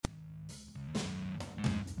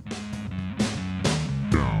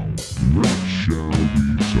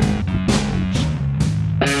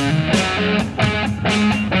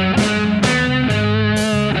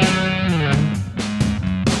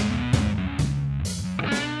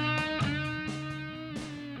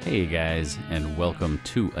Hey guys, and welcome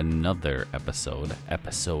to another episode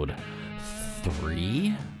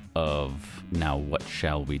 3 of Now What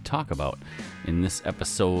Shall We Talk About? In this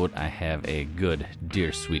episode, I have a good,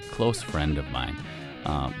 dear, sweet, close friend of mine,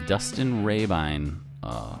 Dustin Rabine,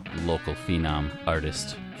 local phenom,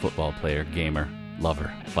 artist, football player, gamer,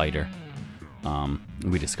 lover, fighter.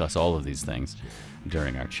 We discuss all of these things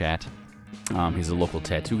during our chat. He's a local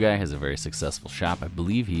tattoo guy, has a very successful shop. I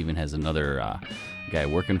believe he even has another guy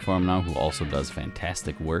working for him now who also does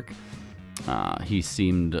fantastic work. He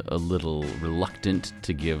seemed a little reluctant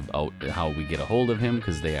to give out how we get a hold of him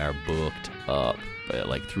because they are booked up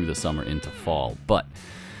like through the summer into fall. But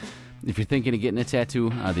if you're thinking of getting a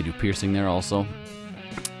tattoo, they do piercing there also.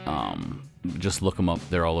 Just look them up.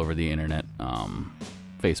 They're all over the internet.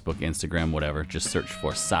 Facebook, Instagram, whatever. Just search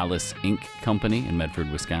for Solace Ink Company in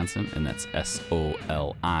Medford, Wisconsin, and that's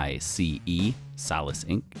SOLICE, Solace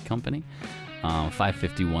Ink Company,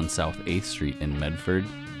 551 South 8th Street in Medford.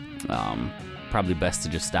 Probably best to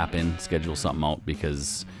just stop in, schedule something out,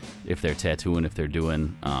 because if they're tattooing, if they're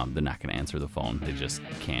doing, they're not going to answer the phone. They just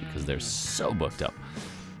can't because they're so booked up.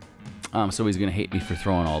 So he's going to hate me for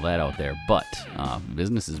throwing all that out there, but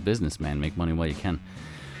business is business, man. Make money while you can.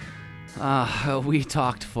 We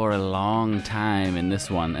talked for a long time in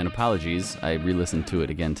this one, and apologies, I re-listened to it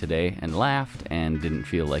again today and laughed and didn't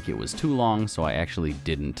feel like it was too long, so I actually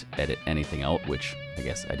didn't edit anything out, which I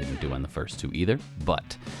guess I didn't do on the first two either,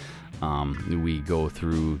 but we go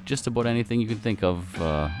through just about anything you can think of,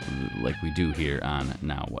 like we do here on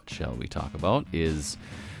Now What Shall We Talk About, is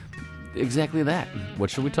exactly that. What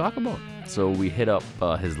should we talk about? So we hit up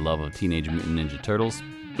his love of Teenage Mutant Ninja Turtles,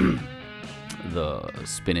 the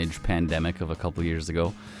spinach pandemic of a couple years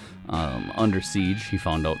ago. Under Siege, he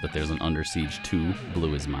found out that there's an Under Siege 2,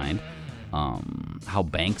 blew his mind. How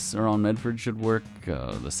banks around Medford should work,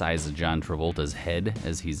 the size of John Travolta's head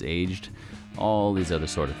as he's aged, all these other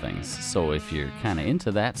sort of things. So if you're kind of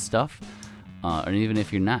into that stuff, or even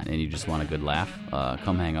if you're not and you just want a good laugh,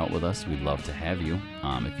 come hang out with us. We'd love to have you.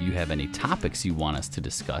 If you have any topics you want us to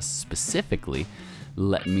discuss specifically,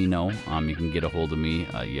 let me know. You can get a hold of me.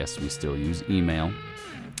 Yes, we still use email,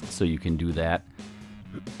 so you can do that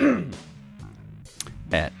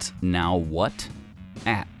at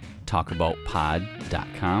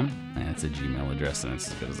nowwhat@talkaboutpod.com. That's a Gmail address, and it's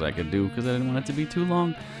as good as I could do because I didn't want it to be too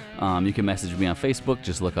long. You can message me on Facebook.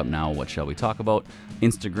 Just look up Now What Shall We Talk About.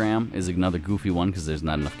 Instagram is another goofy one because there's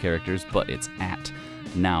not enough characters, but it's at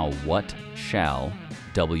Now What Shall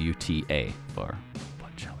WTA for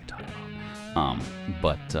What Shall We Talk About.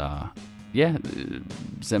 Yeah,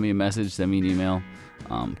 send me a message, send me an email,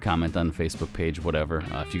 comment on the Facebook page, whatever.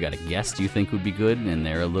 If you got a guest you think would be good and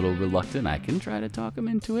they're a little reluctant, I can try to talk them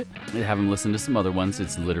into it. Have them listen to some other ones.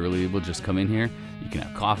 It's literally, we'll just come in here. You can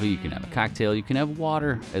have coffee, you can have a cocktail, you can have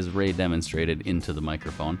water, as Ray demonstrated into the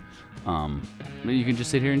microphone. You can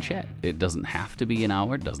just sit here and chat. It doesn't have to be an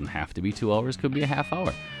hour, it doesn't have to be 2 hours, could be a half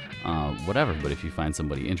hour. Whatever, but if you find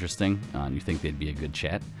somebody interesting and you think they'd be a good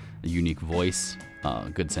chat, a unique voice,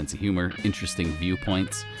 good sense of humor, interesting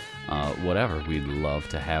viewpoints, whatever, we'd love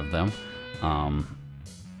to have them.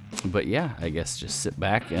 But yeah, I guess just sit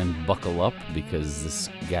back and buckle up because this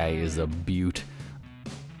guy is a beaut.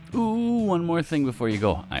 Ooh, one more thing before you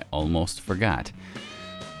go. I almost forgot.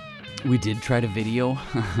 We did try to video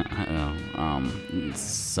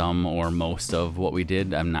some or most of what we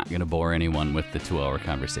did. I'm not going to bore anyone with the 2-hour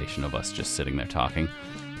conversation of us just sitting there talking.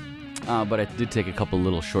 But I did take a couple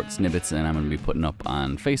little short snippets, and I'm going to be putting up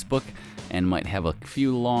on Facebook and might have a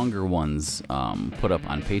few longer ones put up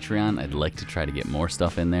on Patreon. I'd like to try to get more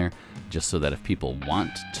stuff in there just so that if people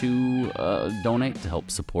want to donate to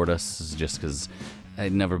help support us, just because I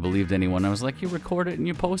never believed anyone. I was like, you record it and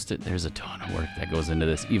you post it. There's a ton of work that goes into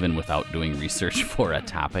this, even without doing research for a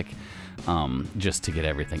topic, just to get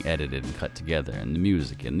everything edited and cut together, and the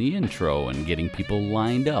music and the intro and getting people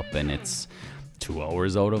lined up. And it's 2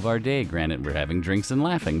 hours out of our day. Granted, we're having drinks and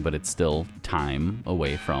laughing, but it's still time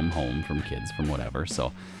away from home, from kids, from whatever.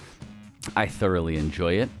 So I thoroughly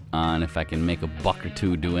enjoy it. And if I can make a buck or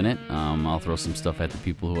two doing it, I'll throw some stuff at the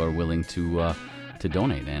people who are willing to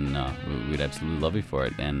donate, and we'd absolutely love you for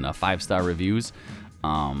it. And 5-star reviews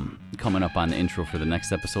coming up on the intro for the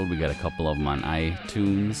next episode. We got a couple of them on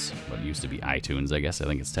iTunes. What used to be iTunes, I guess. I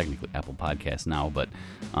think it's technically Apple Podcasts now, but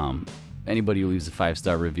anybody who leaves a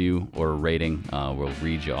 5-star review or a rating, we'll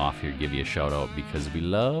read you off here, give you a shout out, because we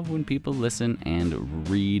love when people listen and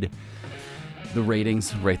read the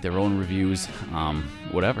ratings, write their own reviews,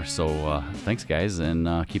 whatever. So thanks, guys, and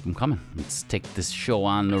keep them coming. Let's take this show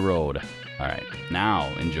on the road. All right, now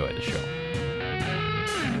enjoy the show.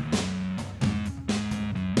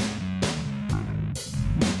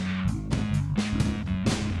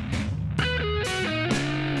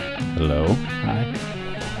 Hello? Hi.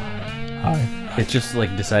 Hi. It just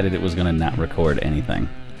like decided it was gonna not record anything.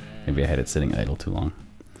 Maybe I had it sitting idle too long.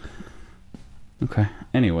 Okay.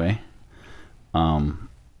 Anyway, I'm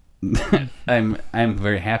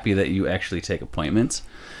very happy that you actually take appointments.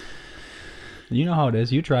 You know how it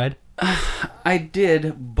is. You tried. I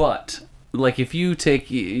did, but like if you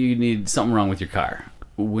need something wrong with your car,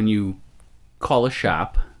 when you call a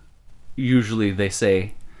shop, usually they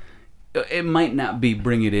say it might not be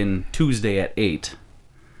bring it in Tuesday at 8.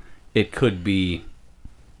 It could be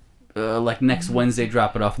like next Wednesday,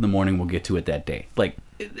 drop it off in the morning, we'll get to it that day. Like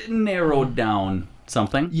it narrowed down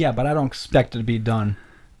something. Yeah, but I don't expect it to be done.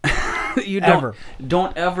 You Ever.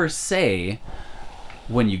 don't ever say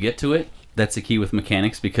when you get to it. That's the key with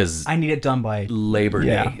mechanics, because I need it done by Labor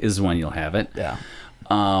Day is when you'll have it. Yeah.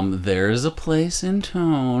 There's a place in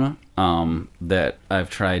town that I've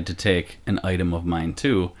tried to take an item of mine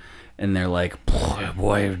to, and they're like,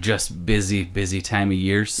 boy, just busy time of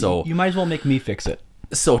year. So You might as well make me fix it.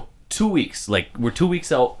 So 2 weeks, like we're 2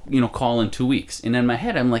 weeks out, call in 2 weeks. And in my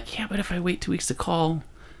head, I'm like, yeah, but if I wait 2 weeks to call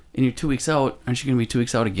and you're 2 weeks out, aren't you going to be 2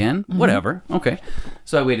 weeks out again? Mm-hmm. Whatever. Okay.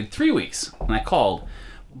 So I waited 3 weeks and I called.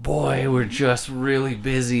 Boy, we're just really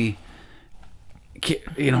busy,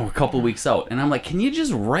 a couple of weeks out. And I'm like, can you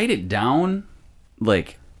just write it down?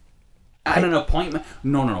 Like, at an appointment?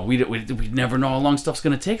 No. We never know how long stuff's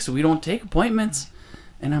going to take, so we don't take appointments.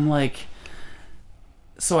 And I'm like,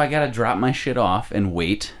 so I got to drop my shit off and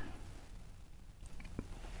wait.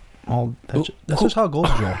 Oh, that's just how it goes,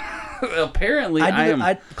 Joel. Apparently,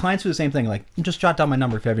 clients do the same thing. Like, just jot down my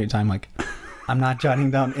number for every time. Like, I'm not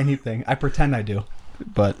jotting down anything. I pretend I do.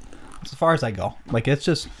 But as far as I go, like, it's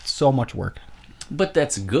just so much work. But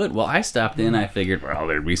that's good. Well, I stopped in. I figured, well,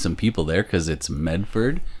 there'd be some people there because it's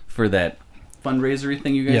Medford for that fundraiser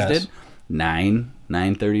thing you guys did.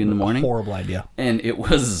 9:30 in the morning. A horrible idea. And it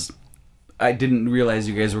was... I didn't realize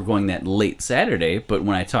you guys were going that late Saturday, but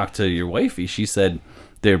when I talked to your wifey, she said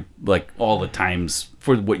they're like all the times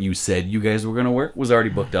for what you said you guys were going to work was already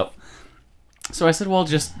booked up. So I said, well,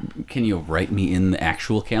 just can you write me in the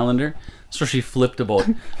actual calendar? So she flipped about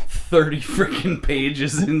 30 freaking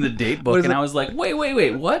pages in the date book, and I was like,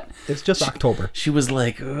 wait, what? It's just October. She was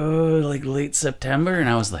like, oh, like late September, and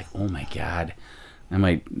I was like, oh my God. I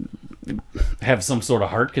might have some sort of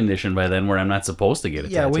heart condition by then where I'm not supposed to get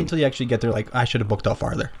it. Yeah, wait until you actually get there. Like, I should have booked out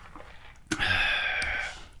farther.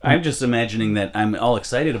 I'm just imagining that I'm all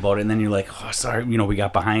excited about it, and then you're like, oh, sorry, we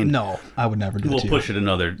got behind. No, I would never do that. We'll push it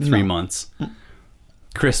another 3 months.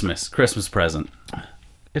 Christmas present.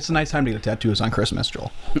 It's a nice time to get tattoos on Christmas, Joel.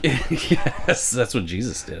 Yes, that's what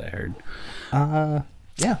Jesus did, I heard.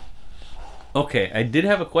 Yeah. Okay, I did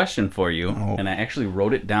have a question for you, and I actually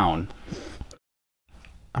wrote it down.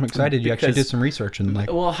 I'm excited you actually did some research.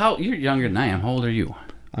 Well, you're younger than I am. How old are you?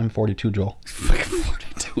 I'm 42, Joel. Fucking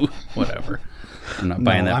 42. Whatever. I'm not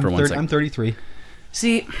buying that for 1 second. I'm 33.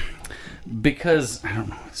 See, because I don't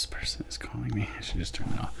know what this person is calling me. I should just turn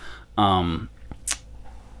it off.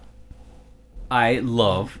 I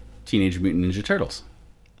love Teenage Mutant Ninja Turtles.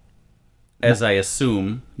 As I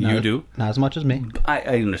assume you do. Not as much as me. I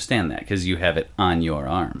understand that because you have it on your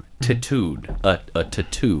arm. Tattooed. A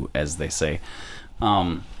tattoo, as they say.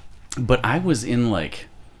 But I was in like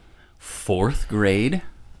 4th grade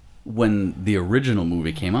when the original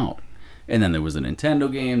movie came out. And then there was a Nintendo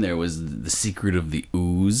game. There was The Secret of the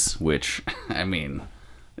Ooze, which, I mean,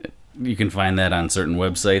 you can find that on certain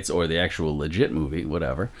websites or the actual legit movie,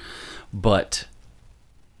 whatever. But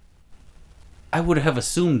I would have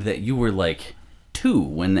assumed that you were like 2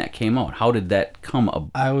 when that came out. How did that come up?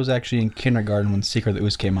 I was actually in kindergarten when Secret of the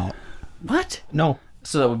Ooze came out. What? No.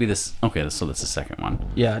 So that would be this. Okay, so that's the second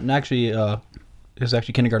one. Yeah, and actually, it was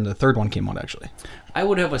actually kindergarten. The third one came out, actually. I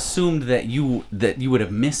would have assumed that you would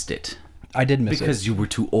have missed it. I did miss it. Because you were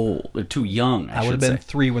too old, or too young, I would have been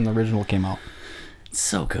 3 when the original came out. It's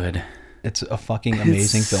so good. It's a fucking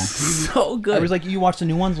amazing film. So good. I was like, you watch the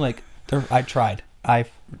new ones? Like, I tried.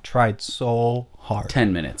 I've tried so hard.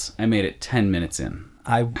 10 minutes. I made it 10 minutes in.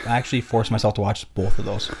 I actually forced myself to watch both of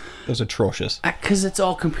those. It was atrocious. Because it's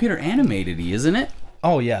all computer animated-y, isn't it?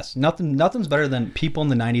 Oh, yes. Nothing's better than people in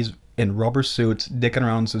the 90s in rubber suits dicking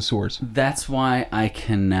around in the sewers. That's why I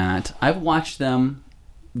cannot... I've watched them,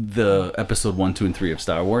 the episode 1, 2, and 3 of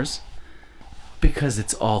Star Wars, because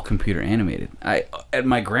it's all computer animated. At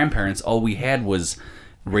my grandparents', all we had was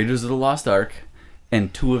Raiders of the Lost Ark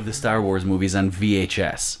and 2 of the Star Wars movies on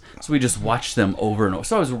VHS. So we just watched them over and over.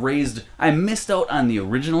 So I missed out on the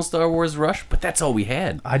original Star Wars rush, but that's all we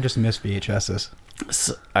had. I just miss VHSs.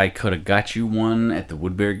 So I could have got you one at the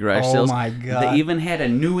Woodbury Garage Oh sales. my God. They even had a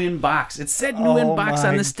new in box. It said new in box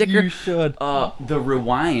on the sticker. You should. The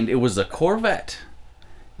Rewind. It was a Corvette,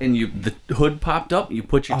 and the hood popped up. You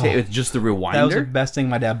put your tape. It's just the Rewinder. That was the best thing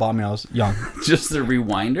my dad bought me when I was young. Just the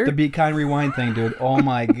Rewinder. The Be Kind Rewind thing, dude. Oh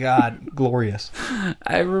my God, glorious.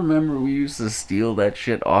 I remember we used to steal that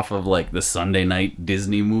shit off of like the Sunday night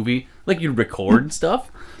Disney movie. Like you'd record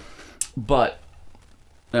stuff, but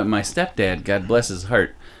my stepdad, God bless his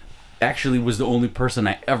heart, actually was the only person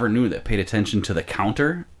I ever knew that paid attention to the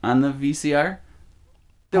counter on the VCR.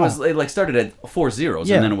 It like started at 4 zeros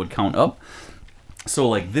and then it would count up. So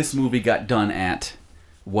like this movie got done at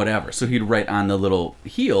whatever. So he'd write on the little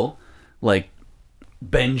heel like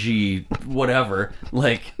Benji whatever,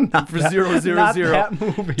 like for 000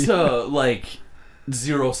 to like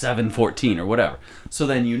 0714 or whatever. So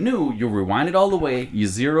then you knew you rewind it all the way, you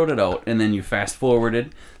zeroed it out, and then you fast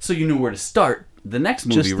forwarded, so you knew where to start the next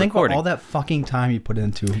movie Just think recording. about all that fucking time you put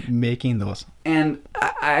into making those. And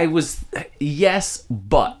I was, yes,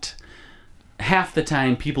 but half the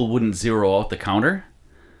time people wouldn't zero out the counter.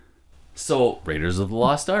 So Raiders of the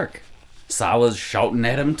Lost Ark. Salah's shouting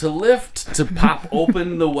at him to lift, to pop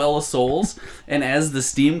open the Well of Souls, and as the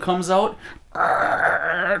steam comes out,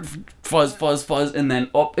 fuzz, fuzz, fuzz, and then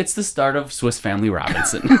it's the start of Swiss Family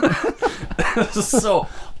Robinson. So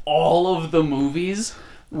all of the movies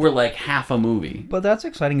were like half a movie. But that's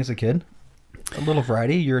exciting as a kid. A little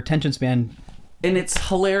variety. Your attention span. And it's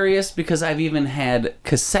hilarious because I've even had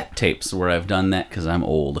cassette tapes where I've done that because I'm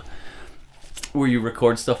old, where you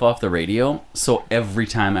record stuff off the radio. So every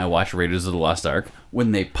time I watch Raiders of the Lost Ark,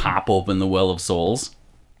 when they pop open the Well of Souls,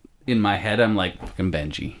 in my head I'm like, fucking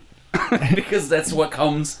Benji. Because that's what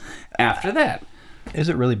comes after that. Is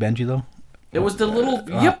it really Benji, though? It was the little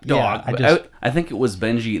yip dog. Yeah, I think it was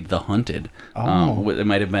Benji the Hunted. Oh. It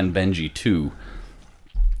might have been Benji 2.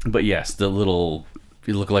 But yes, the little...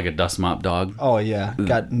 You look like a dust mop dog. Oh, yeah.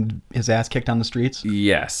 Got his ass kicked on the streets.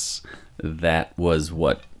 Yes. That was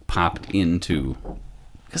what popped into...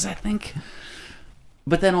 Because I think...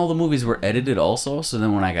 But then all the movies were edited also, so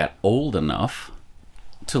then when I got old enough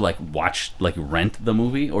to like watch, like rent the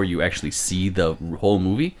movie, or you actually see the whole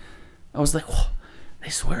movie, I was like, whoa, they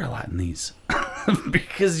swear a lot in these.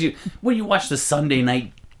 Because when you watch the Sunday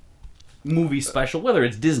night movie special, whether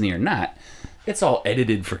it's Disney or not, it's all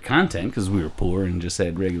edited for content because we were poor and just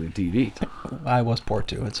had regular TV. I was poor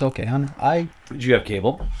too. It's okay, hon. Did you have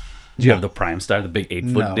cable? Did you have the Prime Star, the big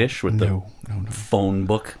 8-foot dish with the phone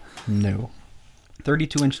book? No.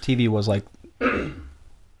 32-inch TV was like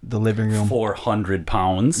the living room. 400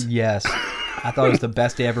 pounds. Yes. I thought it was the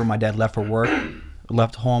best day ever. My dad left for work,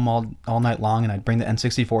 left home all night long, and I'd bring the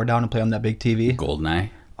N64 down and play on that big TV.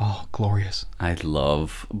 GoldenEye. Oh, glorious. I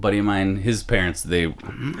love a buddy of mine. His parents, I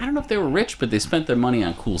don't know if they were rich, but they spent their money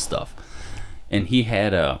on cool stuff. And he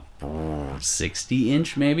had a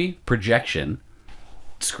 60-inch maybe projection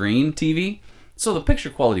screen TV. So the picture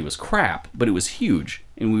quality was crap, but it was huge.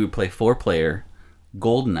 And we would play 4-player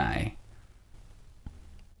GoldenEye.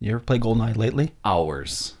 You ever play GoldenEye lately?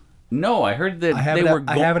 Hours. No, I heard that I have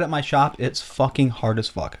it at my shop. It's fucking hard as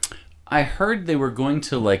fuck. I heard they were going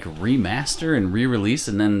to like remaster and re-release,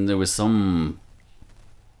 and then there was some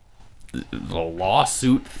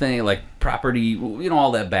lawsuit thing, like property,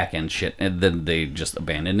 all that back end shit, and then they just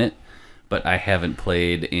abandoned it. But I haven't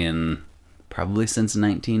played in probably since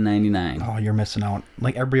 1999. Oh, you're missing out.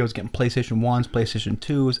 Like everybody was getting PlayStation 1s, PlayStation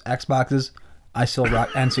 2s, Xboxes. I still rock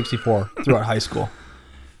N64 throughout high school.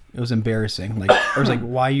 It was embarrassing. Like I was like,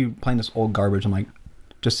 why are you playing this old garbage? I'm like,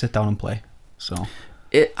 just sit down and play. So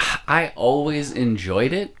I always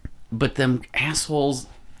enjoyed it, but them assholes.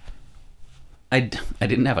 I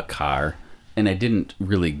didn't have a car, and I didn't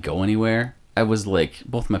really go anywhere. I was like,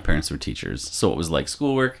 both my parents were teachers, so it was like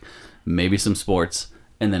schoolwork, maybe some sports,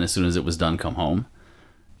 and then as soon as it was done, come home.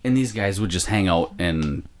 And these guys would just hang out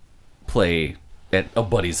and play at a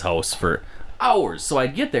buddy's house for hours. So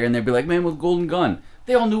I'd get there, and they'd be like, man with golden gun.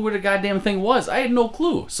 They all knew where the goddamn thing was. I had no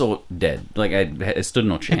clue. So dead. Like I stood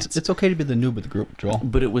no chance. It's okay to be the noob of the group, Joel.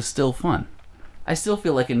 But it was still fun. I still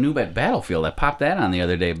feel like a noob at Battlefield. I popped that on the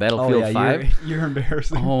other day. Battlefield 5. You're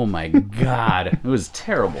embarrassing. Oh my god. It was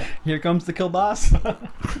terrible. Here comes the kill boss.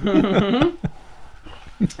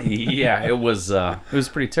 Yeah, it was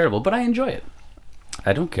pretty terrible, but I enjoy it.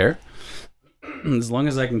 I don't care. As long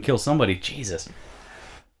as I can kill somebody. Jesus.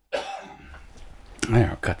 I don't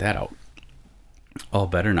know, cut that out. All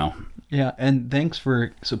better now. Yeah, and thanks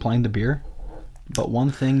for supplying the beer. But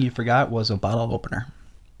one thing you forgot was a bottle opener.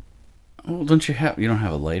 Well, you don't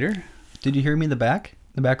have a lighter? Did you hear me in the back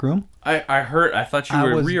room? I heard. I thought you I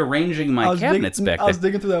were was- rearranging my cabinets back I was there.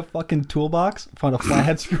 digging through that fucking toolbox, found a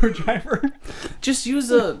flathead screwdriver. Just use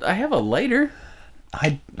a. I have a lighter.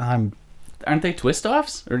 I'm Aren't they twist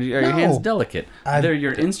offs? Or are your No. hands delicate? They're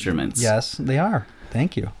your instruments. yes, they are.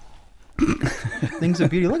 Thank you. Things of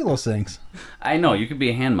beauty. Look at those things. I know. You could be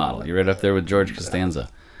a hand model. You're right up there with George Costanza.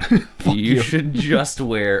 You should just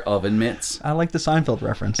wear oven mitts I like the Seinfeld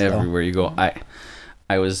reference. though. everywhere you go.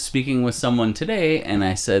 I was speaking with someone today, and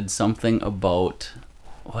I said something about,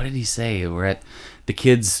 what did he say? We're at the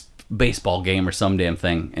kids' baseball game or some damn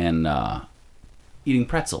thing, and eating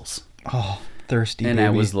pretzels. Oh, thirsty. And baby. I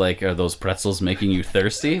was like, are those pretzels making you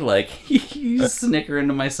thirsty? Like, snickering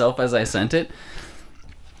to myself as I sent it.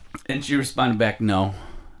 And she responded back, no.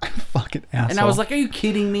 fucking asshole. And I was like, are you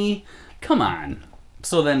kidding me? Come on.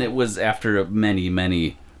 So then it was after many,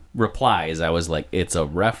 many replies, I was like, it's a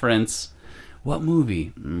reference. What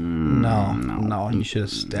movie? no, you should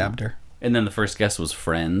have stabbed her. And then the first guess was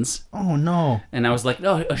Friends. Oh no, And I was like,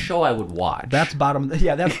 no, a show I would watch. that's bottom.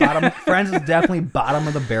 Yeah, that's bottom. Friends is definitely bottom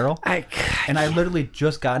of the barrel. And I literally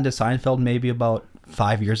just got into Seinfeld maybe about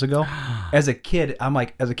 5 years ago. As a kid, I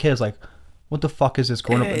was like, what the fuck is this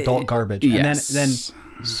grown up adult garbage? yes. And then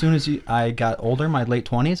as soon as I got older, my late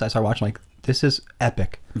 20s, I started watching like, this is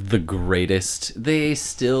epic. The greatest. They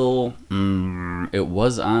still... it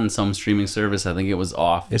was on some streaming service. I think it was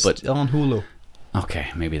off. It's but still on Hulu. okay,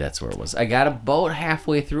 maybe that's where it was. I got about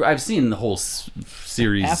halfway through. I've seen the whole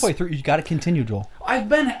series. Halfway through, you got to continue, Joel. I've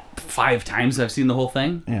been 5 times I've seen the whole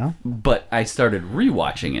thing. Yeah. But I started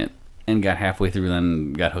rewatching it and got halfway through,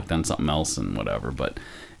 then got hooked on something else and whatever. But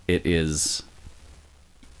it is...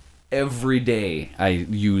 Every day I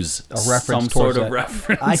use A reference some towards sort of that.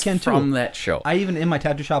 reference I can too. from that show. I even in my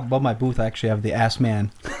tattoo shop above my booth, I actually have the Ass Man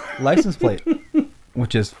license plate,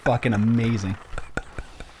 which is fucking amazing.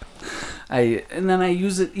 And then I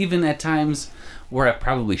use it even at times where I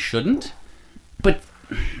probably shouldn't. But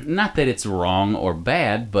not that it's wrong or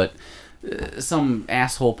bad, but some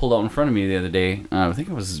asshole pulled out in front of me the other day. I think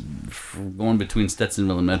it was going between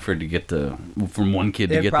Stetsonville and Medford to get from one kid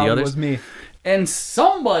to It get the probably other. was me. And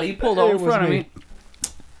somebody pulled out It in was front of me. me.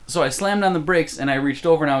 So I slammed on the brakes and I reached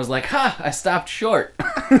over and I was like, ha, I stopped short.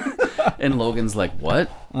 And Logan's like,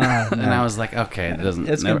 what? And I was like, okay, it doesn't.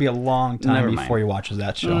 It's gonna be a long time never before mind. he watches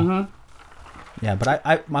that show. Yeah, but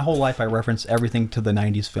I my whole life I reference everything to the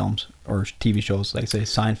 '90s films or TV shows, like say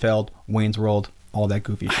Seinfeld, Wayne's World, all that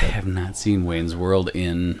goofy I shit. have not seen Wayne's World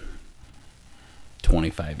in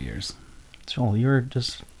 25 years. Joel, you're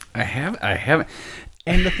just. I haven't.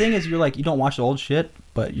 And the thing is, you're like you don't watch the old shit,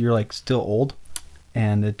 but you're like still old,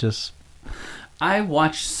 and it just. I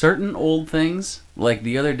watch certain old things. Like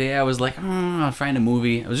the other day, I was like, I'll find a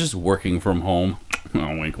movie. I was just working from home.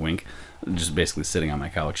 Oh, wink, wink. Just basically sitting on my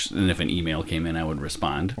couch. And if an email came in, I would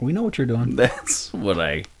respond. We know what you're doing. That's what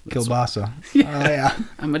I... Kielbasa. Yeah.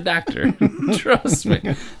 I'm a doctor. Trust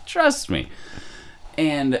me. Trust me.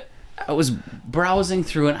 And I was browsing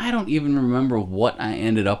through, and I don't even remember what I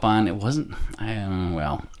ended up on. It wasn't...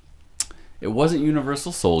 it wasn't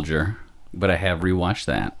Universal Soldier, but I have rewatched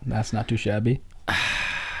that. That's not too shabby.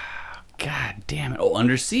 God damn it. Oh,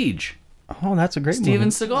 Under Siege. Oh, that's a great Steven movie.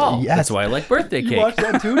 Seagal. Yes. That's why I like Birthday Cake. You watched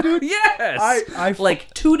that too, dude? Yes. I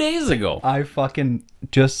like 2 days ago. I fucking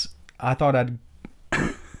just I thought I'd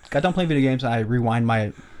got done playing video games and I rewind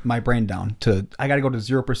my brain down to I gotta go to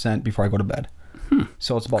 0% before I go to bed.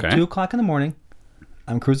 So it's about Okay. 2:00 in the morning.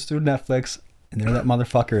 I'm cruising through Netflix and there that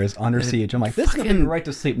motherfucker is Under Siege. I'm like, this is gonna put me right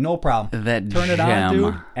to sleep, no problem. That Turn it on, gem.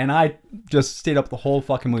 dude. And I just stayed up the whole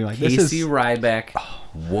fucking movie. Like this Casey is Ryback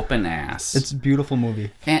whooping ass. it's a beautiful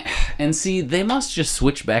movie. And see, they must just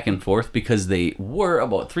switch back and forth because they were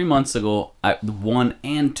about 3 months ago. 1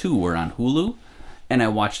 and 2 were on Hulu, and I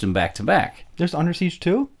watched them back to back. There's Under Siege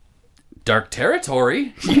 2? Dark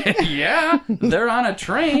Territory, yeah, they're on a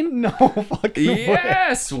train. No fucking way.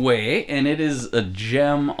 Yes, way, and it is a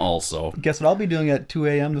gem. Also, Guess what I'll be doing at 2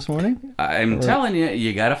 a.m. this morning? I'm telling you,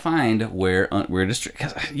 you gotta find where to.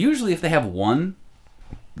 Because usually, if they have one,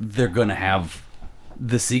 they're gonna have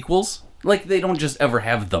the sequels. Like they don't just ever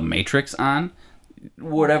have The Matrix on.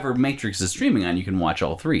 Whatever Matrix is streaming on, you can watch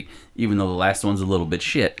all 3. Even though the last one's a little bit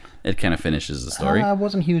shit, it kind of finishes the story. I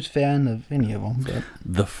wasn't a huge fan of any of them, but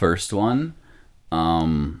The first one,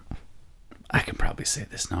 I can probably say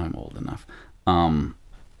this now. I'm old enough.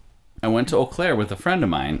 I went to Eau Claire with a friend of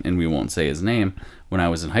mine, and we won't say his name, when I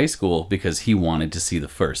was in high school because he wanted to see the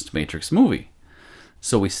first Matrix movie.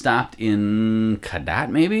 So we stopped in Cadott,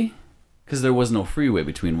 maybe? Because there was no freeway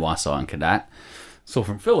between Wausau and Cadott. So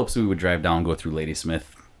from Phillips, we would drive down, go through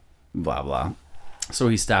Ladysmith, blah, blah. So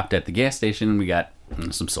he stopped at the gas station, and we got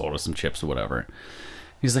some soda, some chips, or whatever.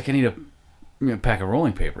 He's like, I need a pack of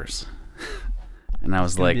rolling papers. And I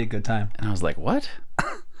was like, be a good time. And I was like, what?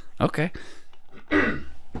 Okay.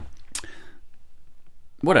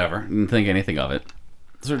 Whatever. Didn't think anything of it.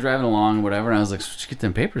 So we're driving along, whatever, and I was like, what'd you get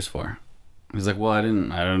them papers for? He's like, well, I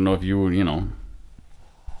don't know if you were,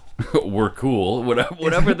 were cool,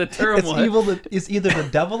 whatever the term was. It's either the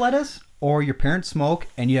devil lettuce or your parents smoke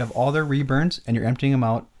and you have all their reburns and you're emptying them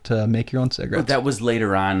out to make your own cigarettes. But that was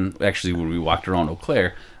later on, actually, when we walked around Eau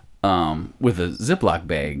Claire with a Ziploc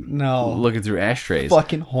bag. No. Looking through ashtrays.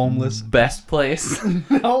 Fucking homeless. Best place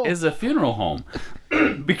is a funeral home.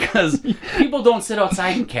 Because people don't sit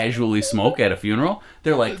outside and casually smoke at a funeral.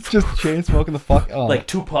 They're like... Just chain smoking the fuck up. Like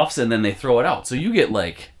 2 puffs and then they throw it out. So you get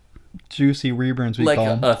like... Juicy reburns, we like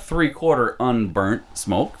call them. a 3/4 unburnt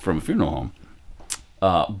smoke from a funeral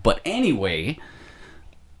home. But anyway,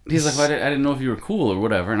 he's like, well, I didn't know if you were cool or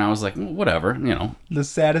whatever. And I was like, well, whatever, The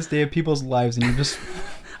saddest day of people's lives, and you just...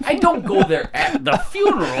 I don't go there at the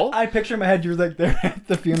funeral. I picture in my head you're like there at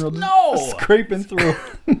the funeral, just No! scraping through.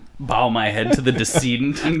 Bow my head to the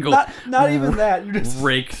decedent and go... Not even that. You just...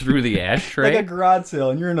 Rake through the ashtray. Like a garage sale,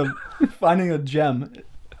 and you're finding a gem.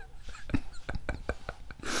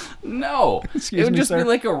 No. Excuse it would me, just sir. be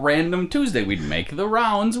like a random Tuesday. We'd make the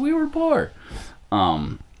rounds. We were poor.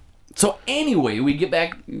 So anyway, we get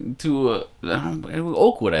back to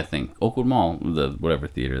Oakwood, I think. Oakwood Mall, the whatever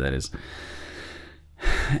theater that is.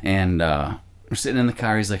 And we're sitting in the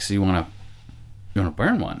car. He's like, so you want to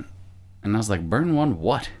burn one? And I was like, burn one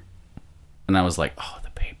what? And I was like, oh, the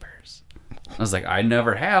papers. I was like, I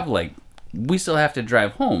never have. Like, we still have to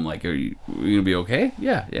drive home. Like, are you going to be okay?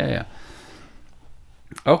 Yeah.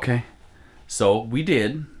 Okay. So we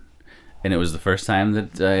did. And it was the first time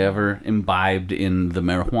that I ever imbibed in the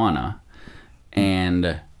marijuana.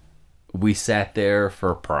 And we sat there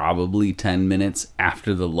for probably 10 minutes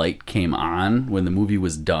after the light came on when the movie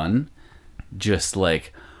was done. Just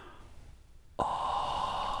like...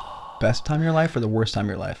 Best time of your life or the worst time of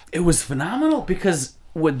your life? It was phenomenal because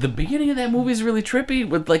the beginning of that movie is really trippy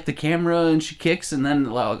with like the camera and she kicks and then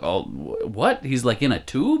like, oh, what? He's like in a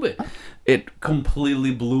tube? It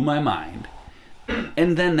completely blew my mind.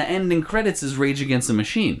 And then the ending credits is Rage Against the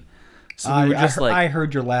Machine. So we were just I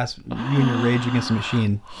heard your last you and your Rage Against the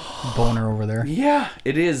Machine boner over there. Yeah,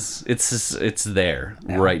 it is. It's there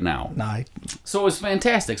right now. Nah. So it was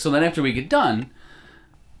fantastic. So then after we get done,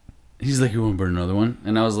 he's like, you want to burn another one?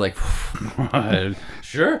 And I was like,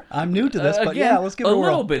 sure. I'm new to this, but again, yeah, let's give it a whirl.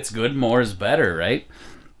 little bit's good, more is better, right?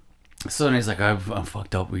 So then he's like, I'm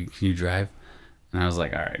fucked up. Can you drive? And I was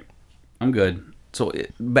like, all right, I'm good. So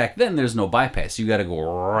back then, there's no bypass. You got to go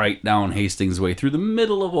right down Hastings Way through the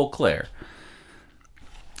middle of Eau Claire.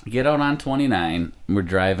 Get out on 29. We're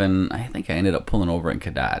driving. I think I ended up pulling over in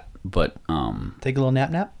Cadott, but Take a little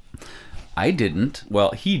nap. I didn't.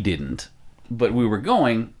 Well, he didn't. But we were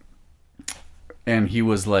going, and he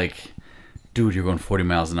was like, dude, you're going 40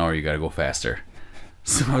 miles an hour. You got to go faster.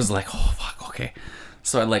 So I was like, oh, fuck, okay.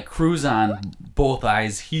 So I like cruise on, both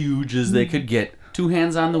eyes huge as they could get, 2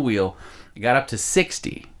 hands on the wheel. I got up to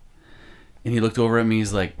 60. And he looked over at me.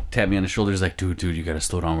 He's like, tapped me on the shoulder. He's like, dude, you got to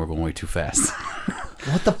slow down. We're going way too fast.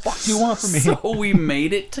 What the fuck do you want from me? So we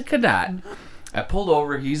made it to Cadott. I pulled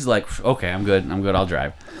over. He's like, okay, I'm good. I'll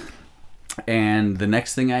drive. And the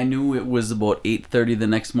next thing I knew, it was about 8:30 the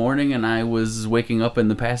next morning, and I was waking up in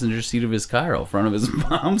the passenger seat of his car out front of his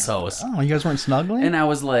mom's house. Oh, you guys weren't snuggling? And I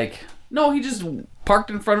was like, no, he just parked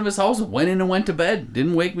in front of his house, went in and went to bed.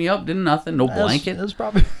 Didn't wake me up, didn't nothing, no blanket. It was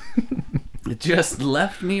probably... It just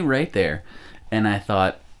left me right there. And I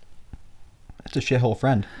thought... That's a shithole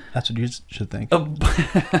friend. That's what you should think.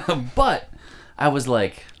 But I was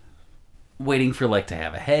like, waiting for like to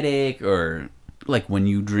have a headache or... like when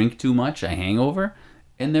you drink too much, a hangover,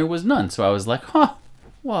 and there was none. So I was like, well,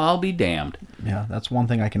 I'll be damned. Yeah, that's one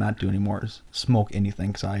thing I cannot do anymore is smoke anything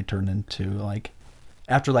because I turn into like,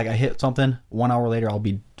 after like I hit something, 1 hour later I'll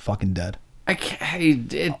be fucking dead.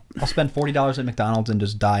 I'll spend $40 at McDonald's and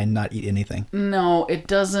just die and not eat anything. No, it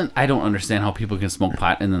doesn't. I don't understand how people can smoke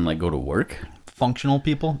pot and then like go to work. Functional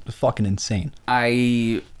people, it's fucking insane.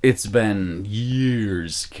 It's been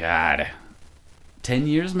years, God, 10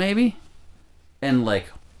 years maybe? And like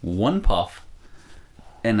one puff,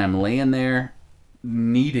 and I'm laying there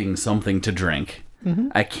needing something to drink. Mm-hmm.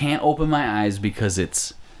 I can't open my eyes because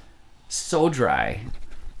it's so dry,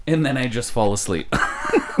 and then I just fall asleep.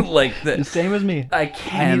 Like the same as me. I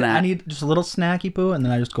cannot. I need just a little snacky poo, and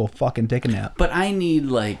then I just go fucking take a nap. But I need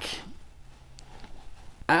like,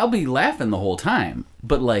 I'll be laughing the whole time,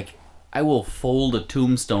 but like I will fold a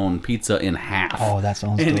Tombstone pizza in half. Oh, that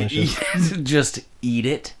sounds delicious. Just eat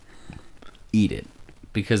it. Eat it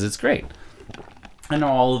because it's great. I know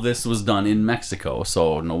all of this was done in Mexico,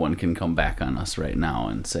 so no one can come back on us right now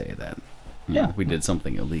and say that we did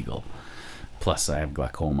something illegal. Plus, I have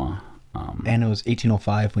glaucoma. And it was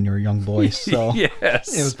 1805 when you were a young boy, so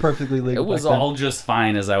yes, it was perfectly legal. It was all just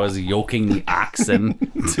fine as I was yoking the oxen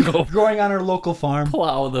to go growing on our local farm.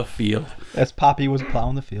 plow the field. As Poppy was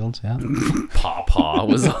plowing the fields, yeah. Pawpaw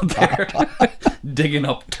was out there digging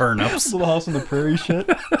up turnips. Little House on the Prairie shit.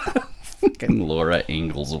 Fucking Laura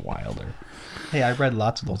Ingalls Wilder. Hey, I read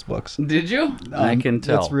lots of those books. Did you? I can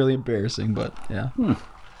tell. That's really embarrassing, but yeah.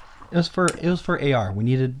 It was for AR. You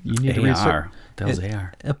needed to read AR. That was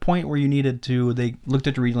AR. A point where you needed to. They looked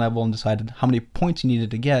at your reading level and decided how many points you needed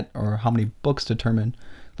to get, or how many books to determine.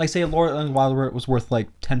 Like say, Laura Wilder was worth like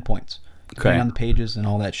 10 points, depending on the pages and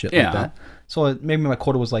all that shit like that. So maybe my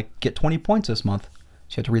quota was like get 20 points this month.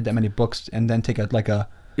 So you had to read that many books and then take a.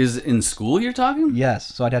 Is it in school you're talking?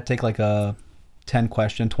 Yes. So I'd have to take like a 10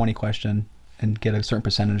 question, 20 question, and get a certain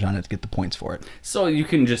percentage on it to get the points for it. So you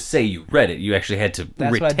can just say you read it. You actually had to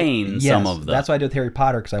retain some of the... That's what I did with Harry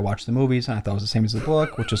Potter, because I watched the movies, and I thought it was the same as the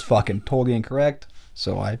book, which is fucking totally incorrect.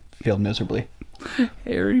 So I failed miserably.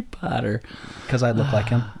 Harry Potter. Because I look like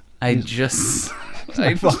him. He's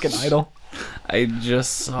my fucking idol. I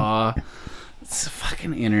just saw... It's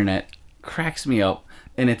fucking internet. Cracks me up.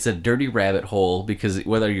 And it's a dirty rabbit hole, because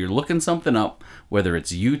whether you're looking something up, whether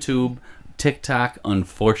it's YouTube... TikTok,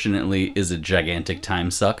 unfortunately, is a gigantic time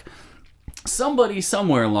suck. Somebody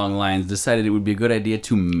somewhere along the lines decided it would be a good idea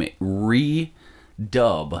to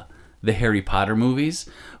redub the Harry Potter movies,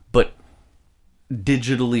 but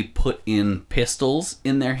digitally put in pistols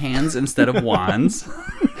in their hands instead of wands.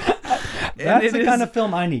 That's the kind of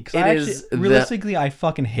film I need. Because realistically, I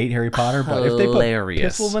fucking hate Harry Potter, but if they put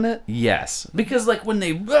pistols in it... Yes. Because, like, when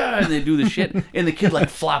they do the shit, and the kid, like,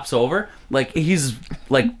 flops over, like, he's,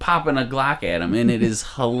 like, popping a Glock at him, and it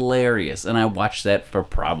is hilarious. And I watched that for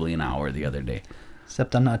probably an hour the other day.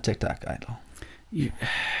 Except I'm not a TikTok idol.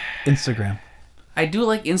 Instagram. I do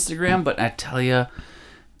like Instagram, but I tell you,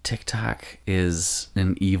 TikTok is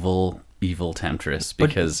an evil, evil temptress,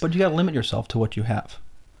 because... But you gotta limit yourself to what you have.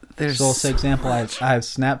 So, say example, I have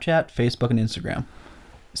Snapchat, Facebook, and Instagram.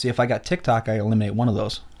 See, if I got TikTok, I eliminate one of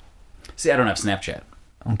those. See, I don't have Snapchat.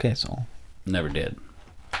 Okay, so... Never did.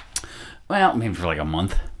 Well, maybe for like a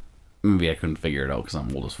month. Maybe I couldn't figure it out because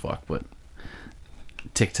I'm old as fuck, but...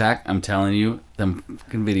 TikTok, I'm telling you, them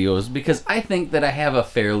fucking videos, because I think that I have a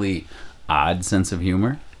fairly odd sense of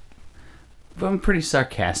humor. But I'm pretty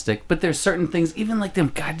sarcastic, but there's certain things, even like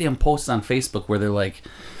them goddamn posts on Facebook where they're like...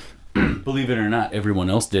 Believe it or not, everyone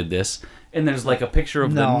else did this. And there's like a picture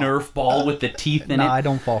of the Nerf ball with the teeth in it. I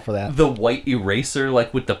don't fall for that. The white eraser,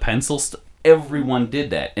 like with the pencil. Everyone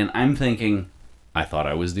did that. And I'm thinking, I thought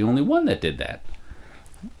I was the only one that did that.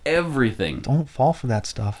 Everything. Don't fall for that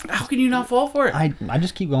stuff. How can you not fall for it? I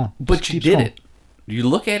just keep going. But you did it. You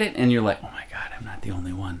look at it and you're like, oh my God, I'm not the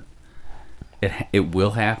only one. It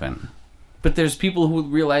will happen. But there's people who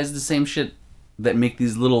realize the same shit that make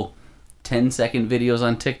these little 10-second videos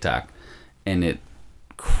on TikTok, and it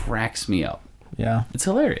cracks me up. Yeah. It's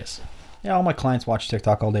hilarious. Yeah, all my clients watch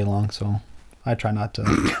TikTok all day long, so I try not to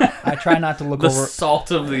look the over... The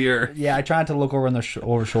salt of the earth. Yeah, I try not to look over on their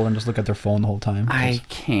over shoulder and just look at their phone the whole time. I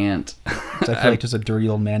can't. I feel like just a dirty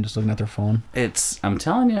old man just looking at their phone. I'm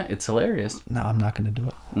telling you, it's hilarious. No, I'm not going to do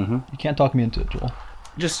it. Mm-hmm. You can't talk me into it, Joel.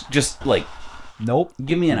 Just like... Nope.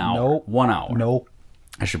 Give me an hour. Nope. 1 hour. Nope.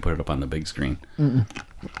 I should put it up on the big screen.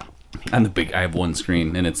 On the big... I have one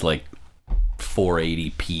screen, and it's like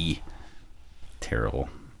 480p. Terrible.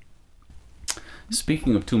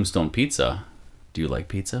 Speaking of Tombstone Pizza, do you like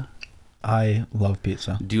pizza? I love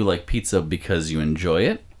pizza. Do you like pizza because you enjoy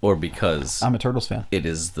it, or because... I'm a Turtles fan. It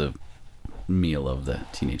is the meal of the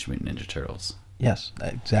Teenage Mutant Ninja Turtles? Yes,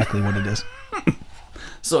 exactly what it is.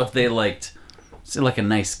 So if they liked, say, like a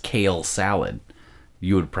nice kale salad,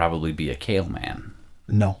 you would probably be a kale man.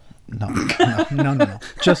 No.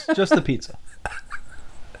 Just the pizza.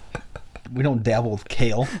 We don't dabble with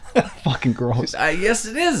kale. Fucking gross. Yes,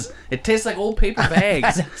 it is. It tastes like old paper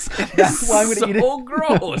bags. That's why I'm gonna eat it. So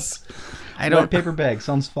gross. Wet paper bag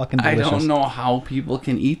sounds fucking delicious. I don't know how people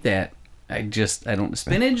can eat that. I don't.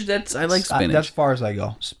 Spinach. I like spinach. That's as far as I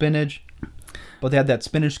go. Spinach. But they had that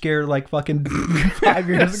spinach scare like fucking 5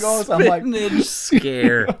 years ago. So I'm like, spinach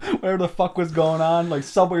scare. Whatever the fuck was going on. Like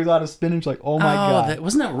Subway's out of spinach. Like, oh my God.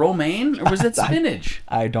 Wasn't that romaine? Or was that spinach?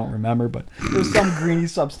 I don't remember, but it was some greeny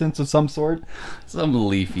substance of some sort. Some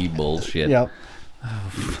leafy bullshit. Yep.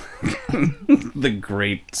 The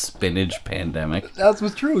great spinach pandemic. That's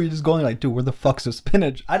what's true. You're just going like, dude, where the fuck's the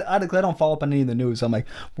spinach? I don't follow up on any of the news. I'm like,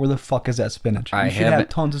 where the fuck is that spinach? You should have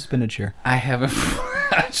tons of spinach here. I haven't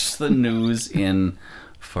watched the news in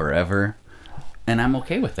forever, and I'm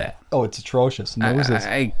okay with that. Oh, it's atrocious. News is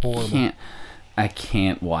horrible. I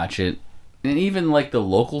can't watch it. And even like the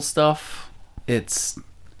local stuff, it's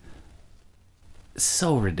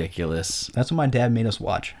so ridiculous. That's what my dad made us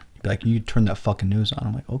watch. He'd be like, you turn that fucking news on.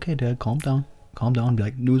 I'm like, okay, Dad, calm down. Calm down. Be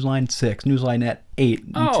like, Newsline 6, Newsline at 8,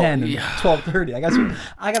 and 10, and 12:30.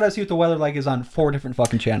 I gotta see what the weather like is on 4 different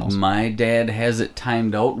fucking channels. My dad has it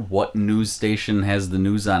timed out what news station has the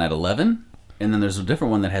news on at 11, and then there's a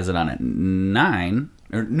different one that has it on at 9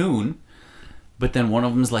 or noon. But then one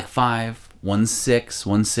of them's like 5, one's 6,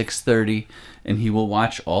 one's 6:30, and he will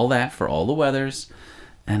watch all that for all the weathers.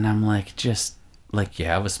 And I'm like, just like, you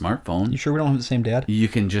have a smartphone. You sure we don't have the same dad? You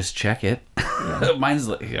can just check it. Yeah. Mine's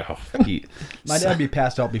like, my dad would be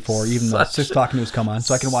passed out before even the 6 o'clock news come on,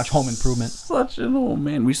 so I can watch Home Improvement. Such an old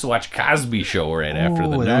man. We used to watch Cosby Show right after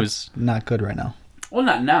the news. That's not good right now. Well,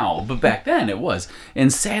 not now, but back then it was.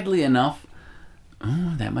 And sadly enough,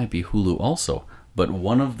 that might be Hulu also, but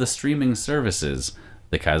one of the streaming services,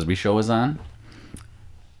 the Cosby Show is on,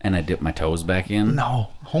 and I dip my toes back in. No,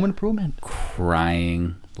 Home Improvement.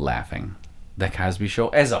 Crying, laughing. That Cosby Show,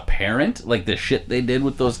 as a parent, like the shit they did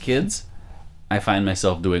with those kids, I find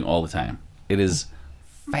myself doing all the time. It is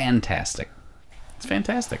fantastic. It's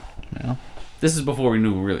fantastic. Yeah. This is before we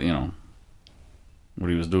knew really, what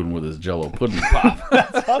he was doing with his Jell-O pudding pop.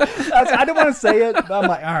 I didn't want to say it, but I'm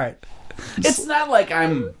like, all right. It's not like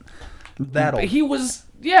I'm that old. He was,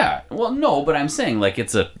 yeah. Well, no, but I'm saying like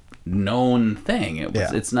it's a known thing.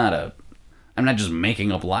 It's not a. I'm not just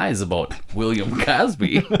making up lies about William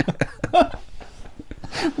Cosby.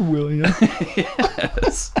 William.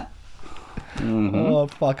 Yes. Mm-hmm. Oh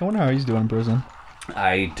fuck! I wonder how he's doing in prison.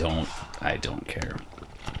 I don't care.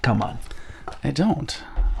 Come on. I don't.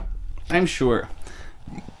 I'm sure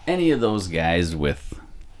any of those guys with,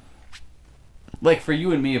 like, for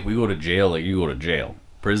you and me, if we go to jail, like, you go to jail.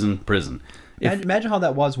 Prison. Imagine how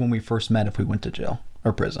that was when we first met if we went to jail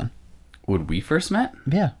or prison. Would we first met?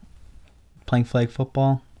 Yeah. Playing flag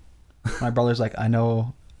football. My brother's like, I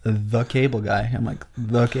know the cable guy. I'm like,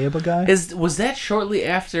 the cable guy? Was that shortly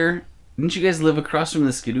after? Didn't you guys live across from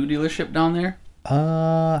the Skidoo dealership down there?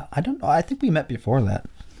 I don't know. I think we met before that.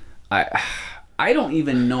 I don't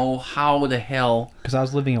even know how the hell. Because I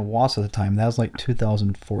was living in Wausau at the time. That was like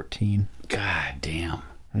 2014. God damn.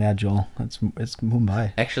 Yeah, Joel. It's moving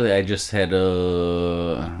by. Actually, I just had I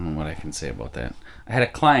don't know what I can say about that. I had a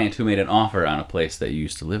client who made an offer on a place that you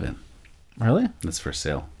used to live in. Really? That's for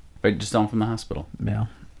sale. Right just down from the hospital. Yeah.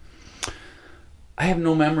 I have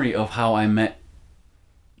no memory of how I met.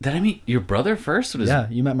 Did I meet your brother first? Yeah,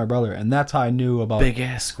 you met my brother, and that's how I knew about big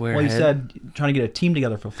ass square. Well, he said trying to get a team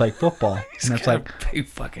together for flag football, He's and it's got like a big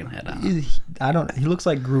fucking head on. He looks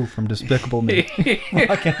like Gru from Despicable Me.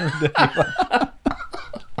 Fucking ridiculous.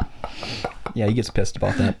 Yeah, he gets pissed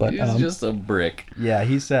about that, but he's just a brick. Yeah,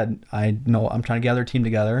 he said, I know I'm trying to gather a team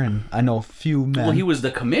together, and I know a few men. Well, he was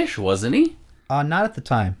the commish, wasn't he? Not at the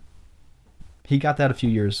time. He got that a few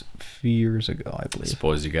years ago, I believe. I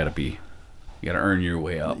suppose you gotta earn your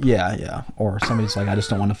way up. Yeah. Or somebody's like, I just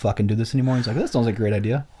don't want to fucking do this anymore. He's like, this sounds like a great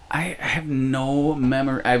idea. I have no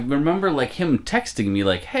memory. I remember like him texting me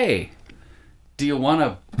like, hey, do you want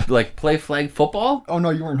to like play flag football? Oh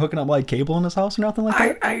no, you weren't hooking up like cable in his house or nothing like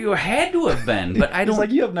that? I had to have been, but I don't. It's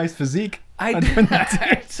like, you have nice physique. I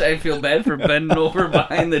feel bad for bending over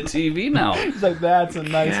behind the TV now. He's like, that's a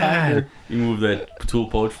nice hanger. You move that tool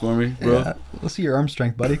pouch for me, bro? Yeah. Let's see your arm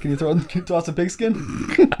strength, buddy. Can you toss a pigskin?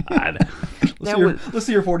 God. Let's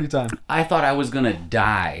see your 40 time. I thought I was going to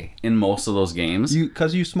die in most of those games.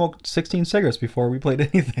 Because you smoked 16 cigarettes before we played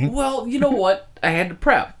anything. Well, you know what? I had to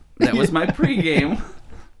prep. That was my pregame.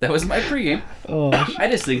 Oh, I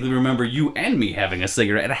distinctly remember you and me having a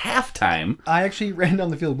cigarette at halftime. I actually ran down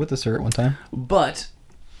the field with a cigarette one time. But,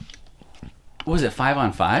 was it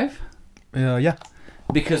 5-on-5? Yeah.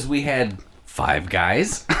 Because we had 5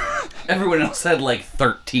 guys. Everyone else had like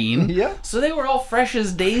 13. Yeah. So they were all fresh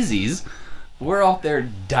as daisies. We're out there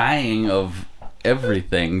dying of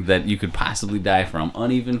everything that you could possibly die from.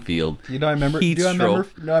 Uneven field. You know, I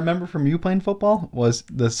remember from you playing football was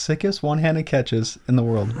the sickest one-handed catches in the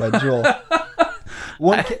world by Joel.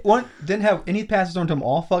 One didn't have any passes on to him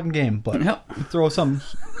all fucking game, but throw some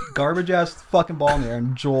garbage ass fucking ball in there,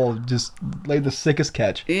 and Joel just laid the sickest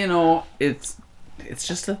catch. You know, it's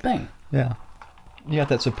just a thing. Yeah, you got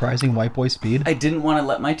that surprising white boy speed. I didn't want to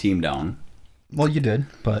let my team down. Well, you did,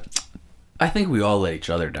 but I think we all let each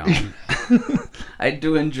other down. I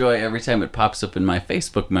do enjoy every time it pops up in my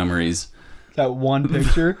Facebook memories That one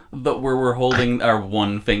picture. where we're holding our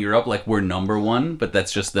one finger up like we're number one, but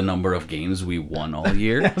that's just the number of games we won all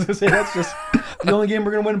year. I was gonna say that's just the only game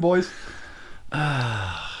we're gonna win, boys.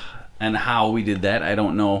 And how we did that, I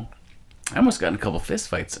don't know. I almost got in a couple fist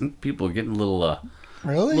fights, and people are getting a little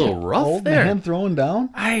Really? rough Old there. man throwing down.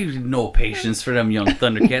 I had no patience for them young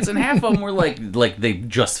Thundercats, and half of them were like they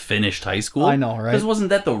just finished high school. I know, right? Because wasn't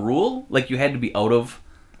that the rule? Like you had to be out of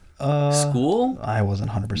school. I wasn't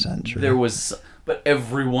 100% sure. There was, but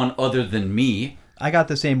everyone other than me, I got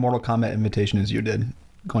the same Mortal Kombat invitation as you did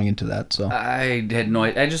going into that. So I had no.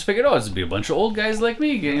 I just figured, it's gonna be a bunch of old guys like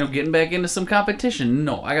me, getting back into some competition.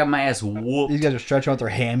 No, I got my ass whooped. these guys are stretching out their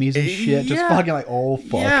hammies and shit, just Yeah. fucking like, oh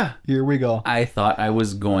fuck, Yeah. here we go. I thought I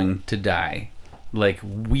was going to die, like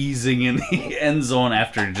wheezing in the end zone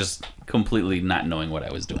after just completely not knowing what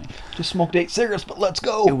I was doing. Just smoked 8 cigarettes, but let's It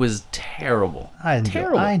go. was terrible. I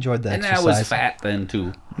enjoyed that And exercise. I was fat then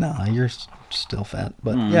too. No, you're still fat,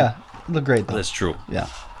 but yeah, you look great though. That's true. Yeah,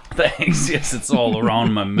 Thanks. Yes, it's all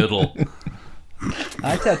around my middle.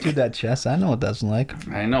 I tattooed that chest. I know what that's like.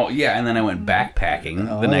 I know. Yeah, and then I went backpacking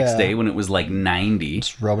Oh, the next yeah. day when it was like 90.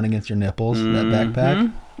 Just rubbing against your nipples. That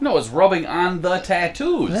backpack. No, it's rubbing on the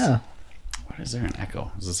tattoos. Yeah. What is there an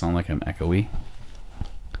echo? Does it sound like I'm echoey?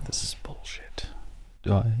 This is bullshit.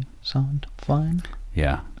 Do I sound fine?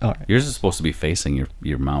 Yeah. All right. Yours is supposed to be facing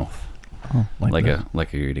your mouth. Oh, Like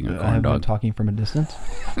that. you're eating a I corn have been dog. talking from a distance.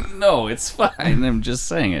 No, it's fine. I'm just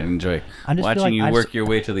saying I enjoy I just feel watching like you I work just- your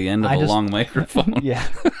way to the end of I a just- long microphone. Yeah.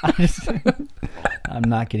 I'm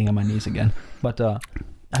not getting on my knees again. But I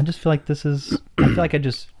just feel like I feel like I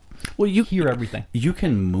just Well, you hear everything. You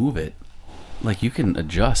can move it. Like you can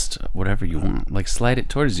adjust whatever you want. Like slide it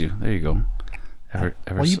towards you. There you go.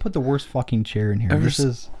 Well, you put the worst fucking chair in here. Ever This s-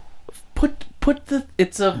 is put the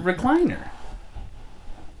it's a recliner.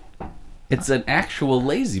 It's an actual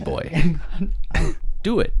lazy boy.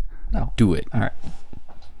 Do it. no. Do it. All right.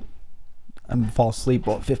 I'm gonna fall asleep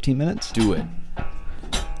about 15 minutes. Do it.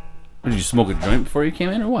 Did you smoke a joint before you came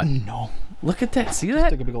in or what? No. Look at that. See that?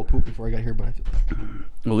 Took a big old poop before I got here, but I feel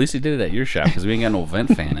Well, at least you did it at your shop because we ain't got no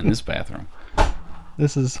vent fan in this bathroom.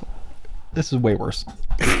 this is way worse.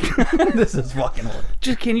 This is fucking horrible.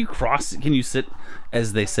 Just can you sit,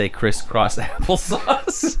 as they say, crisscross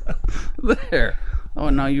applesauce? There. Oh,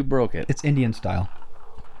 now you broke it. It's Indian style.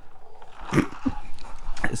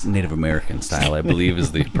 It's Native American style, I believe,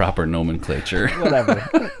 is the proper nomenclature. Whatever.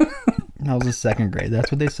 I was in second grade.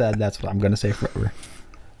 That's what they said. That's what I'm gonna say forever.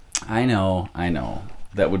 I know.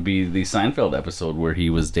 That would be the Seinfeld episode where he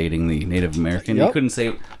was dating the Native American. He Yep.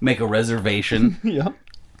 couldn't make a reservation Yep.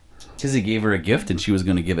 because he gave her a gift and she was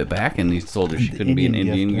going to give it back, and he told her she couldn't be an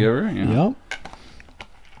Indian gift, giver. Yeah.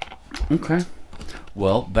 Yep. Okay.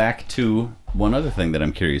 Well, back to one other thing that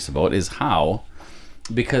I'm curious about is how,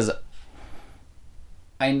 because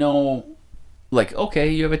I know, like, okay,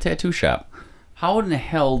 you have a tattoo shop. How in the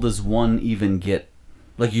hell does one even get,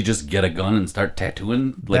 like, you just get a gun and start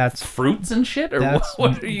tattooing, like, That's- fruits and shit? Or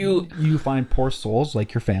what are you? You find poor souls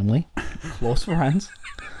like your family, close friends.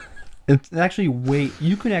 It's actually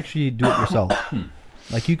you can actually do it yourself.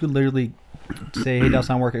 Like you could literally say, "Hey, does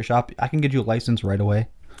I work at your shop? I can get you a license right away."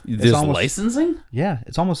 There's almost- licensing? Yeah,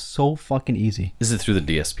 it's almost so fucking easy. Is it through the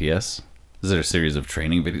DSPS? Is there a series of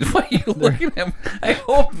training videos? Why are you looking at me? I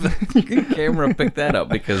hope the camera picked that up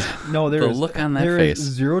because No, the look on that there face. is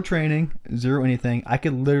zero training, zero anything. I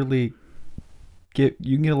could literally you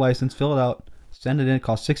can get a license, fill it out, send it in. It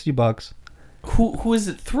costs $60. Who is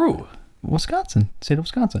it through? Wisconsin, state of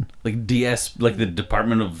Wisconsin. Like like the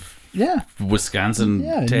Department of Yeah. Wisconsin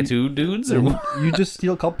Yeah, tattoo dudes? Or And what? you just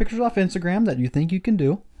steal a couple pictures off Instagram that you think you can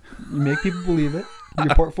do. You make people believe it.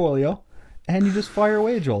 Your portfolio. And you just fire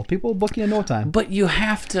away, Joel. People will book you in no time. But you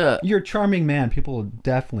have to. You're a charming man. People will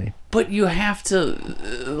definitely. But you have to,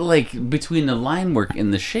 like, between the line work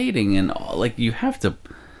and the shading and all, like, you have to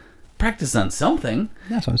practice on something.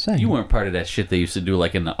 That's what I'm saying. You weren't part of that shit they used to do,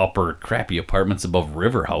 like, in the upper crappy apartments above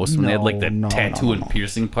River House when they had, like, the No, tattoo and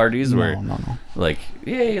piercing parties where, No. like,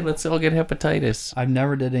 yay, let's all get hepatitis. I've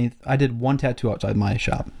never did any. I did one tattoo outside my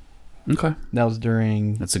shop. Okay. That was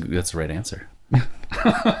during. That's the right answer.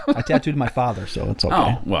 I tattooed my father, so it's okay.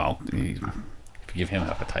 Oh, well, if you give him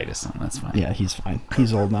hepatitis, then that's fine. Yeah, he's fine.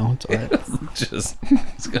 He's old now. It's alright. Just,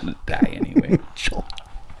 he's gonna die anyway. Joel,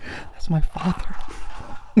 that's my father.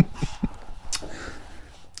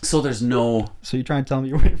 So there's no So you're trying to tell me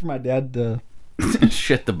you're waiting for my dad to,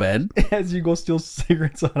 shit the bed? as you go steal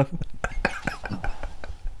cigarettes out of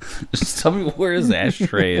Just tell me where his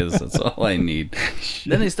ashtray is. That's all I need.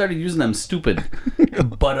 Then they started using them stupid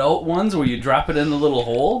butt out ones where you drop it in the little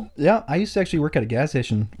hole. Yeah, I used to actually work at a gas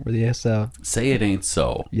station where they used to... Say it ain't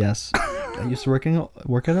so. Yes. I used to work in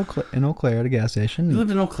Eau Claire at a gas station. You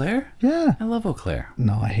lived in Eau Claire? Yeah. I love Eau Claire.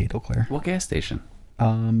 No, I hate Eau Claire. What gas station?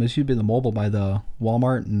 This used to be the Mobile by the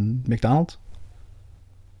Walmart and McDonald's.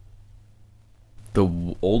 The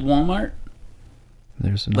old Walmart?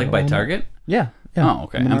 There's Like by Walmart. Target? Yeah. Yeah. Oh,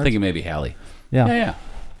 okay. I'm thinking maybe Hallie. Yeah. Yeah.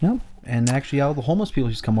 Yep. And actually, all the homeless people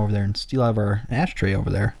used to come over there and steal out of our ashtray over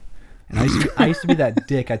there. And I used to be that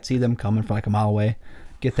dick. I'd see them coming from like a mile away,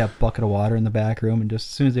 get that bucket of water in the back room, and just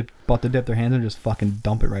as soon as they about to dip their hands in, just fucking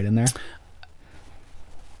dump it right in there.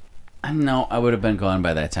 No, I would have been gone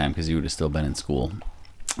by that time because you would have still been in school.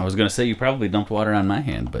 I was going to say you probably dumped water on my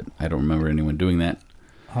hand, but I don't remember anyone doing that.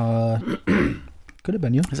 Could have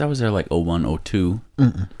been you. Because I was there like 01, 02.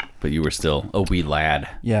 But you were still a wee lad.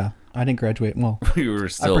 Yeah. I didn't graduate. Well, You were I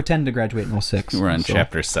still... pretended to graduate in 06. We're on so.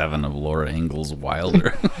 chapter 7 of Laura Ingalls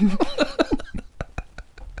Wilder.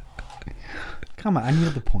 Come on. I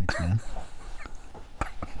needed the points, man.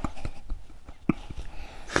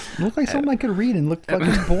 It looked like something I could read and looked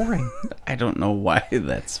fucking boring. I don't know why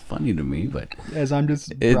that's funny to me, but... As I'm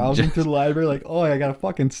just browsing through the library, like, oh, I got a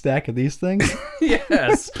fucking stack of these things.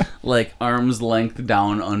 Yes. Like arm's length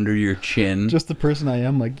down under your chin. Just the person I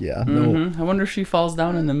am, like, yeah, no. I wonder if she falls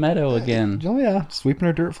down in the meadow again. Oh, yeah. Sweeping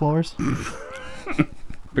her dirt floors.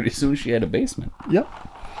 Pretty soon she had a basement. Yep.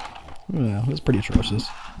 Yeah, it was pretty atrocious.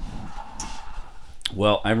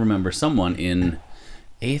 Well, I remember someone in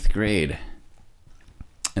 8th grade,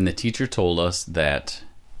 and the teacher told us that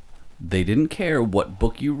they didn't care what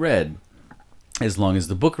book you read as long as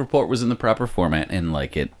the book report was in the proper format and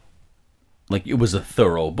it was a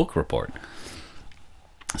thorough book report.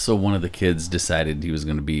 So one of the kids decided he was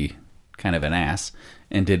going to be kind of an ass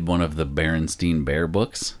and did one of the Berenstein Bear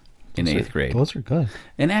books in 8th grade. Those are good.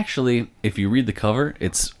 And actually, if you read the cover,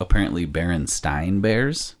 it's apparently Berenstein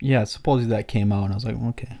Bears. Yeah, supposedly that came out, and I was like,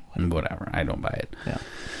 okay. Whatever, I don't buy it. Yeah.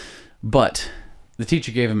 But the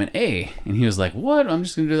teacher gave him an A, and he was like, what? I'm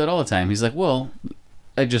just going to do that all the time. He's like, well,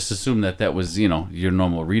 I just assumed that was, your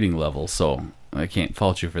normal reading level, so I can't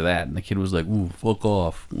fault you for that. And the kid was like, ooh, fuck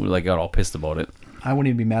off. We got all pissed about it. I wouldn't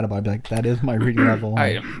even be mad about it. I'd be like, that is my reading level.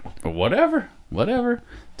 Whatever.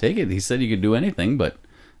 Take it. He said you could do anything, but...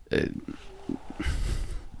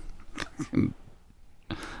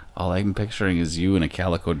 all I'm picturing is you in a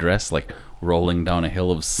calico dress, rolling down a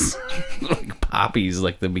hill of poppies,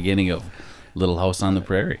 like the beginning of Little House on the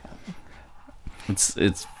Prairie.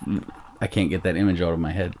 It's. I can't get that image out of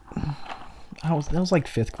my head. That was like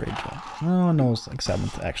 5th grade. Oh no, it was like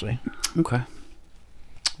 7th actually. Okay.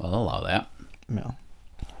 Well, I'll allow that. Yeah.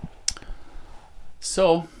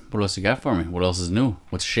 So, what else you got for me? What else is new?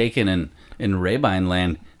 What's shaking in Rabine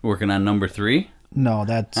land? Working on number 3? No,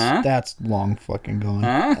 that's long fucking going.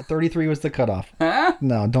 33 was the cutoff.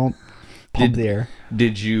 No, don't pump the air.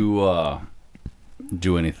 Did you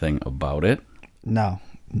do anything about it? No.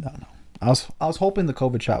 I was hoping the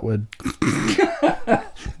COVID shot would.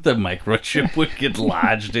 The microchip would get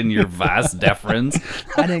lodged in your vas deferens.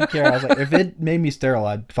 I didn't care. I was like, if it made me sterile,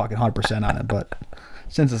 I'd fucking 100% on it. But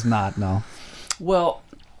since it's not, no. Well,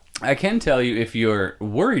 I can tell you if you're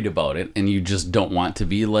worried about it and you just don't want to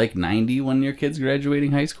be like 90 when your kid's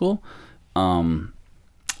graduating high school, I'm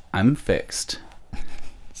fixed.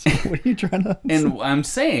 So what are you trying to... And I'm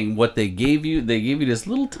saying what they gave you this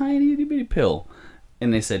little tiny itty bitty pill.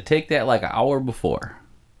 And they said, take that like an hour before.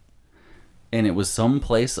 And it was some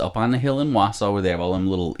place up on the hill in Wausau where they have all them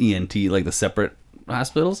little ENT, like the separate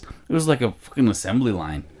hospitals. It was like a fucking assembly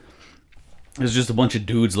line. It was just a bunch of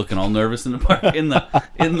dudes looking all nervous in the park, in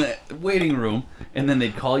the waiting room. And then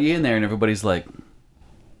they'd call you in there and everybody's like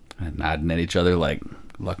nodding at each other like,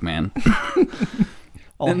 luck, man.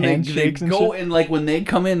 all and they'd go and like when they'd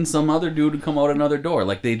come in, some other dude would come out another door.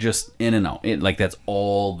 Like they just in and out. Like that's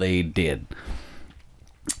all they did.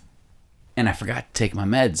 And I forgot to take my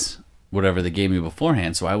meds, whatever they gave me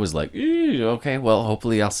beforehand. So I was like, okay, well,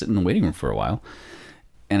 hopefully I'll sit in the waiting room for a while.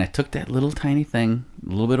 And I took that little tiny thing, a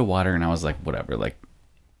little bit of water, and I was like, whatever.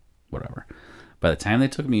 By the time they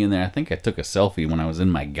took me in there, I think I took a selfie when I was in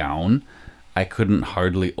my gown. I couldn't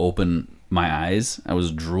hardly open my eyes. I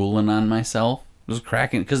was drooling on myself. It was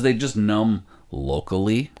cracking, because they just numb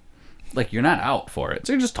locally. Like, you're not out for it.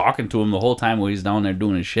 So you're just talking to him the whole time while he's down there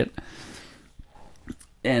doing his shit.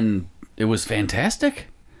 And it was fantastic.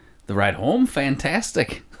 The ride home,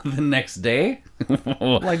 fantastic. The next day,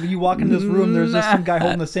 like you walk into this room, there's just some guy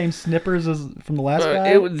holding the same snippers as from the last guy.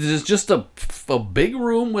 It was just a big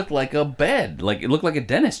room with like a bed. Like it looked like a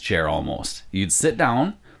dentist chair almost. You'd sit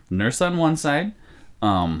down, Nurse on one side,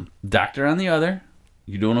 doctor on the other.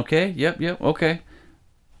 You doing okay? Yep, okay.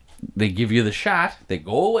 They give you the shot. They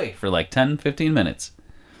go away for like 10, 15 minutes.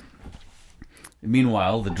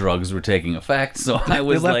 Meanwhile, the drugs were taking effect, so I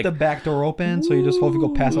was they left like... the back door open, so you just hope you go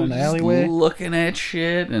pass out in the alleyway. Looking at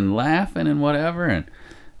shit and laughing and whatever, and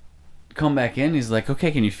come back in. He's like,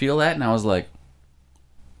 okay, can you feel that? And I was like,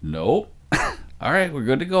 nope. All right, we're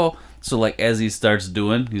good to go. So, like, as he starts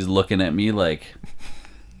doing, he's looking at me like...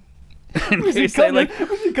 Was he cutting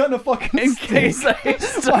a fucking in steak? case I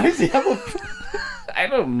Why does he have a... I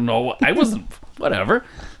don't know. I wasn't... Whatever.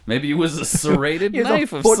 Maybe it was a serrated He has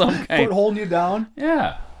knife a of foot, some kind. foot holding you down?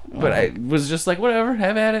 Yeah. But I was just like, whatever,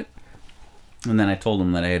 have at it. And then I told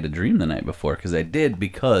him that I had a dream the night before, because I did,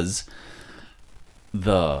 because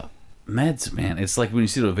the meds, man, it's like when you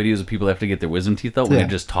see the videos of people that have to get their wisdom teeth out when they're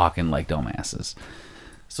just talking like dumbasses.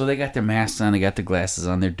 So they got their masks on, they got their glasses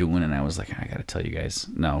on, they're doing, and I was like, I gotta tell you guys,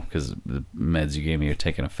 no, because the meds you gave me are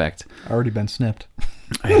taking effect. Already been snipped.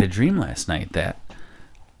 I had a dream last night that,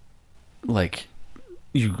 like,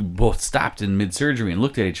 you both stopped in mid-surgery and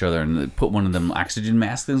looked at each other and put one of them oxygen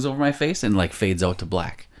mask things over my face and, like, fades out to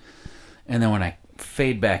black. And then when I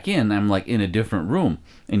fade back in, I'm, like, in a different room.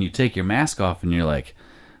 And you take your mask off and you're like,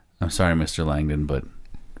 I'm sorry, Mr. Langdon, but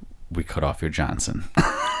we cut off your Johnson.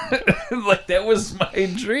 Like, that was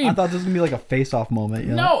my dream. I thought this was going to be like a face-off moment.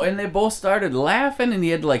 You know? No, and they both started laughing and he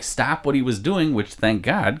had to, like, stop what he was doing, which, thank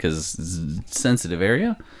God, because it's a sensitive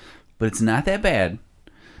area. But it's not that bad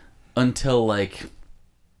until, like...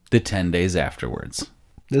 the 10 days afterwards.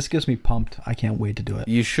 This gets me pumped. I can't wait to do it.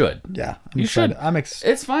 You should. Yeah. You should.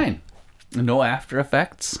 It's fine. No after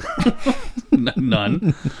effects.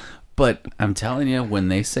 None. But I'm telling you, when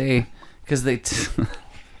they say... Because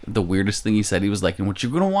the weirdest thing he said, he was like, and what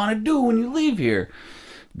you're going to want to do when you leave here,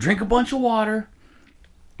 drink a bunch of water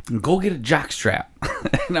and go get a jock strap.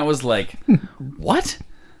 And I was like, what?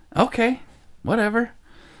 Okay. Whatever.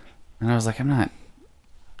 And I was like, I'm not...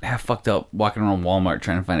 half fucked up walking around Walmart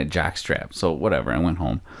trying to find a jock strap. So whatever, I went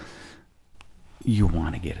home. You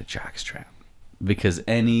want to get a jock strap because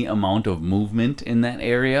any amount of movement in that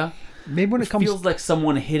area maybe when it comes feels like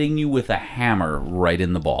someone hitting you with a hammer right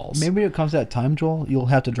in the balls. Maybe when it comes to that time, Joel, you'll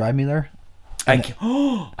have to drive me there. I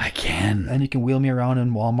can. And you can wheel me around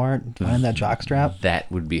in Walmart and find that jock strap.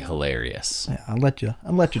 That would be hilarious. Yeah, I'll let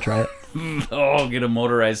you try it. Oh, get a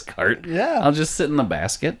motorized cart. Yeah. I'll just sit in the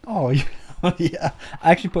basket. Oh, yeah.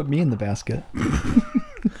 Actually put me in the basket.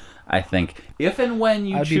 I think if and when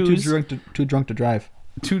you I'd choose... be too drunk to drive.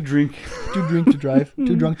 Too drunk to drive.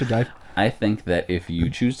 Too drunk to drive. I think that if you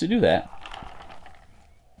choose to do that...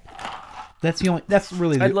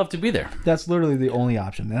 I'd love to be there. That's literally the only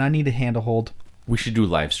option. And I need a hand to hold. We should do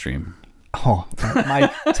live stream. Oh,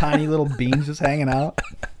 my tiny little beans just hanging out.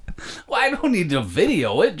 Well, I don't need to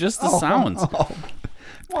video it, just the sounds. Oh.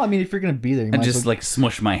 Well, I mean, if you're going to be there, you And might just as well... like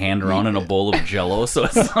smush my hand around in a bowl of Jell-O so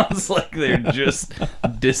it sounds like they're just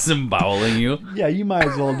disemboweling you. Yeah, you might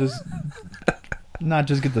as well just not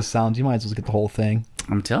just get the sounds. You might as well get the whole thing.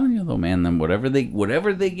 I'm telling you though, man. Then whatever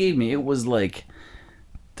they gave me, it was like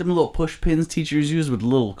them little push pins teachers use with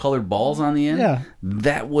little colored balls on the end. Yeah,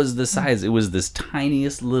 that was the size. It was this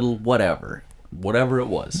tiniest little whatever it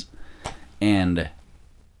was, and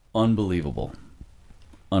unbelievable.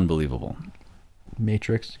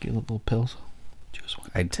 Matrix, get little pills. Choose one.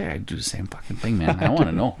 I'd say I'd do the same fucking thing, man. I want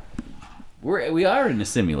to know. We are in a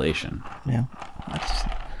simulation. Yeah,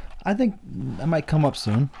 I think that might come up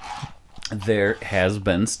soon. There has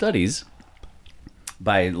been studies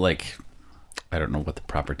by, like, I don't know what the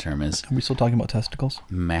proper term is. Are we still talking about testicles?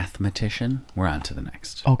 Mathematician. We're on to the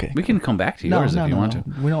next. Okay. We can come back to yours if you want to.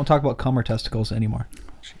 We don't talk about cum or testicles anymore.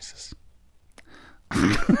 Jesus.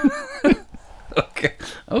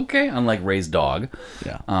 Okay. Unlike Ray's dog.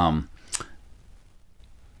 Yeah.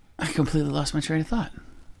 I completely lost my train of thought.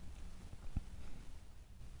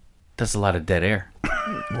 That's a lot of dead air.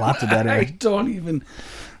 Lots of dead air. I don't even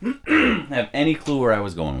have any clue where I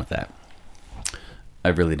was going with that. I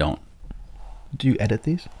really don't. Do you edit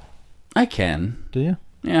these? I can. Do you?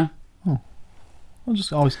 Yeah. Oh. I'm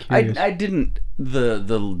just always curious. I didn't.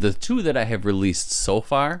 The two that I have released so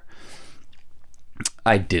far,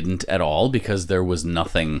 I didn't at all because there was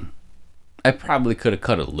nothing. I probably could have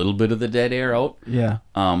cut a little bit of the dead air out. Yeah.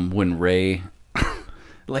 When Ray,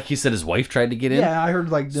 like he said, his wife tried to get in. Yeah, I heard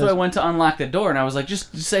like this. So I went to unlock the door and I was like,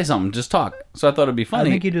 just say something, just talk. So I thought it'd be funny.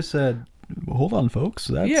 I think he just said, hold on, folks.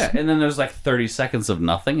 That's... Yeah, and then there's like 30 seconds of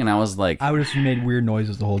nothing, and I was like... I would have just made weird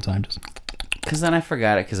noises the whole time. Just... Because then I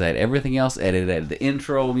forgot it, because I had everything else edited. I had the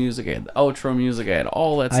intro music, I had the outro music, I had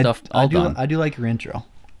all that stuff all done. I do like your intro.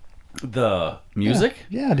 The music?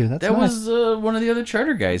 Yeah, dude, that's That nice. was one of the other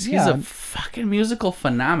charter guys. He's Yeah. a fucking musical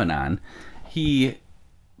phenomenon. He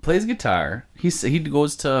plays guitar. He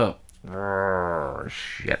goes to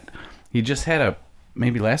shit. He just had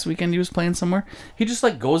maybe last weekend he was playing somewhere. He just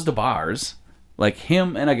like goes to bars, like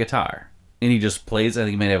him and a guitar, and he just plays. I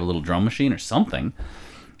think he might have a little drum machine or something,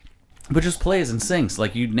 but just plays and sings.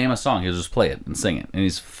 Like you name a song, he'll just play it and sing it, and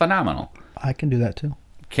he's phenomenal. I can do that too.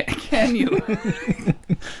 Can you?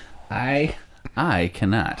 I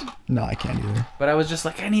cannot. No, I can't either. But I was just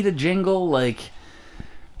like, I need a jingle. Like,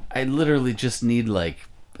 I literally just need like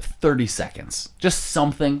 30 seconds. Just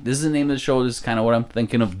something. This is the name of the show. This is kind of what I'm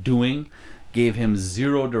thinking of doing. Gave him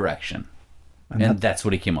zero direction. And that's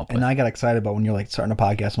what he came up with. And I got excited about when you're like starting a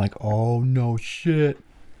podcast. I'm like, oh no shit.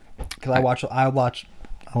 Because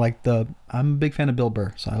I'm a big fan of Bill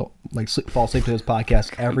Burr. So I like fall asleep to his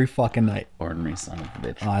podcast every fucking night. Ordinary son of a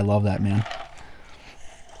bitch. Oh, I love that, man.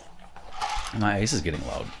 My ice is getting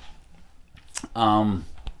loud.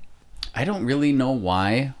 I don't really know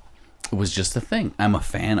why. It was just a thing. I'm a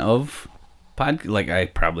fan of like I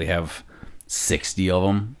probably have 60 of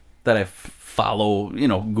them that I follow,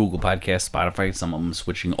 Google Podcasts, Spotify, some of them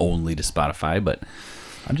switching only to Spotify, but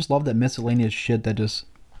I just love that miscellaneous shit that's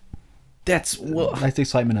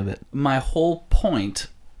the My whole point,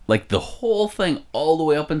 like the whole thing all the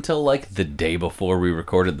way up until like the day before we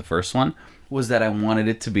recorded the first one, was that I wanted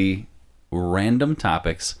it to be random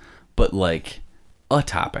topics, but like a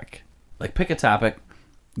topic. Like pick a topic,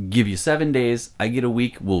 give you 7 days, I get a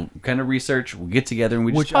week, we'll kind of research, we'll get together and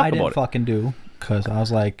we just talk about it. Which I didn't fucking do, because I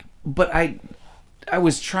was like... But I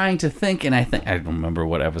was trying to think, and I don't remember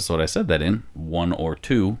what episode I said that in, 1 or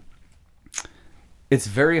 2. It's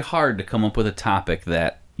very hard to come up with a topic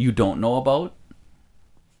that you don't know about,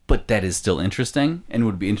 but that is still interesting and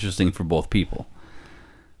would be interesting for both people.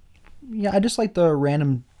 Yeah, I just like the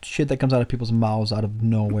random shit that comes out of people's mouths out of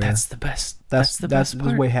nowhere. That's the best. That's the best part.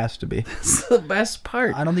 That's the way it has to be. That's the best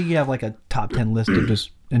part. I don't think you have like a top 10 list of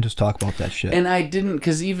just talk about that shit. And I didn't,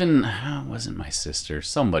 because even, it wasn't my sister,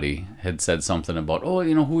 somebody had said something about, who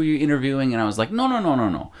are you interviewing? And I was like,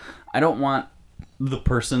 no. I don't want the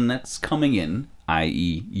person that's coming in,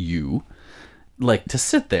 i.e. you, like to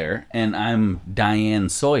sit there and I'm Diane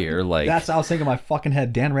Sawyer. Like that's what I was thinking in my fucking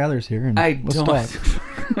head. Dan Rather's here. And let's talk.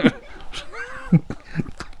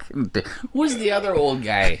 Who's the other old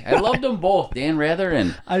guy? I loved them both, Dan Rather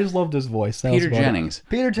and I just loved his voice. Peter Jennings.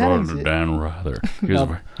 Peter Jennings. Dan Rather.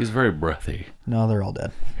 He's very breathy. No, they're all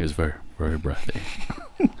dead. He's very, very breathy.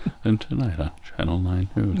 And tonight on Channel 9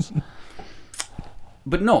 News.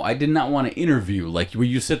 But no, I did not want to interview. Like, where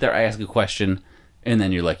you sit there, I ask a question, and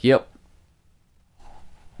then you're like, yep.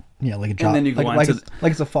 Yeah, like a job. And then you go like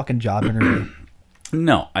it's a fucking job interview.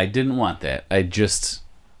 No, I didn't want that. I just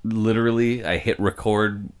literally, I hit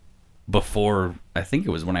record before, I think it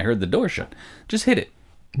was when I heard the door shut. Just hit it.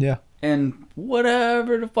 Yeah. And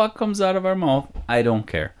whatever the fuck comes out of our mouth, I don't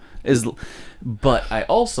care. But I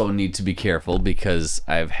also need to be careful because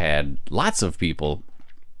I've had lots of people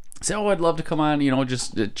say, I'd love to come on,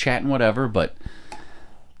 just chat and whatever, but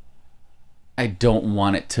I don't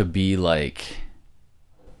want it to be like,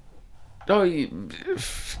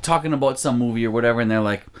 talking about some movie or whatever, and they're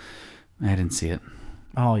like, I didn't see it.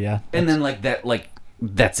 Oh, yeah. And then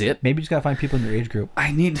that's it. Maybe you just gotta find people in your age group.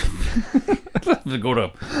 I need to go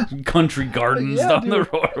to Country Gardens down the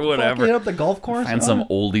road or whatever. Hit up the golf course. Find some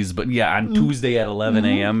oldies, but yeah, on Tuesday at 11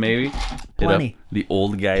 a.m. maybe. Plenty. The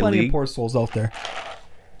old guy Plenty league. of poor souls out there.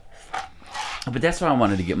 But that's why I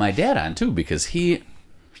wanted to get my dad on too, because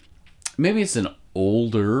maybe it's an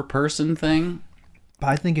older person thing. But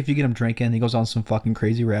I think if you get him drinking, he goes on some fucking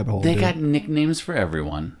crazy rabbit hole. They got nicknames for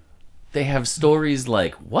everyone. They have stories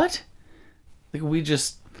like, what? Like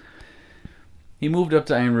he moved up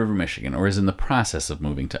to Iron River, Michigan, or is in the process of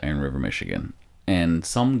moving to Iron River, Michigan. And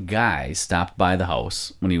some guy stopped by the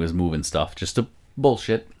house when he was moving stuff just to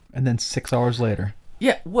bullshit. And then 6 hours later.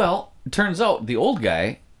 Yeah, well, it turns out the old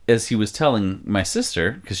guy, as he was telling my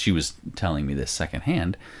sister, because she was telling me this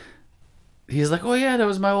secondhand, he's like, oh yeah, that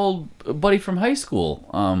was my old buddy from high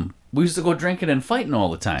school. We used to go drinking and fighting all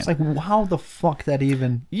the time. It's like, how the fuck that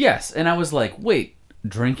even... Yes, and I was like, wait,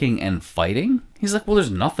 drinking and fighting? He's like, well, there's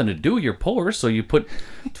nothing to do. You're poor, so you put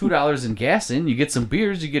 $2 in gas in, you get some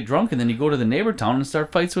beers, you get drunk, and then you go to the neighbor town and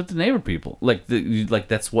start fights with the neighbor people. Like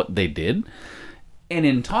that's what they did. And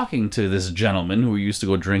in talking to this gentleman who we used to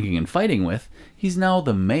go drinking and fighting with, he's now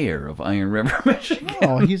the mayor of Iron River, Michigan.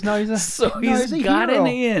 Oh, he's got an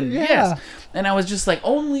in. Yeah. Yes. And I was just like,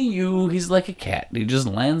 only you. He's like a cat. He just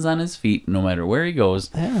lands on his feet no matter where he goes.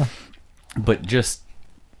 Yeah. But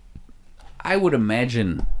I would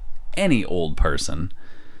imagine any old person,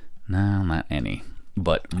 No, not any.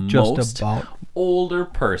 But Just most about. older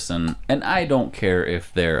person, and I don't care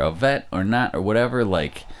if they're a vet or not or whatever,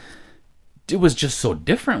 like, it was just so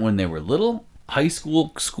different when they were little. High school,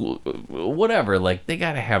 whatever. Like, they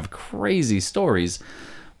gotta have crazy stories.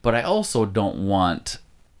 But I also don't want...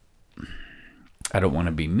 I don't want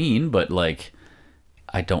to be mean, but, like...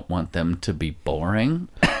 I don't want them to be boring.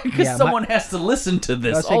 Because someone has to listen to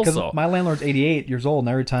this also. My landlord's 88 years old, and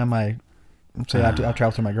every time I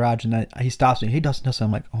travel through my garage, and he stops me. He doesn't.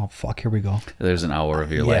 I'm like, oh fuck, here we go. There's an hour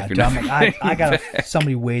of your life. Dude, I'm like, I got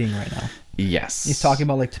somebody waiting right now. Yes. He's talking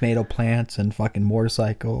about like tomato plants and fucking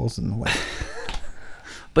motorcycles and like.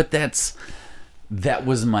 But that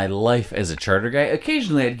was my life as a charter guy.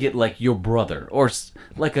 Occasionally, I'd get like your brother or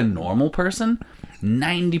like a normal person.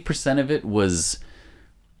 90% of it was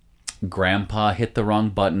Grandpa hit the wrong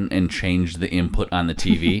button and changed the input on the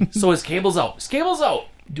TV. So his cable's out. His cable's out.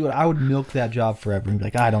 Dude, I would milk that job forever and be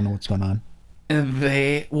like, I don't know what's going on. And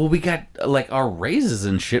we got, like, our raises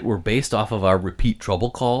and shit were based off of our repeat trouble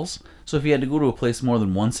calls. So if you had to go to a place more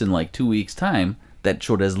than once in, like, 2 weeks' time, that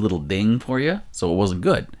showed as a little ding for you, so it wasn't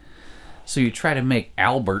good. So you try to make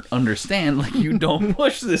Albert understand, like, you don't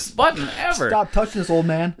push this button ever. Stop touching this, old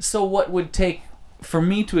man. So what would take for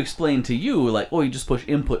me to explain to you, like, oh, you just push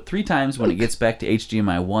input 3 times. When it gets back to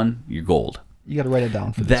HDMI 1, you're gold. You got to write it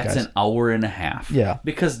down for these That's guys. an hour and a half. Yeah.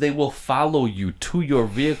 Because they will follow you to your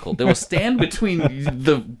vehicle. They will stand between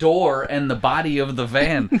the door and the body of the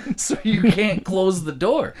van so you can't close the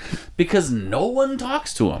door because no one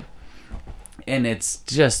talks to them. And it's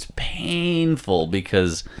just painful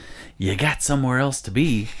because you got somewhere else to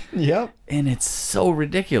be. Yep. And it's so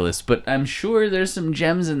ridiculous. But I'm sure there's some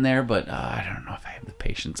gems in there, but I don't know if I have the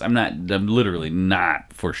patience. I'm literally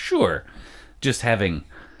not for sure. Just having...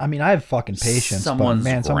 I mean, I have fucking patience. Someone's but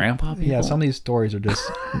man, grandpa people? Yeah, some of these stories are just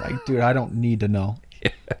like, dude, I don't need to know.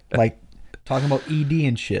 Like, talking about ED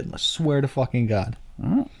and shit. I swear to fucking God.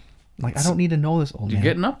 Like, I don't need to know this, old man. You're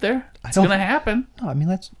getting up there. It's going to happen. No, I mean,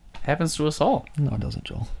 that's... Happens to us all. No, it doesn't,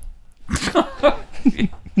 Joel.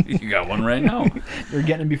 You got one right now. You're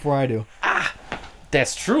getting it before I do.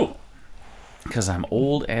 That's true. Because I'm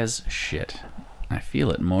old as shit. I feel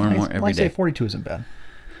it more and more every day. Say 42 isn't bad.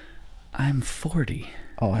 I'm 40.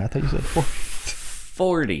 Oh, I thought you said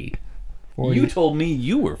 40. 40. You told me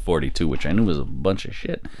you were 42, which I knew was a bunch of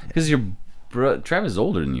shit. Because Travis is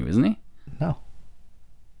older than you, isn't he? No.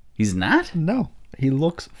 He's not? No. He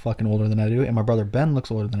looks fucking older than I do, and my brother Ben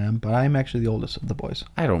looks older than him, but I'm actually the oldest of the boys.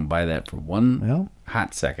 I don't buy that for one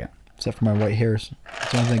hot second. Except for my white hairs.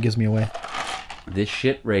 That's the only thing that gives me away. This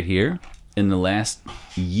shit right here, in the last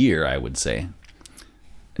year, I would say.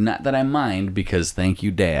 Not that I mind, because thank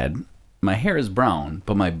you, Dad. My hair is brown,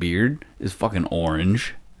 but my beard is fucking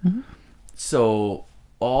orange. Mm-hmm. So,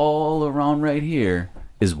 all around right here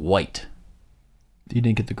is white. You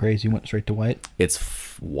didn't get the grays, you went straight to white?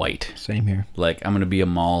 It's white. Same here. Like, I'm going to be a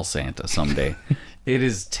mall Santa someday. It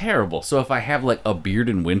is terrible. So if I have, like, a beard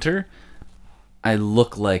in winter, I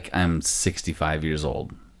look like I'm 65 years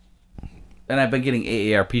old. And I've been getting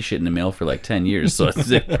AARP shit in the mail for, like, 10 years, so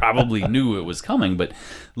they probably knew it was coming. But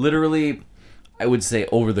literally, I would say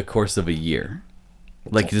over the course of a year.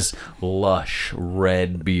 Like this lush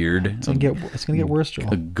red beard. It's gonna get worse,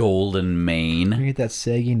 Joel. A golden mane. You get that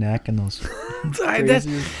saggy neck and those.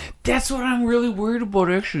 That's what I'm really worried about.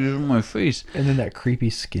 Actually, is on my face. And then that creepy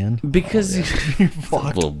skin. Because you're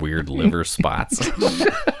little weird liver spots.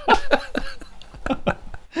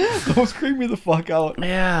 Those creep me the fuck out.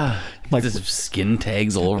 Yeah, like this skin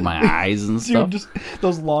tags all over my eyes and stuff. Dude, just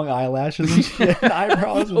those long eyelashes and shit, and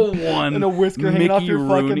eyebrows, and a whisker hanging off your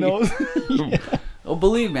fucking nose. Yeah. Oh,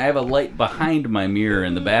 believe me, I have a light behind my mirror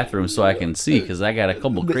in the bathroom so I can see because I got a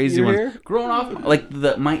couple crazy ones growing off, like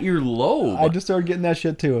my earlobe. I just started getting that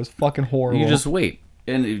shit too. It was fucking horrible. You just wait.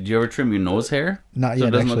 And do you ever trim your nose hair? Not so yet.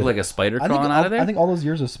 It doesn't actually. look like a spider crawling out of there. I think all those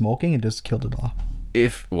years of smoking it just killed it off.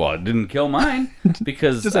 It didn't kill mine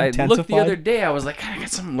because I looked the other day. I was like, I got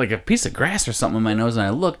something like a piece of grass or something in my nose, and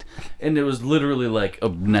I looked, and it was literally like a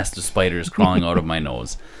nest of spiders crawling out of my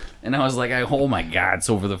nose. And I was like, oh my god!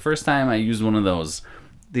 So for the first time, I used one of those.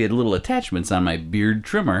 They had little attachments on my beard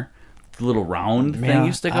trimmer, the little round thing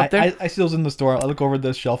you stick up there. I see those in the store. I look over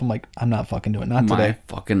this shelf. I'm like, I'm not fucking doing it. Not today. My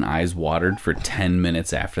fucking eyes watered for 10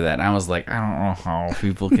 minutes after that. And I was like, I don't know how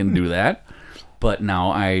people can do that. But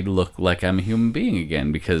now I look like I'm a human being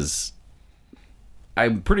again because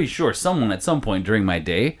I'm pretty sure someone at some point during my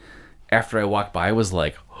day, after I walked by, was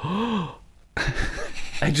like, oh.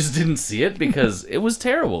 I just didn't see it because it was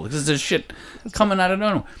terrible. Because there's shit coming out of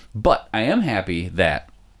nowhere. But I am happy that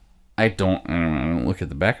I don't look at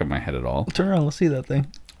the back of my head at all. Turn around. Let's see that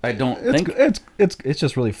thing. I don't It's think it's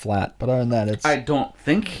just really flat. But other than that, it's I don't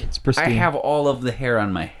think It's pristine. I have all of the hair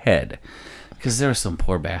on my head. Because there were some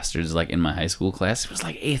poor bastards like in my high school class. It was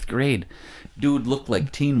like 8th grade. Dude looked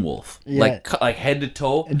like Teen Wolf. Yeah. Like head to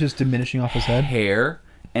toe. and just diminishing off his head. Hair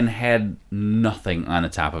and had nothing on the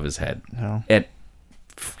top of his head. No. At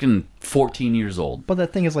fucking 14 years old. But the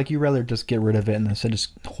thing is, like, you rather just get rid of it instead of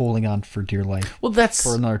just holding on for dear life Well, that's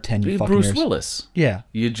for another 10 fucking Bruce years. Willis. Yeah.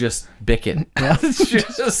 You just bick it. Yeah.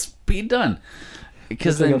 Just be done.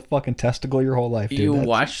 Because It's like then a fucking testicle your whole life, dude. you That's-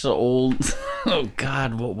 watch the old, oh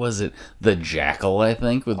God, what was it? The Jackal, I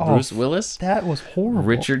think, with Bruce Willis. That was horrible.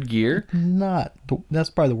 Richard Gere. That's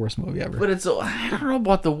probably the worst movie ever. But I don't know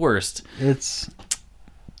about the worst. It's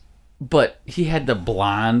But he had the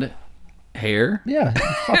blonde hair. yeah.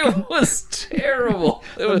 Fucking, It was terrible.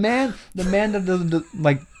 It was, the man that doesn't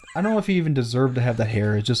like. I don't know if he even deserved to have that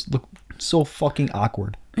hair. It just looked so fucking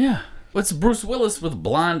awkward. yeah. It's Bruce Willis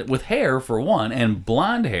with hair for one, and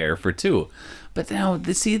blonde hair for two. But now,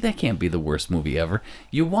 see, that can't be the worst movie ever.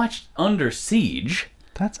 You watched Under Siege.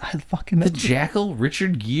 The Jackal,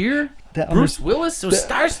 Richard Gere, Bruce Willis. It was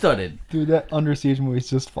star-studded. Dude, that Under Siege movie is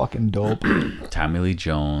just fucking dope. Tommy Lee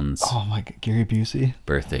Jones. Oh my god, Gary Busey.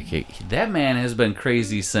 Birthday cake. That man has been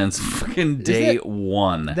crazy since fucking day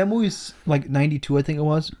one. That movie's like 92, I think it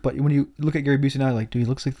was. But when you look at Gary Busey now, you're like, dude, he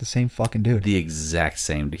looks like the same fucking dude. The exact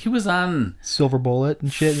same. He was on... Silver Bullet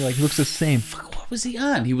and shit. And you're like, he looks the same. Fuck, what was he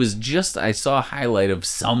on? He was just... I saw a highlight of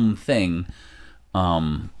something.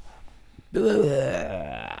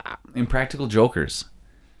 Impractical Jokers.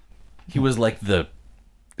 He was like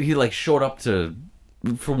he like showed up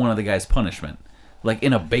for one of the guys' punishment, like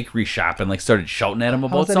in a bakery shop, and like started shouting at him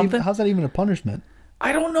about something. How's that even a punishment?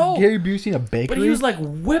 I don't know. Gary Busey in a bakery? But he was like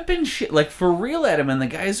whipping shit, like for real at him, and the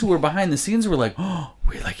guys who were behind the scenes were like, "Oh,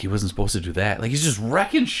 wait, like he wasn't supposed to do that." Like he's just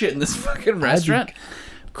wrecking shit in this fucking restaurant.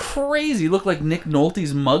 Crazy. He looked like Nick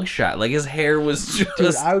Nolte's mugshot. Like his hair was just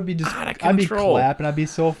Dude, I would be just out of I'd be control. clapping. I'd be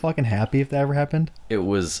so fucking happy if that ever happened. It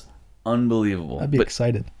was unbelievable. I'd be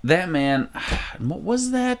excited. That man, what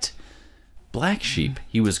was that? Black Sheep.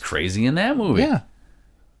 He was crazy in that movie. Yeah.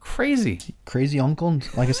 Crazy. Crazy uncle,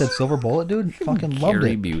 and like I said, Silver Bullet, dude. Fucking loved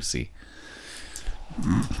Gary it. Busey.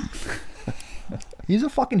 He's a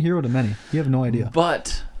fucking hero to many. You have no idea.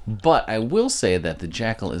 But I will say that The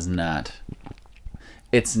Jackal is not...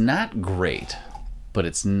 It's not great, but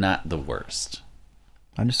it's not the worst.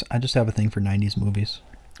 I just have a thing for 90s movies.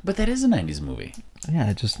 But that is a 90s movie.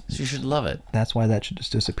 Yeah, So you should love it. that's why that should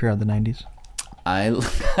just disappear out of the 90s. I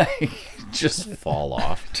just fall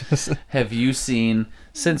off. Just Have you seen,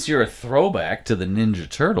 since you're a throwback to the Ninja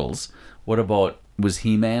Turtles, what about, was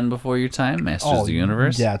He-Man before your time? Masters of the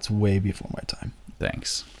Universe? Yeah, it's way before my time.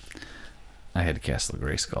 Thanks. I had Castle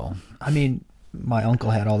Grayskull. I mean, my uncle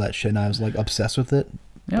had all that shit, and I was like obsessed with it.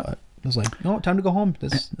 Yep. But I was like, no, time to go home.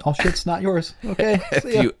 This all shit's not yours. Okay. Have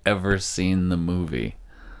See ya. you ever seen the movie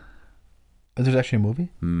There's actually a movie?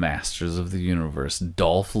 Masters of the Universe?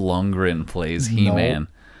 Dolph Lundgren plays He-Man.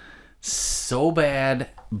 So bad,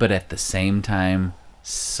 but at the same time,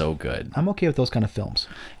 so good. I'm okay with those kind of films.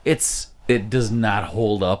 It does not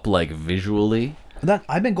hold up like visually,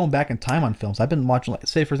 I've been going back in time on films. I've been watching, like,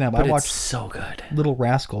 say for example, but I it's watched so good. Little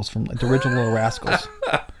Rascals from like, the original Little Rascals.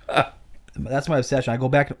 That's my obsession. I go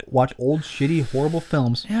back and watch old, shitty, horrible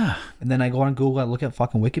films, Yeah. and then I go on Google, I look at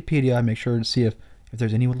fucking Wikipedia, I make sure to see if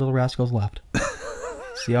there's any Little Rascals left.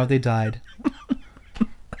 See how they died.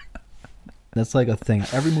 That's like a thing.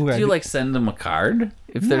 Every movie Do you like send them a card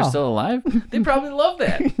if they're No. still alive? They probably love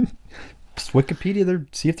that. just Wikipedia,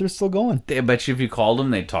 see if they're still going. I bet you if you called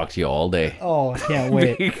them, they'd talk to you all day. Oh, I can't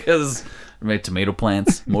wait. Because they made tomato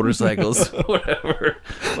plants, motorcycles,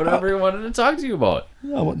 whatever you wanted to talk to you about.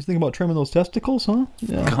 Yeah, what you think about trimming those testicles, huh?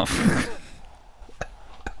 Yeah.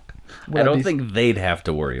 I don't think they'd have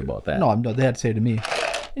to worry about that. No, they had to say to me,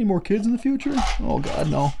 any more kids in the future? Oh, God,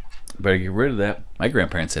 no. Better get rid of that. My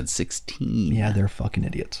grandparents had 16. Yeah, they're fucking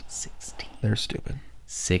idiots. 16. They're stupid.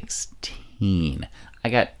 16. I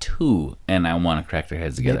got 2, and I want to crack their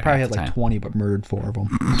heads together. They probably half had the like time. 20, but murdered 4 of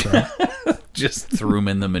them. So, Just threw them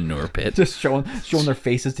in the manure pit. just showing their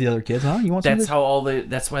faces to the other kids, huh? You want some of That's this? how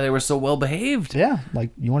that's why they were so well behaved. Yeah, like,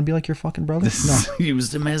 you want to be like your fucking brother? No.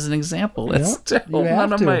 Used him as an example. That's Yeah, terrible. you have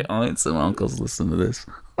None of to. my aunts and uncles listen to this.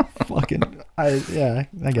 Fucking, I guess.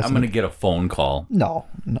 I'm going to get a phone call. No.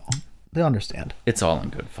 They understand. It's all in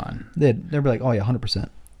good fun. They'll be like, oh yeah, 100%.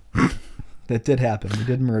 That did happen. We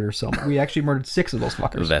did murder some. We actually murdered 6 of those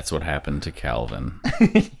fuckers. That's what happened to Calvin.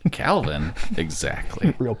 Calvin?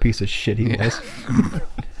 Exactly. Real piece of shit he was.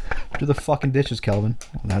 Do the fucking dishes, Kelvin.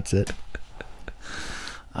 That's it.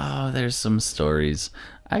 Oh, there's some stories.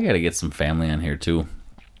 I got to get some family on here, too.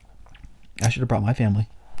 I should have brought my family.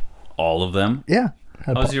 All of them? Yeah.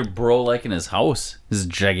 How's your bro liking his house? His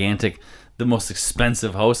gigantic, the most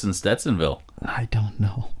expensive house in Stetsonville. I don't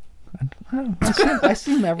know. I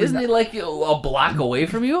see him every Isn't he like a block away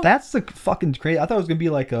from you? That's the fucking crazy. I thought it was gonna be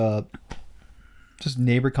like a just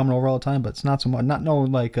neighbor coming over all the time, but it's not so much. Not no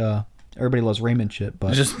like everybody loves Raymond shit,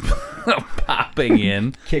 but Just popping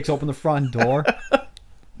in. kicks open the front door.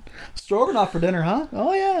 Stroganoff for dinner, huh?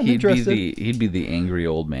 Oh yeah, I'm interested. He'd be the angry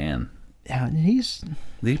old man. Yeah, he's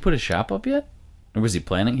Did he put a shop up yet? Or was he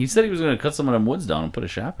planning? He said he was going to cut some of them woods down and put a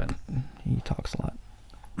shop in. he talks a lot.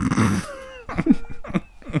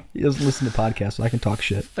 He doesn't listen to podcasts, so I can talk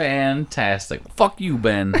shit. Fantastic. Fuck you,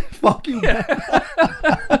 Ben. Fuck you, man.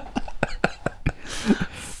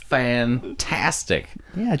 Fantastic.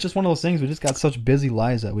 Yeah, it's just one of those things. We just got such busy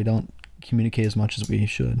lives that we don't communicate as much as we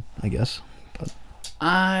should, I guess. But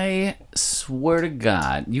I swear to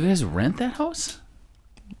God, you guys rent that house?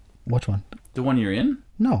 which one? The one you're in?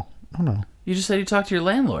 No. You just said you talked to your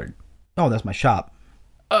landlord. Oh, that's my shop.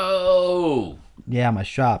 Oh. Yeah, my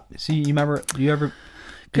shop. See, you remember? Do you ever?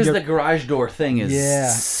 Because the garage door thing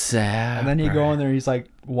is sad. And then you go in there, he's like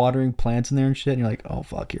watering plants in there and shit, and you're like, oh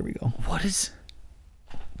fuck, here we go. What is?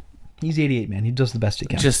 He's 88, man. He does the best he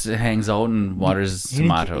can. Just hangs out and waters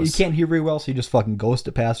tomatoes. You can't hear very well, so you just fucking ghost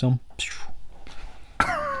it past him.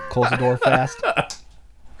 Close the door fast.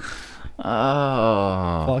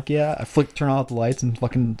 Oh. Fuck yeah. I turn off the lights and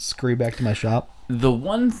fucking scurry back to my shop. The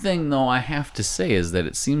one thing, though, I have to say is that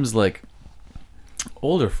it seems like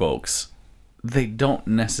older folks, they don't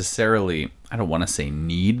necessarily, I don't want to say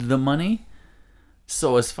need the money.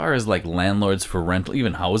 So as far as like landlords for rental,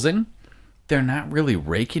 even housing, they're not really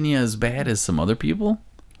raking you as bad as some other people.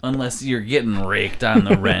 Unless you're getting raked on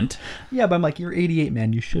the rent. Yeah, but I'm like, you're 88,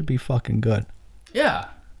 man. You should be fucking good. Yeah.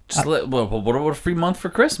 Just what about a free month for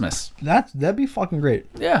Christmas? That'd be fucking great.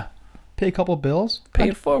 Yeah. Pay a couple bills. Pay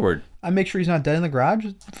it forward. I make sure he's not dead in the garage.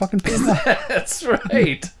 Just fucking pay him that. That's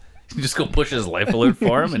right. You just go push his life alert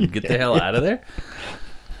for him and get the hell out of there.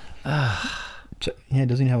 Yeah, he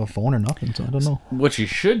doesn't even have a phone or nothing, so I don't know. What you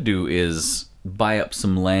should do is buy up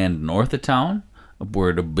some land north of town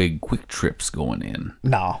where the big Quick Trip's going in.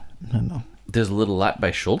 No. There's a little lot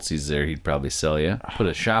by Schultz's there he'd probably sell you. Put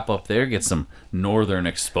a shop up there, get some northern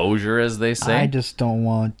exposure, as they say. I just don't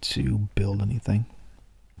want to build anything.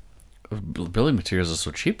 Building materials are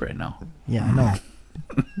so cheap right now. Yeah, I know.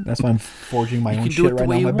 That's why I'm forging my own shit right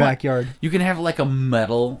now in my backyard. You can have like a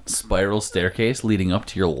metal spiral staircase leading up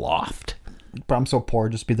to your loft. But I'm so poor,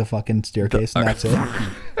 just be the fucking staircase and that's it.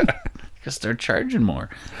 Because they're charging more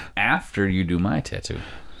after you do my tattoo.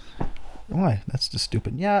 Why? That's just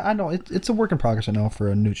stupid. Yeah, I know. It's a work in progress, I know, for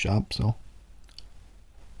a new shop, so.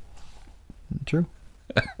 True.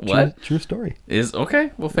 What? True story. Is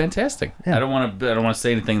okay. Well, fantastic. Yeah. I don't want to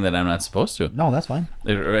say anything that I'm not supposed to. No, that's fine.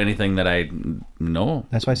 Or anything that I know.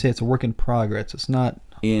 That's why I say it's a work in progress. It's not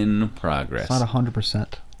in progress. It's not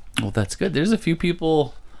 100%. Well, that's good. There's a few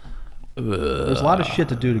people. There's a lot of shit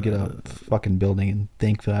to do to get a fucking building, and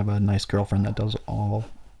thankfully I have a nice girlfriend that does all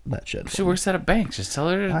that shit. She works at a bank. Just tell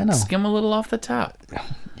her to skim a little off the top.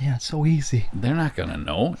 Yeah, it's so easy. They're not gonna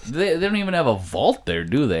know. They don't even have a vault there,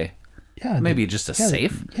 do they? Yeah, maybe just a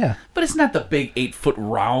safe. Yeah, but it's not the big 8-foot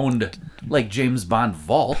round like James Bond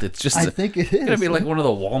vault. It's just I think it is. It's gonna be like one of the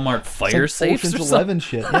Walmart fire safes Ocean's or something. 11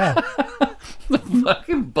 shit. Yeah. The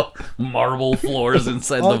fucking marble floors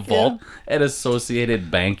inside the vault at Associated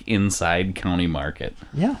Bank inside County Market.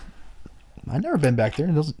 Yeah. I've never been back there.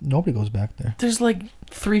 Nobody goes back there. There's like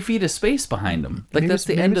 3 feet of space behind them. Like that's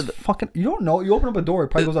the end of the fucking. You don't know. You open up a door, it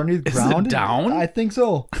probably goes underneath the ground. Is it down? I think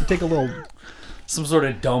so. You take a little. Some sort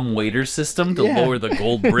of dumb waiter system to lower the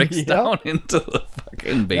gold bricks down into the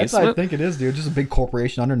fucking basement. That's what I think it is, dude. Just a big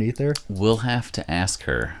corporation underneath there. We'll have to ask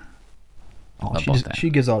her. Oh, she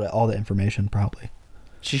gives out all the information, probably.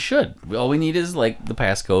 She should. All we need is like the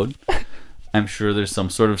passcode. I'm sure there's some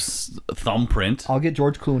sort of thumbprint. I'll get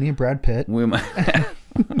George Clooney and Brad Pitt. We might.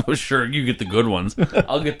 Oh, sure, you get the good ones.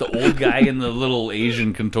 I'll get the old guy and the little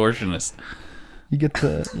Asian contortionist. You get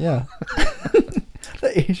the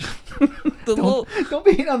the Asian. Don't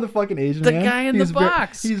be on the fucking Asian. The man. guy in the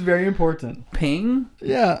box. He's very important. Ping.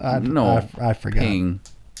 Yeah. I forgot.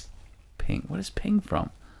 Ping. What is Ping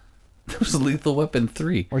from? It was Lethal Weapon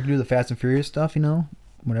 3. Or you can do the Fast and Furious stuff, you know?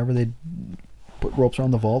 Whenever they put ropes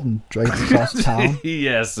around the vault and drag it across town.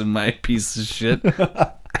 Yes, and my piece of shit.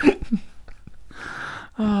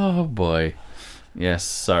 Oh, boy. Yes,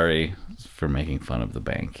 sorry for making fun of the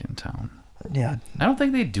bank in town. Yeah. I don't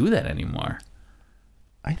think they do that anymore.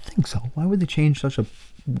 I think so. Why would they change such a...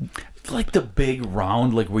 Like the big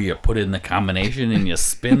round, like where you put in the combination and you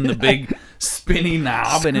spin the big spinny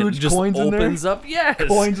knob and it Scrooge just coins in there? opens up. Yes.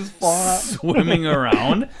 Coins just fall out. Swimming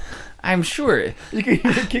around. I'm sure. You can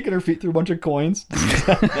hear her kicking her feet through a bunch of coins.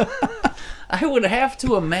 I would have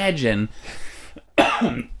to imagine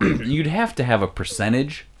you'd have to have a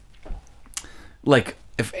percentage. Like,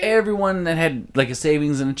 if everyone that had like a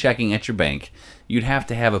savings and a checking at your bank, you'd have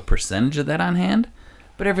to have a percentage of that on hand,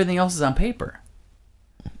 but everything else is on paper.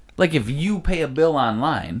 Like, if you pay a bill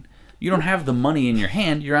online, you don't have the money in your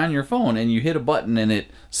hand, you're on your phone, and you hit a button and it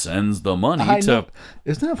sends the money to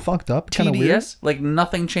Isn't that fucked up? Kind of weird. TDS. Like,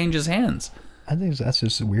 nothing changes hands. I think that's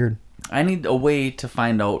just weird. I need a way to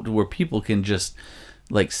find out where people can just,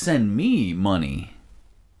 like, send me money.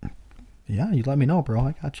 Yeah, you let me know, bro.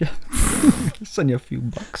 I got you. Send you a few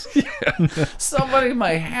bucks. Somebody,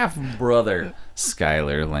 my half-brother,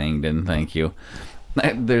 Skylar Langdon, thank you.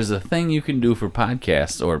 There's a thing you can do for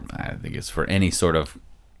podcasts, or I think it's for any sort of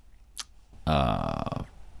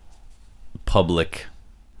public.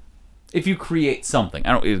 If you create something,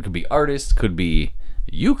 it could be artists, could be,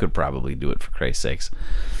 you could probably do it for Christ's sakes.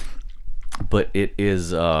 But it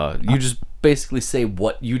is, you just basically say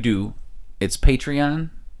what you do. It's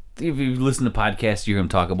Patreon. If you listen to podcasts, you hear them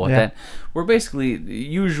talk about that. We're basically,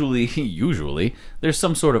 usually, there's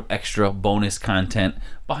some sort of extra bonus content,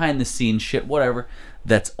 behind the scenes shit, whatever,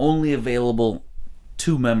 that's only available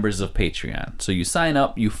to members of Patreon. So you sign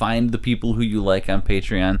up, you find the people who you like on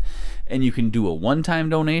Patreon, and you can do a one-time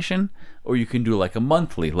donation, or you can do like a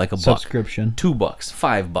monthly, like a subscription, $1,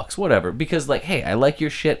 $2, $5, whatever. Because, like, hey, I like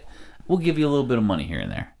your shit. We'll give you a little bit of money here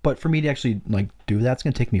and there. But for me to actually like do that, it's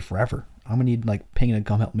gonna take me forever. I'm gonna need like Ping to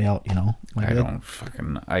come help me out, you know. Like, I don't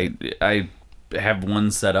fucking. I have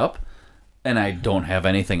one set up, and I don't have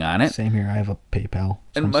anything on it. Same here. I have a PayPal.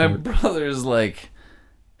 And my brother's like,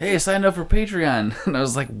 "Hey, I signed up for Patreon," and I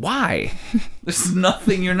was like, "Why? There's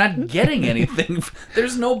nothing. You're not getting anything.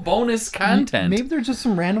 There's no bonus content." Maybe there's just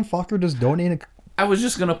some random fucker just donating. I was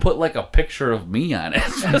just gonna put like a picture of me on it,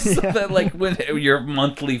 just so that like when your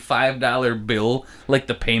monthly $5 bill, like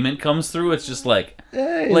the payment comes through, it's just like,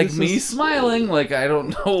 hey, like me smiling. Like, I don't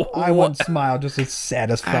know. I won't smile. Just the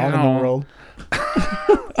saddest clown in the world.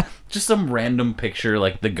 Just some random picture,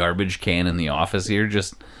 like the garbage can in the office here,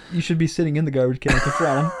 just you should be sitting in the garbage can with the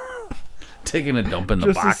frown, taking a dump in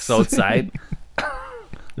the box outside.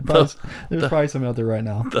 There's probably something out there right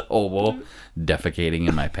now. The hobo defecating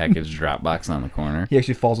in my package drop box on the corner. He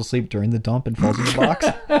actually falls asleep during the dump and falls in the box.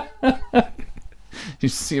 You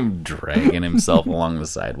see him dragging himself along the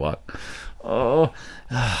sidewalk. Oh.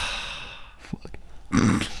 Fuck.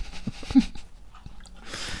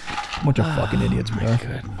 Bunch of fucking idiots, we are.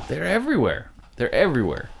 Good. They're everywhere. They're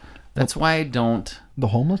everywhere. That's why I don't. The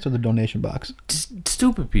homeless or the donation box?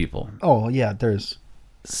 Stupid people. Oh, yeah, there's.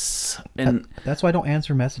 And that's why I don't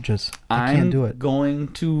answer messages. I can't do it. I'm going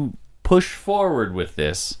to push forward with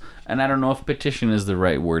this, and I don't know if petition is the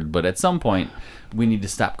right word, but at some point we need to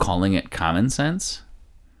stop calling it common sense,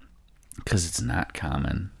 because it's not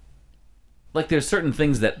common. Like, there's certain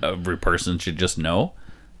things that every person should just know,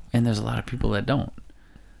 and there's a lot of people that don't.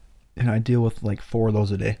 And I deal with like 4 of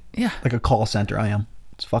those a day. Yeah. Like a call center, I am.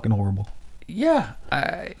 It's fucking horrible. Yeah,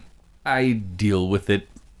 I deal with it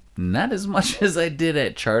not as much as I did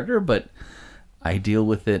at Charter, but I deal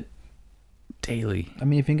with it daily. I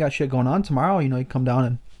mean, if you ain't got shit going on tomorrow, you know, you come down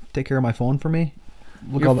and take care of my phone for me.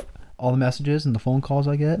 Look at all the messages and the phone calls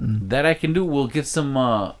I get, and that I can do. We'll get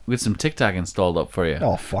some TikTok installed up for you.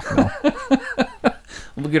 Oh fuck no.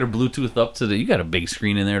 We'll get our Bluetooth up to the. You got a big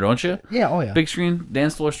screen in there, don't you? Yeah. Oh yeah. Big screen,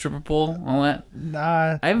 dance floor, stripper pole, all that.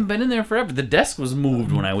 Nah. I haven't been in there forever. The desk was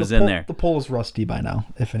moved when I was in there. The pole is rusty by now,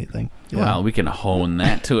 if anything. Yeah. Well, we can hone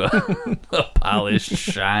that to a polished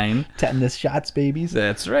shine. Tetanus shots, babies.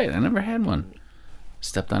 That's right. I never had one.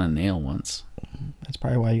 Stepped on a nail once. That's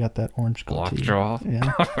probably why you got that orange lockjaw.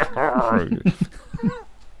 Yeah.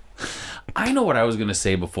 I know what I was going to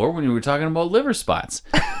say before when you were talking about liver spots.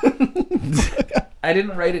 I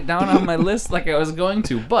didn't write it down on my list like I was going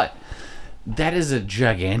to, but that is a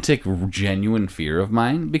gigantic, genuine fear of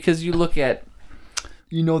mine, because you look at...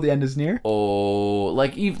 You know the end is near? Oh,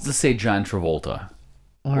 like, let's say John Travolta.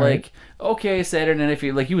 All like, right. okay, Saturday Night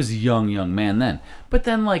Fever, like, he was a young man then. But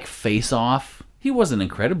then, like, Face Off, he wasn't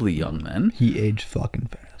incredibly young then. He aged fucking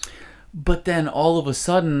fast. But then, all of a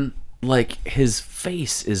sudden, like, his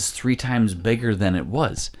face is 3 times bigger than it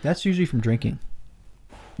was. That's usually from drinking.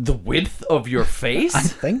 The width of your face? I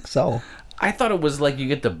think so. I thought it was like you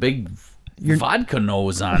get the big vodka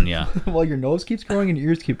nose on you. Well, your nose keeps growing and your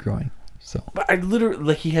ears keep growing. So. But I literally,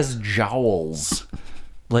 like, he has jowls.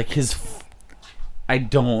 Like, I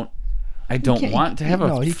I don't want to have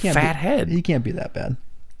a fat head. He can't be that bad.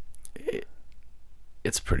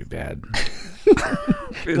 It's pretty bad.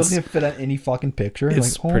 Doesn't fit on any fucking picture.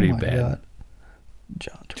 It's like, pretty my bad. God.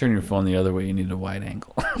 John. Turn your phone the other way. You need a wide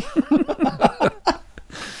angle.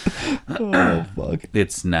 Oh fuck.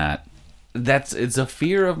 It's not. It's a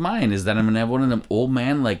fear of mine. Is that I'm gonna have one of them old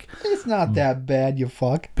man like. It's not that bad. You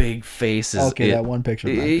fuck. Big faces. Okay, that one picture.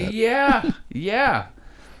 Yeah.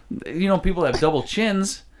 You know, people have double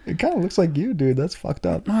chins. It kind of looks like you, dude. That's fucked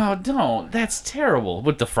up. Oh, don't. That's terrible.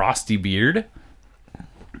 With the frosty beard.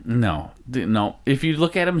 No. If you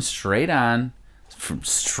look at him straight on,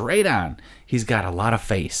 he's got a lot of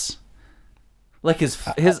face. Like his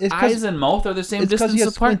eyes and mouth are the same distance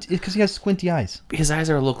apart. It's because he has squinty eyes. His eyes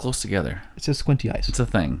are a little close together. It's just squinty eyes. It's a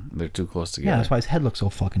thing. They're too close together. Yeah, that's why his head looks so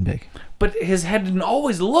fucking big. But his head didn't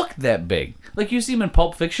always look that big. Like you see him in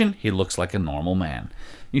Pulp Fiction, he looks like a normal man.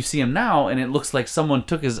 You see him now, and it looks like someone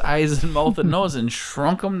took his eyes and mouth and nose and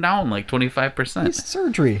shrunk them down like 25%. It's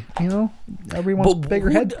surgery, you know. Everyone's bigger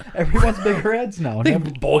heads now. They have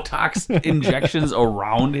Botox injections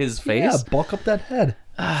around his face. Yeah, bulk up that head.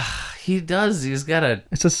 He does. He's got a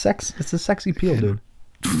It's a sexy peel, dude.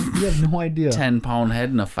 You have no idea. 10-pound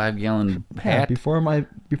head and a 5-gallon Yeah, hat. before my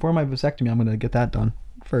vasectomy, I'm gonna get that done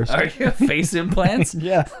first. Are you face implants?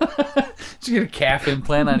 Yeah. Did you get a calf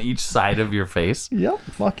implant on each side of your face? Yep.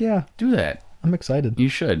 Fuck yeah. Do that. I'm excited. You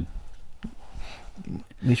should.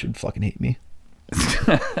 They should fucking hate me.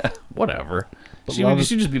 Whatever. But She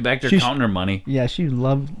should just be back there counting her money. Yeah, she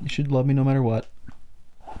should love me no matter what.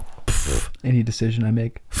 Any decision I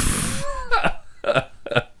make.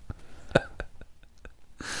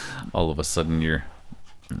 All of a sudden you're...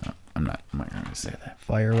 No, I'm not going to say that.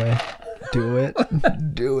 Fire away. Do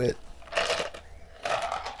it. Do it.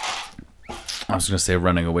 I was going to say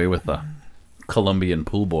running away with a Colombian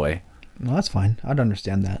pool boy. No, that's fine. I'd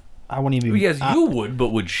understand that. I wouldn't even... Yes, you would,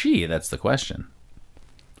 but would she? That's the question.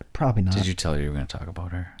 Probably not. Did you tell her you were going to talk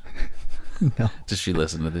about her? No. Does she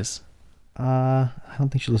listen to this? I don't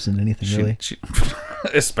think she listens to anything, really.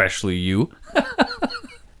 Especially you.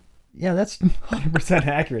 Yeah, that's 100%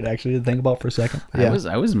 accurate, actually, to think about for a second. Yeah.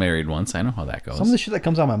 I was married once. I know how that goes. Some of the shit that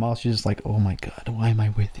comes out of my mouth, she's just like, oh my God, why am I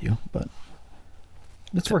with you? But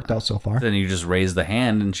it's worked out so far. Then you just raise the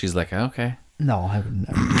hand and she's like, okay. No, I would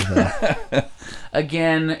never do that.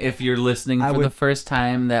 Again, if you're listening for the first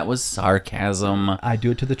time, that was sarcasm. I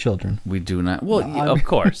do it to the children. We do not. Well, of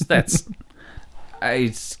course. That's...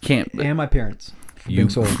 I can't... And my parents. Being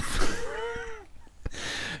sold.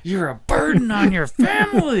 You're a burden on your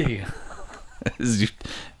family. As you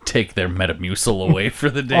take their Metamucil away for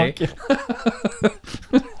the day.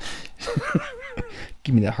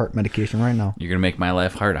 Give me that heart medication right now. You're going to make my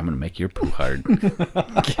life hard. I'm going to make your poo hard.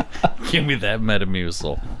 Give me that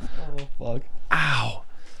Metamucil. Oh, fuck. Ow.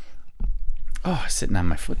 Oh, sitting on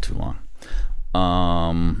my foot too long.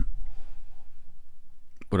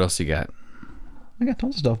 What else you got? I got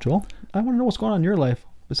tons of stuff, Joel. I want to know what's going on in your life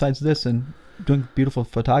besides this and doing beautiful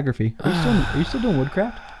photography. Are you still doing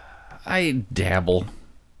woodcraft? I dabble.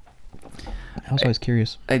 I was always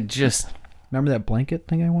curious. I just... Remember that blanket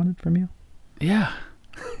thing I wanted from you? Yeah.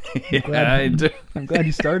 I do. I'm glad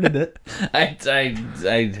you started it. I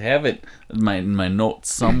have it in my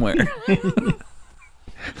notes somewhere.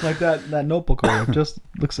 Like that notebook over there. Just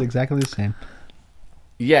looks exactly the same.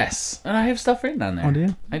 Yes. And I have stuff written on there. Oh, do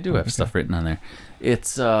you? I do have stuff written on there.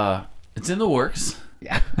 It's in the works.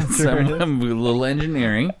 Yeah. I'm a little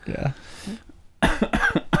engineering. Yeah.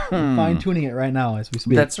 Fine tuning it right now as we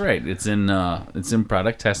speak. That's right. It's in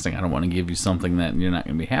product testing. I don't want to give you something that you're not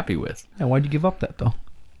going to be happy with. Yeah, why'd you give up that though?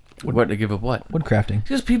 What to give up what? Woodcrafting.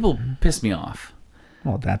 Because people piss me off.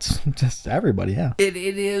 Well, that's just everybody, yeah. It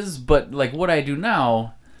is, but like what I do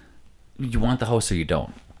now, you want the house or you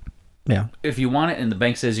don't. Yeah. If you want it and the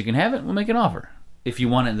bank says you can have it, we'll make an offer. If you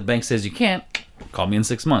want it and the bank says you can't, call me in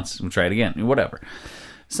 6 months. We'll try it again. Whatever.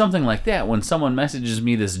 Something like that. When someone messages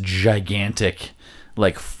me this gigantic,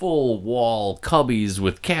 like full wall cubbies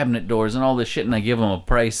with cabinet doors and all this shit, and I give them a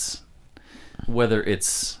price, whether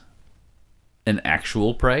it's an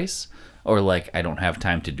actual price or like I don't have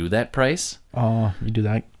time to do that price. Oh, you do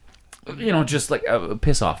that? You know, just like a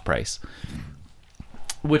piss off price.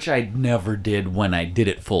 Which I never did when I did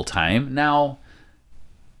it full time. Now,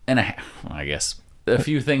 and I guess a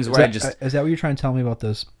few things where Is that what you're trying to tell me about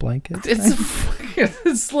this blanket?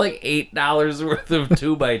 It's like $8 worth of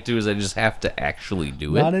 2x2s. I just have to actually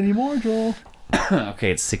do it. Not anymore, Joel.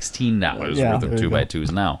 Okay, it's $16 Yeah, worth of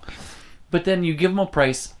 2x2s now. But then you give them a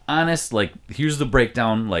price, honest, like, here's the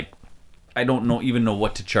breakdown, like, I don't even know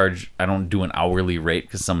what to charge. I don't do an hourly rate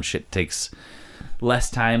because some shit takes less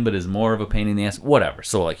time but is more of a pain in the ass. Whatever.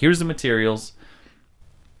 So like, here's the materials.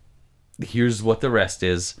 Here's what the rest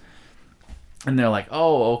is. And they're like,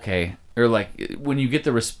 oh, okay. Or like when you get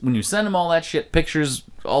when you send them all that shit, pictures,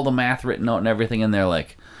 all the math written out and everything, and they're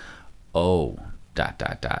like, oh, ...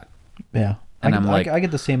 Yeah. And I'm like, I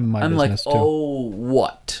get the same in my I'm business like, too. oh,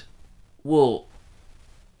 what? Well,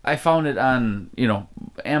 I found it on,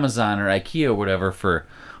 Amazon or IKEA or whatever for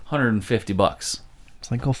 $150.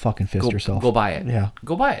 It's like, go fucking fist yourself. Go buy it. Yeah.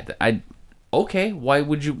 Go buy it. Okay, why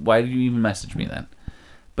do you even message me then?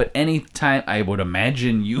 But anytime, I would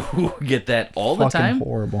imagine you get that all the time. Fucking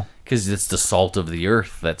horrible. Because it's the salt of the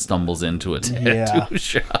earth that stumbles into a tattoo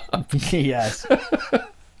shop. Yes.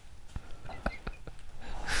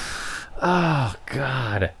 Oh,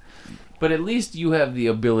 God. But at least you have the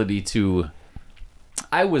ability to...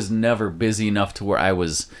 I was never busy enough to where I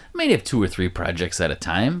may have 2 or 3 projects at a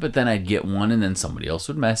time, but then I'd get one and then somebody else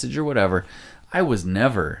would message or whatever. I was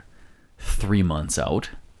never 3 months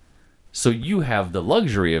out. So you have the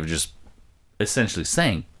luxury of just essentially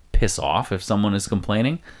saying, piss off if someone is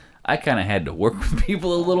complaining. I kind of had to work with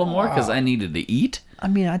people a little more because I needed to eat. I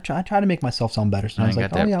mean, I try to make myself sound better. So I was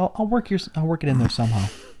like, oh yeah, I'll work it in there somehow.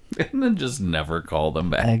 And then just never call them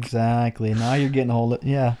back. Exactly. Now you're getting a hold of...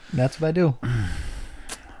 Yeah, that's what I do.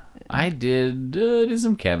 I did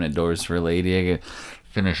some cabinet doors for a lady. I could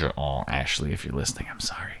finish it all. Ashley, if you're listening, I'm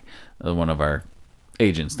sorry. One of our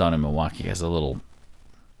agents down in Milwaukee has a little...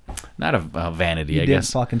 Not a vanity, I guess. You didn't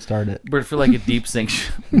fucking start it. But for like a deep sink...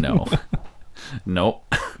 No.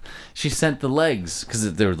 Nope. She sent the legs,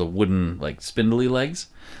 because they're the wooden, like, spindly legs.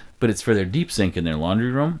 But it's for their deep sink in their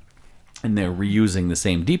laundry room. And they're reusing the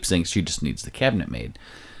same deep sink. She just needs the cabinet made.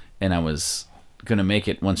 And I was going to make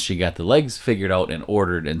it once she got the legs figured out and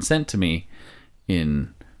ordered and sent to me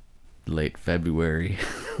in late February.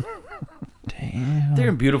 Damn. They're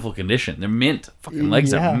in beautiful condition. They're mint. Fucking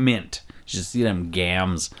legs are mint. You just see them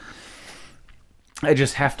gams. I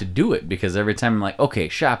just have to do it because every time I'm like, okay,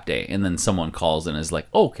 shop day. And then someone calls and is like,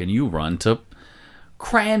 oh, can you run to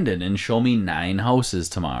Crandon and show me 9 houses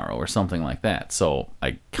tomorrow or something like that. So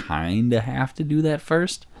I kind of have to do that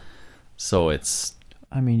first. So it's...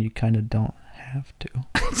 I mean, you kind of don't have to.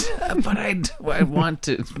 But I want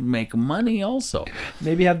to make money also.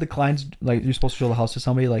 Maybe have the clients, like, you're supposed to show the house to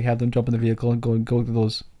somebody, like, have them jump in the vehicle and go to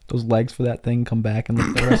those legs for that thing, come back and look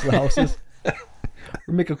at the rest of the houses.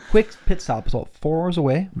 Or make a quick pit stop. It's about 4 hours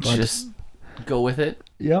away. But... Just go with it.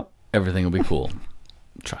 Yep. Everything will be cool.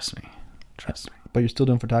 Trust me. But you're still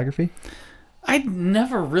doing photography? I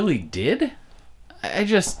never really did. I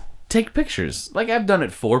just take pictures. Like, I've done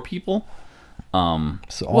it for people.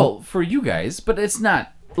 Well, for you guys. But it's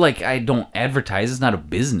not, like, I don't advertise. It's not a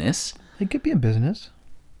business. It could be a business.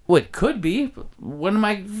 Well, it could be. But when am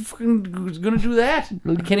I fucking going to do that?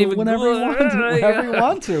 I can't even... Whenever you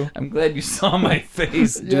want to. I'm glad you saw my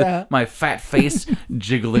face. Yeah. My fat face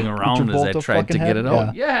jiggling around as I tried to get it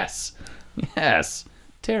out. Yeah. Yes.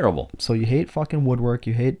 Terrible. So you hate fucking woodwork,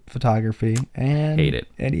 you hate photography, and... Hate it.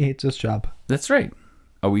 And he hates this job. That's right.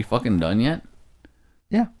 Are we fucking done yet?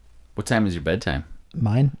 Yeah. What time is your bedtime?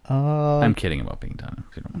 Mine? I'm kidding about being done.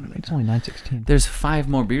 If you don't want to it's only 9:16. There's 5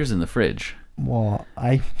 more beers in the fridge. Well,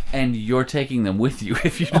 And you're taking them with you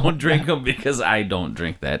if you don't drink them because I don't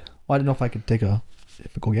drink that. Well, I didn't know if I could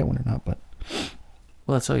go get one or not, but...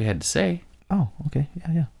 Well, that's all you had to say. Oh, okay.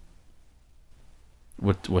 Yeah.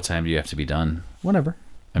 What time do you have to be done? Whenever.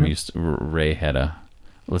 I'm used to... Ray had a...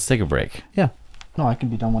 Let's take a break. Yeah. No, I can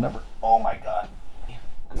be done whenever. Oh, my God.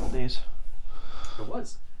 Good old days. It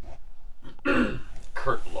was.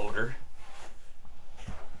 Kurt Loder.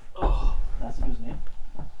 Oh. That's the dude's name?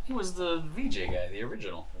 He was the VJ guy, the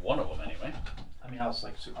original. One of them, anyway. I mean, I was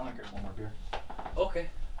like, I'm going to get one more beer. Okay.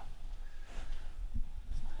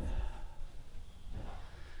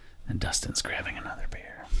 And Dustin's grabbing another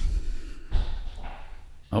beer.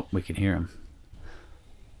 Oh, we can hear him.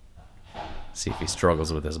 See if he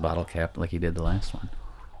struggles with his bottle cap like he did the last one.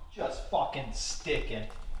 Just fucking sticking.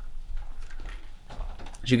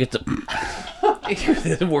 Did you get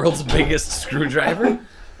the world's biggest screwdriver?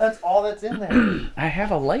 That's all that's in there. I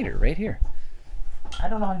have a lighter right here. I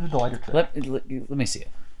don't know how to do the lighter trick. Let me see it.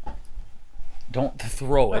 Don't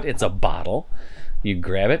throw it. It's a bottle. You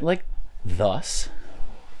grab it like thus.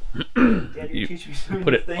 Daddy, You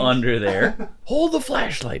put it under there. Hold the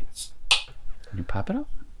flashlight. You pop it up.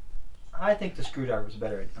 I think the screwdriver's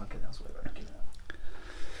better. Okay, that's way better.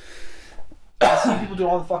 I see people do it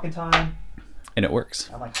all the fucking time. and it works.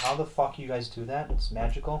 I'm like, how the fuck you guys do that? It's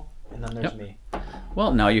magical. And then there's me.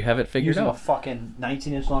 Well, now you have it figured Using a out. fucking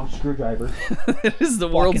 19-inch long screwdriver. It is the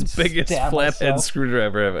world's Fucking biggest stab flathead myself.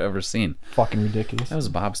 screwdriver I've ever seen. Fucking ridiculous. That was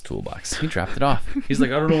Bob's toolbox. He dropped it off. He's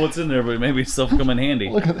like, I don't know what's in there, but maybe stuff come in handy.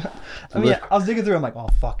 Look at that. I mean, I was digging through. I'm like, oh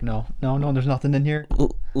fuck, no, there's nothing in here. I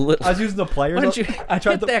was using the pliers. Why don't you I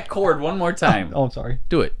tried hit that cord one more time? Oh, I'm sorry.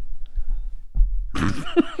 Do it.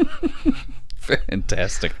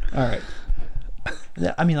 Fantastic. All right.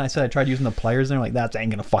 Yeah, I mean, I said I tried using the pliers, and they're like, that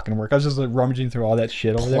ain't gonna fucking work. I was just like rummaging through all that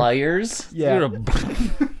shit over there. Pliers? Yeah.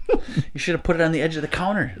 You should have put it on the edge of the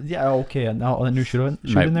counter. Yeah, okay. Now then you shoot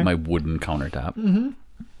in there. My wooden countertop. No,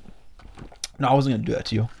 I wasn't gonna do that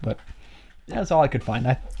to you, but yeah, that's all I could find.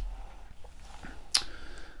 I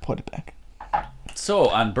put it back. So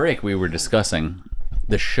on break, we were discussing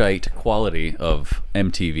the shite quality of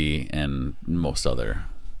MTV and most other.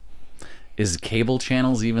 Is cable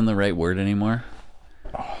channels even the right word anymore?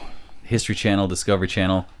 History Channel, Discovery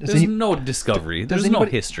Channel. There's no Discovery. There's no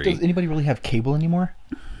history. Does anybody really have cable anymore?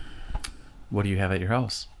 What do you have at your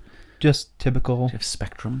house? Just typical Do you have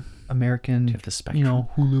Spectrum? American, have the Spectrum?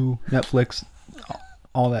 Hulu, Netflix,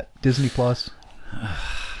 all that, Disney Plus.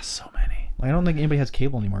 So many. I don't think anybody has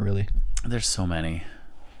cable anymore, really. There's so many.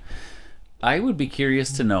 I would be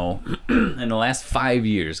curious to know in the last 5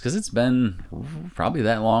 years, because it's been probably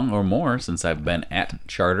that long or more since I've been at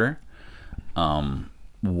Charter,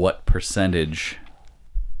 what percentage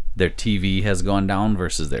their TV has gone down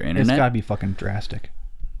versus their internet. It's gotta be fucking drastic.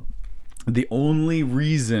 The only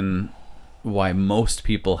reason why most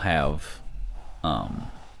people have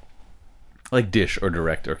like Dish or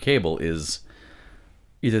Direct or cable is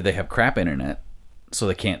either they have crap internet so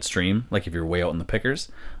they can't stream, like if you're way out in the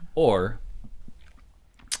pickers, or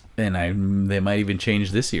they might even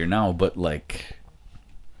change this year now, but like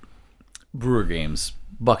Brewer games,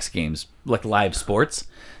 Bucks games, like live sports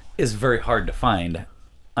is very hard to find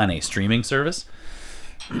on a streaming service.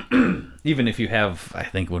 Even if you have, I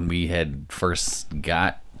think when we had first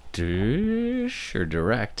got Dish or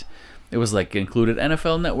Direct, it was like included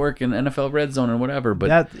NFL Network and NFL Red Zone and whatever.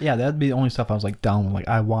 But that'd be the only stuff I was like down with. Like,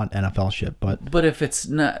 I want NFL shit, but if it's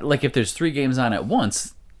not, like if there's 3 games on at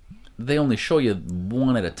once, they only show you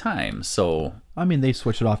one at a time. So I mean, they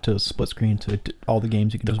switched it off to a split screen to all the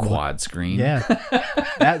games you can the just quad watch. screen. Yeah,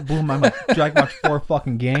 that blew my mind. I can watch 4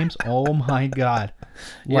 fucking games. Oh my god,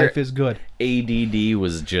 life is good. ADD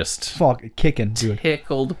was just kicking, dude.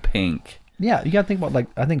 Tickled pink. Yeah, you gotta think about, like,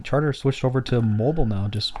 I think Charter switched over to mobile now,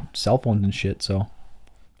 just cell phones and shit. So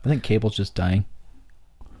I think cable's just dying.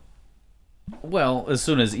 Well, as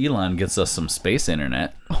soon as Elon gets us some space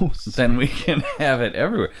internet, then we can have it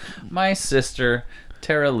everywhere. My sister,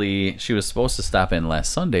 Tara Lee, she was supposed to stop in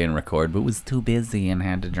last Sunday and record, but was too busy and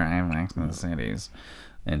had to drive back to the cities.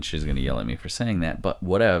 And she's going to yell at me for saying that, but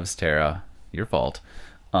whatevs, Tara, your fault.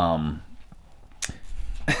 I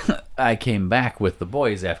came back with the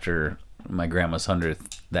boys after my grandma's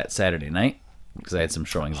 100th that Saturday night, because I had some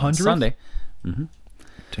showings 100th? on Sunday.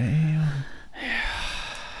 Damn.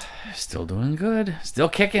 Still doing good. Still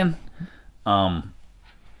kicking. But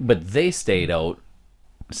they stayed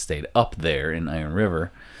up there in Iron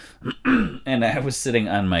River. And I was sitting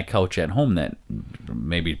on my couch at home that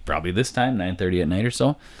probably this time, 9:30 at night or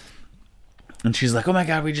so. And she's like, oh my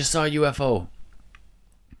God, we just saw a UFO.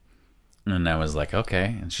 And I was like,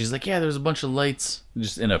 okay. And she's like, yeah, there's a bunch of lights,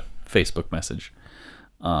 just in a Facebook message.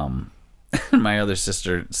 My other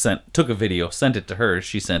sister took a video, sent it to her.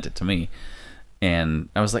 She sent it to me. And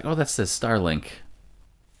I was like, oh, that says Starlink.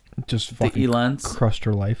 Just fucking Elon's crushed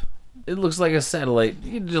her life. It looks like a satellite,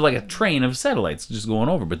 like a train of satellites just going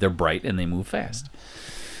over, but they're bright and they move fast.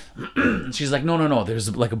 She's like, no,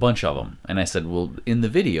 there's like a bunch of them. And I said, well, in the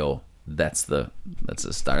video, that's a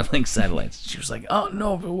Starlink satellite. She was like, oh,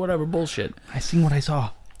 no, whatever, bullshit. I seen what I saw.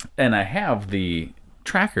 And I have the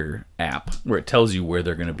tracker app where it tells you where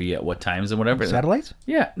they're going to be at what times and whatever. Satellites?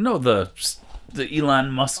 Yeah, no, the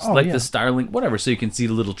Elon Musk, the Starlink, whatever, so you can see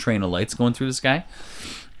the little train of lights going through the sky.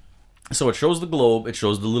 So it shows the globe, it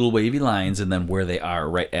shows the little wavy lines, and then where they are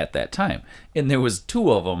right at that time. And there was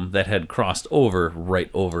 2 of them that had crossed over right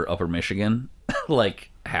over Upper Michigan,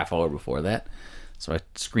 like half hour before that. So I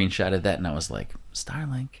screenshotted that, and I was like,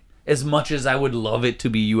 Starlink. As much as I would love it to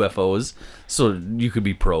be UFOs, so you could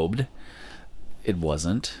be probed, it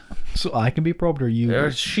wasn't. So I can be probed, or you?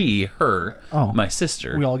 Or she, her, my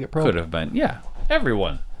sister. We all get probed. Could have been. Yeah,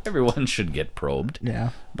 everyone. Everyone should get probed. Yeah.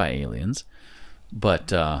 By aliens.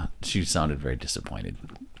 But she sounded very disappointed.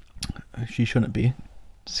 She shouldn't be.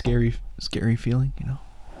 Scary feeling, you know.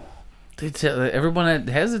 Everyone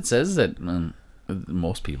that has it says that,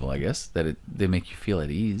 most people, I guess, that they make you feel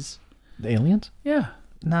at ease. The aliens? Yeah.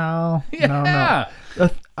 No. Yeah. No.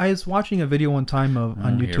 I was watching a video one time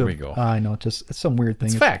on YouTube. Here we go. I know, it's some weird thing.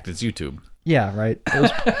 It's fact. It's YouTube. Yeah, right.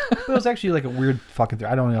 It was actually like a weird fucking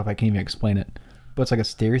theory. I don't know if I can even explain it, but it's like a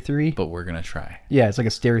stereo theory. But we're gonna try. Yeah, it's like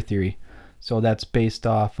a stereo theory. So that's based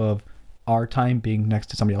off of our time being next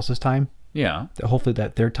to somebody else's time. Yeah. Hopefully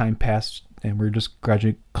that their time passed and we're just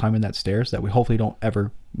gradually climbing that stairs. That we hopefully don't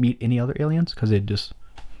ever meet any other aliens because they just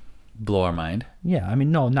blow our mind. Yeah, I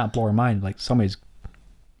mean, no, not blow our mind. Like somebody's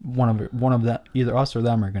one of them, either us or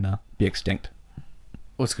them, are gonna be extinct.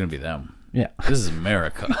 What's gonna be them? Yeah. This is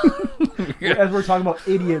America. As we're talking about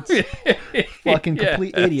idiots. Fucking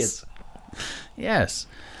complete idiots. Yes.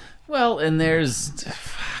 Well, and there's...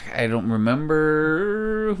 I don't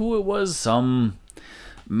remember who it was. Some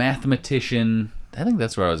mathematician. I think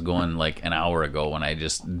that's where I was going like an hour ago when I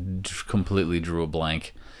just completely drew a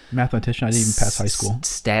blank. Mathematician? I didn't even pass high school.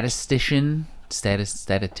 Statistician?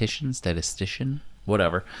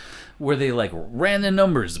 Whatever. Where they like ran the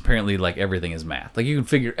numbers. Apparently like everything is math. Like you can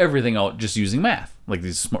figure everything out just using math. Like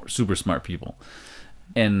these super smart people.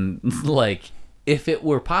 And like if it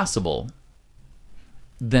were possible,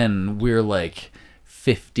 then we're like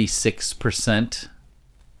 56%.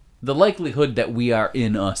 The likelihood that we are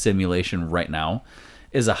in a simulation right now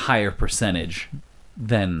is a higher percentage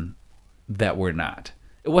than that we're not.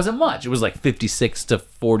 It wasn't much. It was like 56 to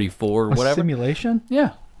 44 or whatever. A simulation?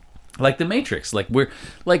 Yeah. Like the Matrix. Like we're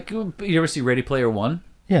like, you ever see Ready Player One?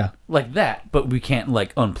 Yeah. Like that, but we can't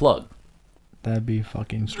like unplug. That'd be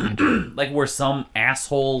fucking strange. Like we're some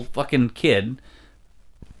asshole fucking kid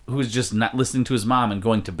who's just not listening to his mom and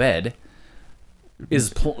going to bed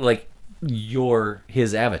is like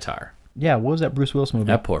his avatar. Yeah, what was that Bruce Willis movie?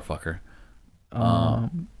 That poor fucker.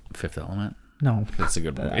 Fifth Element. No. That's a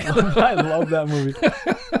good movie. I love that movie.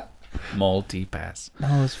 Multi-pass.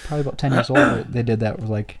 No, it's probably about 10 years old. They did that with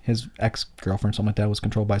like his ex-girlfriend, something like that, was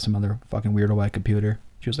controlled by some other fucking weirdo by a computer.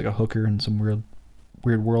 She was like a hooker in some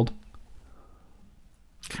weird world.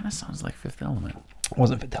 Kind of sounds like Fifth Element. It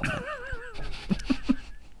wasn't Fifth Element.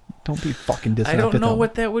 Don't be fucking dissing. I don't know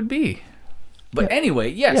what that would be. But anyway,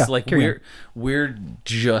 yes, Yeah, like we're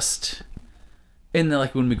just, and then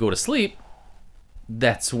like when we go to sleep,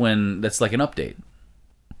 that's like an update.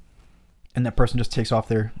 And that person just takes off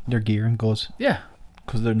their gear and goes. Yeah.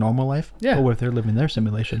 Because of their normal life? Yeah. But what if they're living their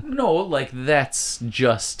simulation? No, like that's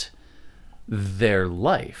just their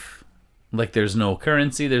life. Like there's no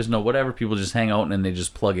currency, there's no whatever. People just hang out and then they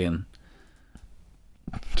just plug in.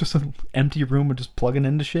 Just an empty room with just plugging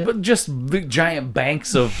into shit? But just big giant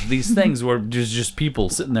banks of these things where there's just people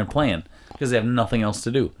sitting there playing because they have nothing else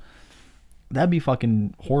to do. That'd be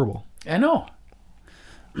fucking horrible. I know.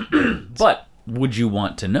 But would you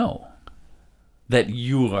want to know that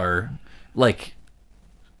you are like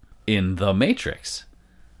in the Matrix?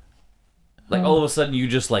 Like all of a sudden you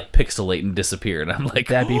just like pixelate and disappear, and I'm like,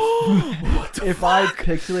 that'd be. If I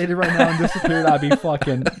pixelated right now and disappeared, I'd be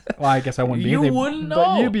fucking. Well, I guess I wouldn't be. You anything, wouldn't know.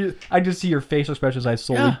 But you'd be. I just see your facial expressions. I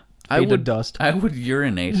slowly fade to dust. I would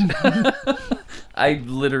urinate. I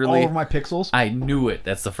literally all over my pixels. I knew it.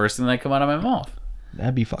 That's the first thing that come out of my mouth.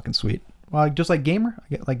 That'd be fucking sweet. Well, just like Gamer. I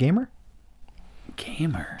get like Gamer.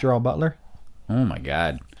 Gerald Butler. Oh my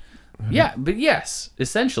god. Yeah, but yes,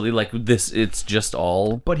 essentially, like this, it's just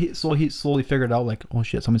all. But he slowly figured out, like, oh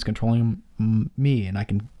shit, somebody's controlling me, and I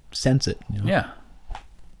can sense it. You know? Yeah.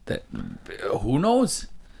 That. Who knows?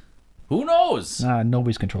 Who knows?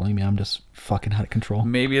 Nobody's controlling me. I'm just fucking out of control.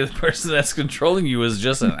 Maybe the person that's controlling you is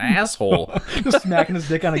just an asshole. Just smacking his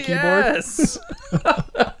dick on a keyboard. Yes.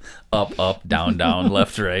 Up, down,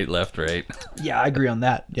 left, right. Yeah, I agree on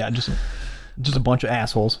that. Yeah, just a bunch of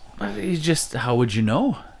assholes. But you just, how would you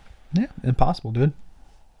know? Yeah, impossible, dude.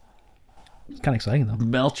 It's kind of exciting though.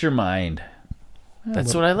 Melt your mind.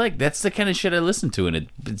 That's what I like. That's the kind of shit I listen to, and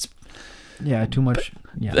it's. Yeah, too much.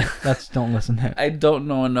 Yeah, don't listen to that. I don't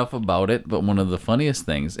know enough about it, but one of the funniest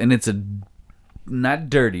things, and it's a not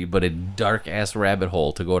dirty, but a dark ass rabbit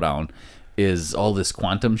hole to go down, is all this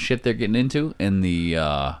quantum shit they're getting into, and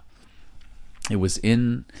it was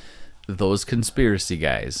in Those Conspiracy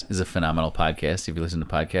Guys is a phenomenal podcast. If you listen to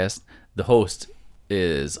podcasts, the host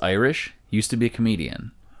is Irish, used to be a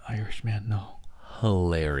comedian. Irish man, no.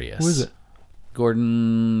 Hilarious. Who is it?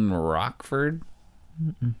 Gordon Rockford.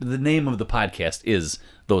 Mm-mm. The name of the podcast is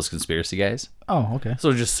Those Conspiracy Guys. Oh, okay.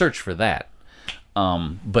 So just search for that.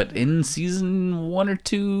 But in season 1 or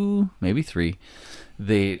 2, maybe 3,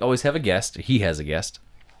 they always have a guest. He has a guest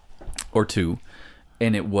or two,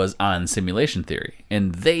 and it was on simulation theory.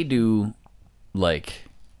 And they do like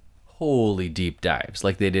holy deep dives,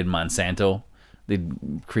 like they did Monsanto.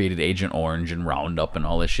 They created Agent Orange and Roundup and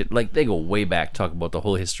all this shit. Like, they go way back, talk about the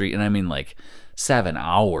whole history, and I mean, like, 7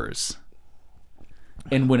 hours.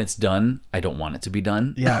 And when it's done, I don't want it to be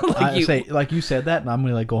done. Yeah, like you said that, and I'm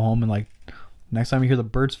gonna like go home and like next time you hear the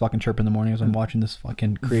birds fucking chirp in the morning as I'm watching this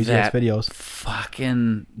fucking crazy ass videos.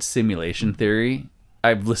 Fucking simulation theory.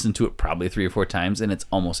 I've listened to it probably 3 or 4 times, and it's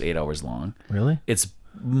almost 8 hours long. Really? It's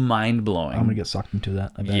mind blowing. I'm gonna get sucked into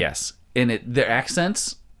that. I bet. Yes, and their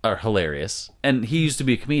accents are hilarious. And he used to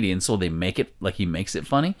be a comedian, so they make it like he makes it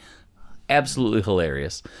funny. Absolutely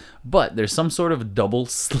hilarious. But there's some sort of double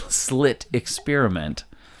slit experiment.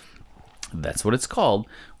 That's what it's called,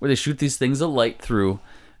 where they shoot these things of light through,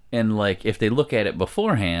 and like if they look at it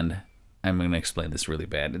beforehand, I'm gonna explain this really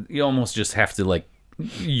bad. You almost just have to like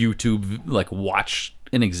YouTube, like watch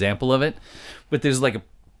an example of it. But there's like a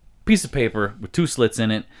piece of paper with 2 slits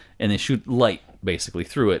in it, and they shoot light basically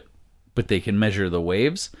through it, but they can measure the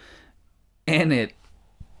waves, and it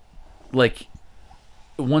like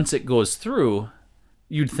once it goes through,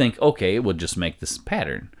 you'd think, okay, it would just make this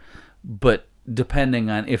pattern. But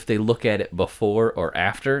depending on if they look at it before or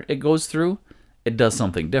after it goes through, it does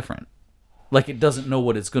something different. Like, it doesn't know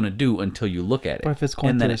what it's going to do until you look at it. But if it's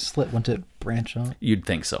going through a slit, wouldn't it branch out? You'd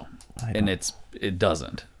think so. And it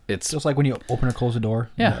doesn't. It's just like when you open or close the door,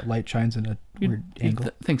 the light shines in a weird angle.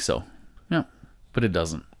 You'd think so. Yeah. But it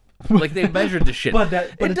doesn't. Like, they measured the shit. but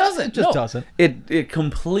it doesn't. It just doesn't. It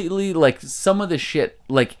completely, like, some of the shit,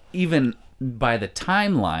 like, even by the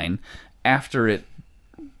timeline after it,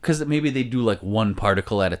 because maybe they do, like, 1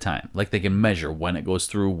 particle at a time. Like, they can measure when it goes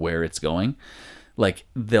through, where it's going. Like,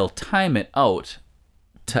 they'll time it out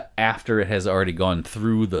to after it has already gone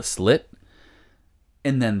through the slit,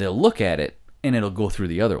 and then they'll look at it, and it'll go through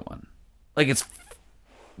the other one. Like, it's...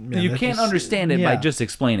 you can't understand it by just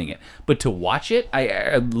explaining it. But to watch it,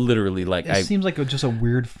 I literally, like... It seems like just a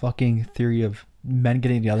weird fucking theory of men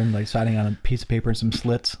getting together and, like, signing on a piece of paper and some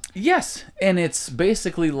slits. Yes, and it's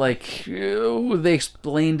basically like... they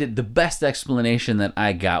explained it... The best explanation that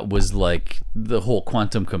I got was, like, the whole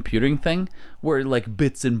quantum computing thing, where, like,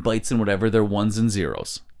 bits and bytes and whatever, they're 1s and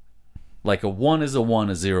 0s. Like, a 1 is a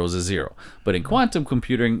 1, a 0 is a 0. But in quantum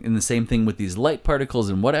computing, and the same thing with these light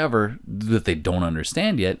particles and whatever that they don't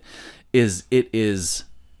understand yet, is it is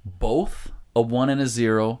both a 1 and a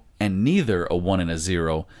 0 and neither a 1 and a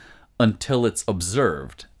 0 until it's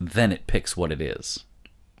observed. Then it picks what it is.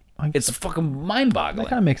 It's fucking mind-boggling. That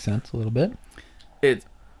kind of makes sense a little bit.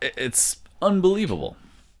 It's unbelievable.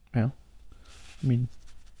 Yeah. I mean...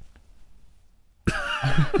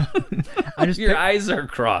 Your eyes are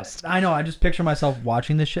crossed. I know. I just picture myself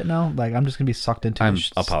watching this shit now. Like, I'm just gonna be sucked into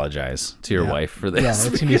it. Apologize to your wife for this. Yeah, it's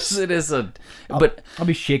gonna be, it is a. I'll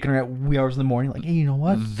be shaking her at wee hours in the morning. Like, hey, you know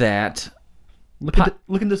what? Look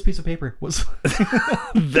at this piece of paper. What's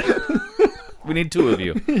we need 2 of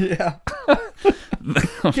you. Yeah.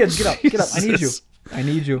 Kids, get up! I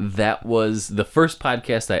need you. That was the first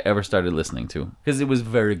podcast I ever started listening to because it was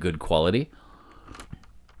very good quality.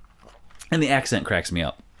 And the accent cracks me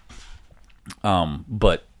up.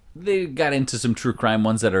 But they got into some true crime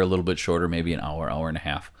ones that are a little bit shorter, maybe an hour, hour and a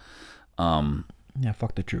half. Yeah,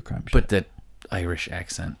 fuck the true crime shit. But that Irish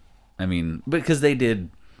accent. I mean, because they did,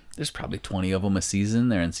 there's probably 20 of them a season.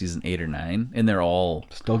 They're in season 8 or 9, and they're all...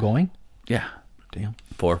 Still going? Yeah. Damn.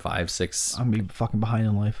 4, 5, 6... I'm gonna be fucking behind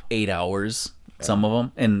in life. 8 hours, some of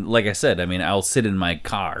them. And like I said, I mean, I'll sit in my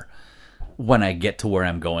car when I get to where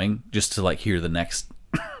I'm going just to, like, hear the next...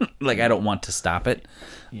 like, I don't want to stop it.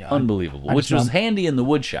 Yeah, unbelievable. Which was handy in the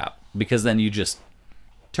wood shop, because then you just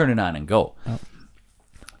turn it on and go. Oh.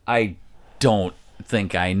 I don't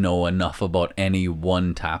think I know enough about any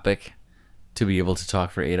one topic to be able to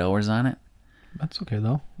talk for 8 hours on it. That's okay,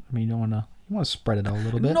 though. I mean, you want to spread it out a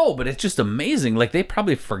little bit. No, but it's just amazing. Like, they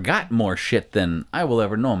probably forgot more shit than I will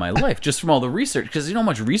ever know in my life, just from all the research. Because you know how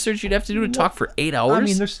much research you'd have to do to talk for 8 hours? I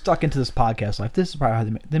mean, they're stuck into this podcast life. This is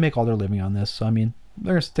probably how they make all their living on this. So, I mean...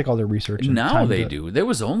 They're going to stick all their research. Now they do. There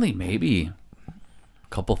was only maybe a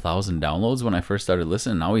couple thousand downloads when I first started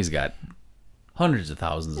listening. Now he's got hundreds of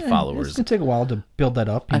thousands of followers. It's going to take a while to build that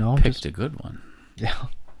up. I picked a good one. Yeah,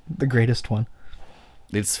 the greatest one.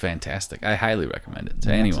 It's fantastic. I highly recommend it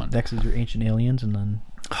to anyone. Next is your Ancient Aliens, and then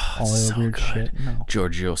all the weird shit. No.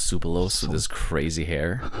 Giorgio Tsoukalos with his crazy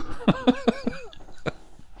hair.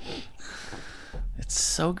 It's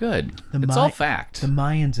so good. It's all fact. The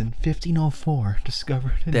Mayans in 1504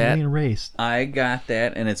 discovered an alien race. I got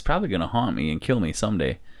that, and it's probably going to haunt me and kill me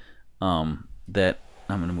someday. That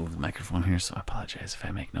I'm going to move the microphone here, so I apologize if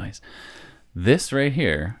I make noise. This right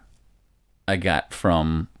here, I got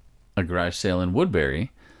from a garage sale in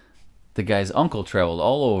Woodbury. The guy's uncle traveled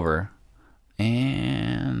all over,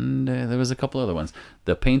 And there was a couple other ones.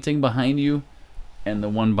 The painting behind you and the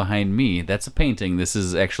one behind me, that's a painting. This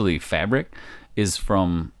is actually fabric, is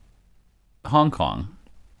from Hong Kong,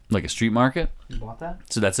 like a street market. You bought that?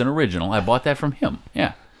 So that's an original. I bought that from him.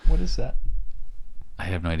 Yeah. What is that? I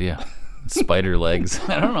have no idea. Spider legs.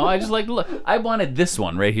 I don't know. I just like look. I wanted this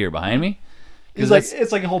one right here behind me. He's like,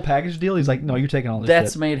 it's like a whole package deal. He's like, no, you're taking all this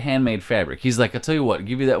That's shit. made handmade fabric. He's like, I'll tell you what,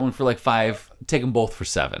 give you that one for like $5. Take them both for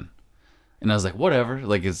 $7. And I was like, whatever.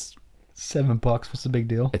 Like it's $7. What's the big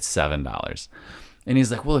deal? It's $7. And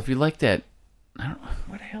he's like, well, if you like that, I don't know,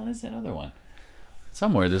 what the hell is that other one?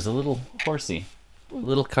 Somewhere there's a little horsey, a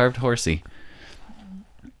little carved horsey.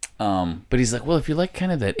 But he's like, well, if you like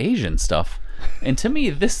kind of that Asian stuff, and to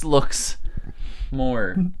me this looks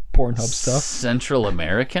more Pornhub stuff. Central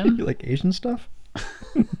American. You like Asian stuff?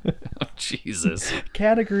 Oh, Jesus.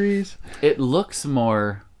 Categories. It looks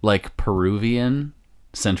more like Peruvian,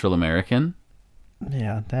 Central American.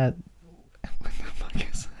 Yeah, that. What the fuck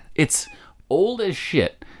is that? It's old as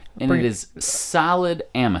shit, and it is solid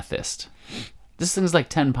amethyst. This thing's like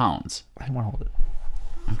 10 pounds. I don't want to hold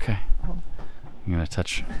it. Okay. I'm gonna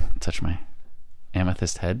touch my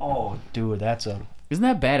amethyst head. Oh, dude, that's a. Isn't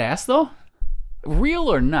that badass though?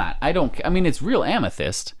 Real or not? I mean, it's real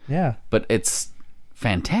amethyst, Yeah. but it's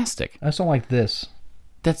fantastic. I just don't like this.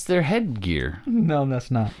 That's their headgear. No, that's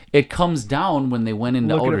not. It comes down when they went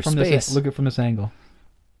into outer space. Look at it from this angle.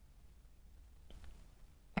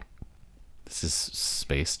 This is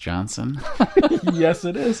Space Johnson. Yes,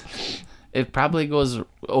 it is. It probably goes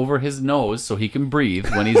over his nose so he can breathe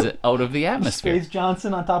when he's out of the atmosphere. Space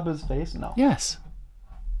Johnson on top of his face? No. Yes.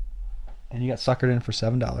 And you got suckered in for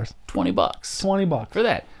 $7. $20. $20 For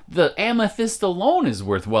that. The amethyst alone is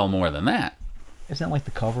worth well more than that. Isn't that like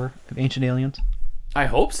the cover of Ancient Aliens? I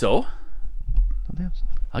hope so. Don't they have some?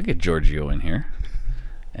 I'll get Giorgio in here.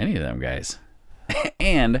 Any of them guys.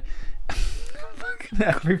 And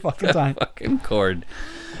Every fucking time. fucking cord.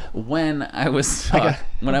 When I was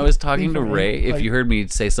talking to Ray, if you heard me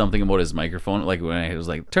say something about his microphone, like when I was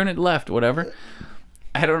like, turn it left, whatever.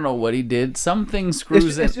 I don't know what he did. Something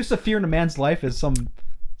screws It's just a fear in a man's life is some.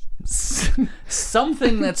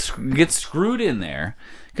 something that gets screwed in there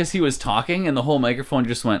because he was talking and the whole microphone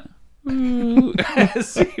just went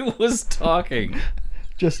as he was talking.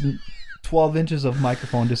 Just 12 inches of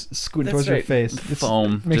microphone just scooting towards your face.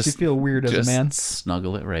 Foam. Makes you feel weird as a man.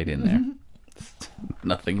 Snuggle it right in there.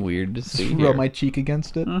 Nothing weird to see Just here. rub my cheek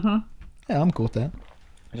against it. Mm-hmm. Yeah, I'm cool with that.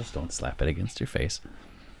 Just don't slap it against your face.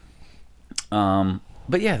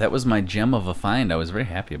 But yeah, that was my gem of a find. I was very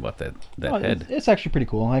happy about that head. It's actually pretty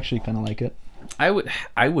cool. I actually kind of like it. I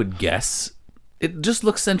would guess it just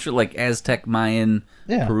looks central, like Aztec, Mayan,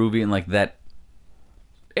 Peruvian, like that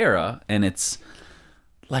era, and it's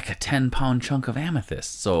like a 10-pound chunk of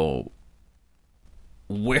amethyst. So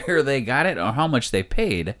where they got it or how much they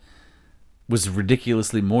paid was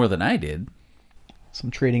ridiculously more than I did.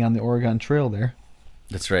 Some trading on the Oregon Trail there.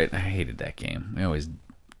 That's right. I hated that game. I always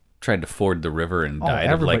tried to ford the river and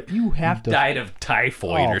died of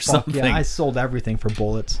typhoid or something. Yeah, I sold everything for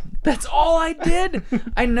bullets. That's all I did.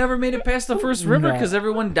 I never made it past the first river because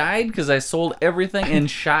everyone died because I sold everything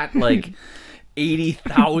and shot like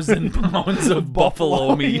 80,000 pounds of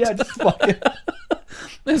buffalo meat. Yeah, just fucking.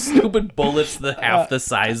 The stupid bullets, half the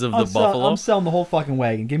size of the buffalo. I'm selling the whole fucking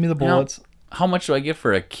wagon. Give me the bullets. How much do I get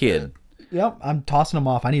for a kid? Yep, I'm tossing them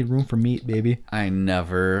off. I need room for meat, baby. I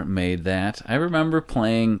never made that. I remember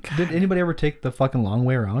playing. Did anybody ever take the fucking long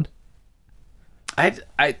way around?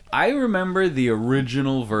 I remember the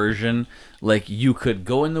original version. Like you could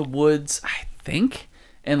go in the woods, I think,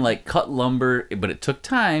 and like cut lumber, but it took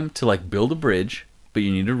time to like build a bridge. But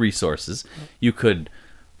you needed resources. You could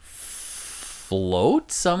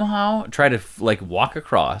float somehow, try to like walk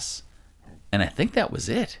across, and I think that was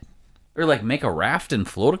it. Or like make a raft and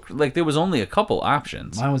float. Like there was only a couple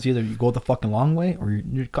options. Mine was either you go the fucking long way or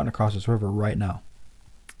you're cutting across this river right now.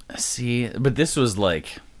 See, but this was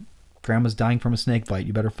like grandma's dying from a snake bite.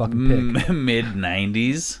 You better fucking pick. Mid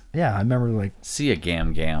 90s. Yeah, I remember like see a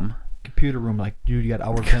gam. Computer room, like dude, you got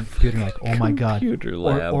hour 10 computer. Like oh my god, computer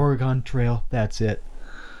lab. Oregon Trail. That's it.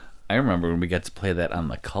 I remember when we got to play that on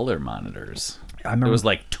the color monitors. I remember there was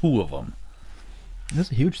like 2 of them. This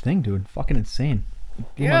is a huge thing, dude. Fucking insane.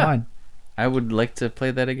 Blew my mind. I would like to play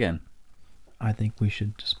that again. I think we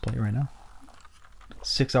should just play it right now.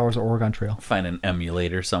 6 hours of Oregon Trail. Find an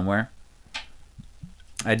emulator somewhere.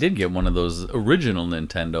 I did get one of those original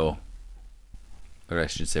Nintendo, or I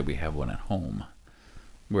should say we have one at home,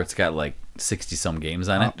 where it's got like 60-some games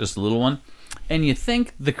on it, just a little one. And you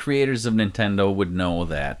think the creators of Nintendo would know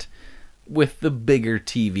that with the bigger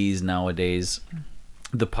TVs nowadays,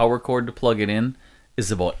 The power cord to plug it in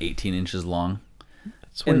is about 18 inches long.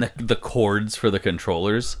 And the cords for the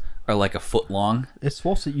controllers are like a foot long. It's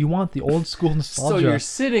supposed to. You want the old school nostalgia. So you're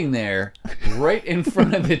sitting there right in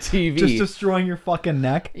front of the TV. Just destroying your fucking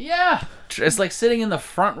neck. Yeah. It's like sitting in the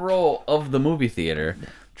front row of the movie theater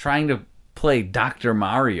trying to play Dr.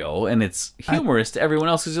 Mario, and it's humorous to everyone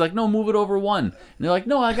else because you're like, no, move it over one. And they're like,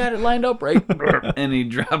 no, I got it lined up right. And you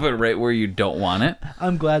drop it right where you don't want it.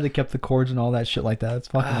 I'm glad they kept the cords and all that shit like that. It's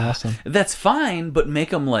fucking awesome. That's fine, but make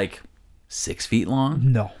them like 6 feet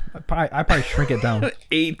long. No. I probably shrink it down.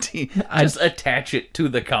 18. Just attach it to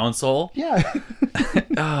the console. Yeah.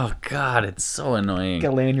 Oh, God, it's so annoying.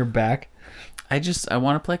 Gotta lay on your back. I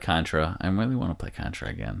want to play Contra. I really want to play Contra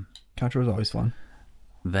again. Contra was always fun.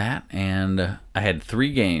 That, and I had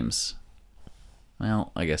 3 games.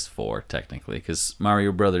 Well, I guess 4 technically, because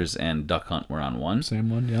Mario Brothers and Duck Hunt were on one.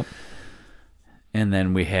 Same one, yep. And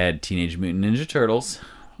then we had Teenage Mutant Ninja Turtles,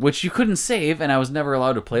 which you couldn't save, and I was never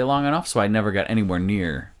allowed to play long enough, so I never got anywhere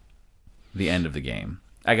near the end of the game.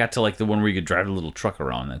 I got to like the one where you could drive a little truck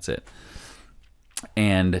around. That's it.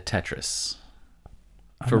 And Tetris.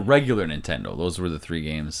 For regular Nintendo, those were the 3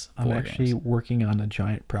 games. I'm actually working on a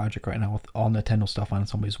giant project right now with all Nintendo stuff on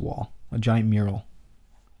somebody's wall. A giant mural.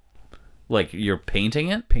 Like you're painting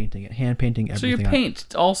it? Painting it. Hand painting everything. So you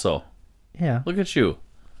paint also. Yeah. Look at you,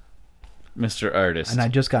 Mr. Artist. And I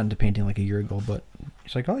just got into painting like a year ago, but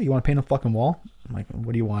he's like, oh, you want to paint a fucking wall? I'm like,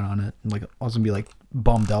 what do you want on it? And like, I was going to be like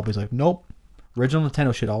bummed out. He's like, nope. Original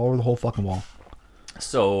Nintendo shit all over the whole fucking wall.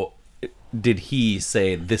 So did he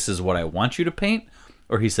say, this is what I want you to paint?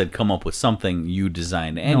 Or he said, come up with something you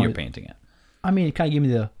designed and you're painting it? I mean, he kind of gave me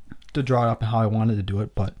the draw it up and how I wanted to do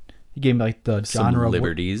it, but he gave me like the genre some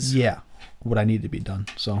liberties. What I needed to be done.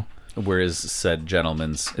 So where is said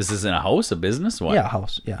gentleman's? Is this in a house, a business? What? Yeah, a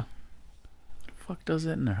house. Yeah. The fuck does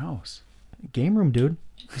that in their house? Game room, dude.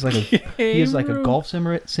 He's like he has like a golf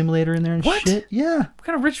simulator in there and shit. Yeah. What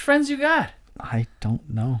kind of rich friends you got? I don't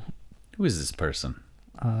know. Who is this person?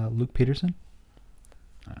 Luke Peterson.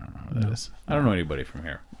 I don't know who that is. I don't know anybody from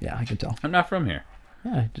here. Yeah, I can tell. I'm not from here.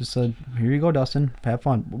 Yeah, just said, here you go, Dustin. Have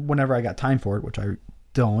fun. Whenever I got time for it, which I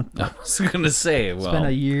don't. I was going to say, well. It's been a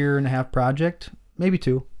 1.5-year project. Maybe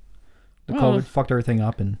 2. The COVID fucked everything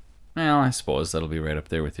up. And well, I suppose that'll be right up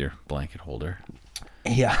there with your blanket holder.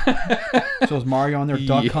 Yeah. So is Mario on there,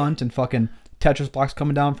 Duck Hunt, and fucking Tetris blocks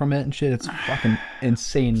coming down from it and shit. It's fucking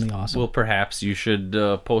insanely awesome. Well, perhaps you should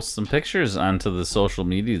post some pictures onto the social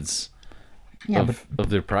medias of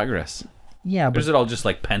their progress. Yeah, but or is it all just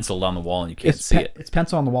like penciled on the wall and you can't see it? It's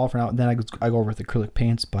pencil on the wall for now. Then I go over with acrylic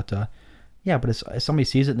paints, but yeah. But if somebody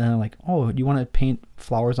sees it, then they're like, "Oh, do you want to paint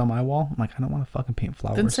flowers on my wall?" I'm like, "I don't want to fucking paint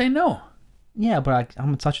flowers." Then say no. Yeah, but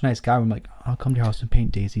I'm such a nice guy. I'm like, I'll come to your house and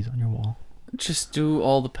paint daisies on your wall. Just do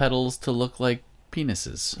all the petals to look like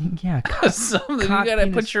penises. Yeah, something you gotta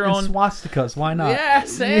put your own swastikas. Why not? Yeah,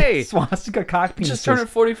 say swastika cock penises. Just turn it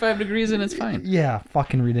 45 degrees and it's fine. Yeah,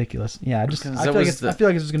 fucking ridiculous. Yeah, I feel like it's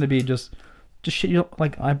just gonna be just shit. You don't,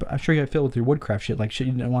 like I'm sure you got filled with your woodcraft shit. Like shit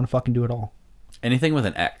you didn't want to fucking do at all. Anything with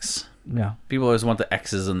an X. Yeah. People always want the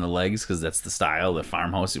X's in the legs because that's the style. The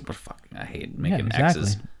farmhouse. But fucking, I hate making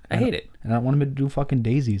X's. I hate it. And I don't want them to do fucking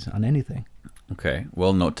daisies on anything. Okay.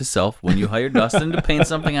 Well, note to self: when you hire Dustin to paint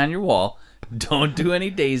something on your wall, don't do any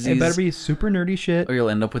daisies. It better be super nerdy shit, or you'll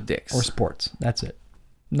end up with dicks. Or sports. That's it.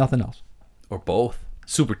 Nothing else. Or both.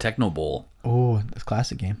 Super Techno Bowl. Oh, this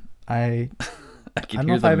classic game. I can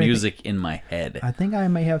hear the music in my head. I think I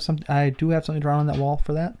may have some. I do have something drawn on that wall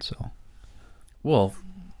for that. So. Well.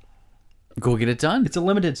 Go get it done. It's a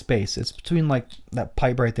limited space. It's between like that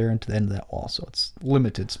pipe right there and to the end of that wall, so it's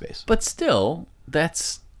limited space. But still,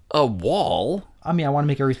 that's a wall. I mean, I want to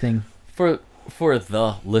make everything for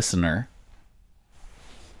the listener.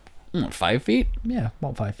 5 feet? Yeah,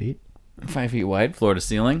 about 5 feet. 5 feet wide, floor to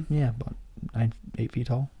ceiling. Yeah, about 8 feet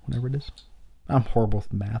tall, whatever it is. I'm horrible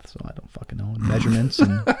with math, so I don't fucking know. Measurements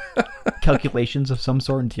and calculations of some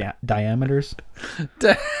sort and diameters.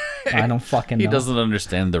 I don't fucking know. He doesn't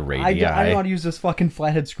understand the radii. I don't know how to use this fucking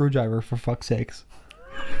flathead screwdriver, for fuck's sakes.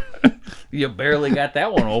 You barely got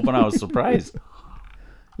that one open. I was surprised.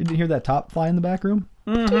 You didn't hear that top fly in the back room?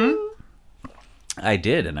 Mm-hmm. I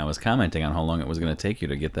did, and I was commenting on how long it was going to take you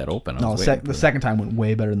to get that open. No, the second time went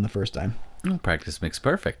way better than the first time. Practice makes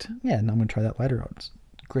perfect. Yeah, and I'm going to try that lighter out. It's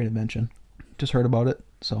a great invention. Just heard about it,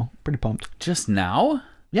 so pretty pumped. Just now?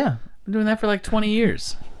 Yeah. I've been doing that for like 20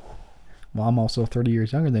 years. Well, I'm also 30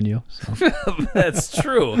 years younger than you. So. That's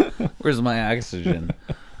true. Where's my oxygen?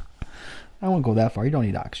 I won't go that far. You don't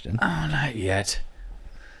need oxygen. Oh, not yet.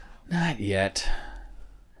 Not yet.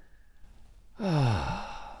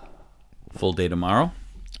 Full day tomorrow.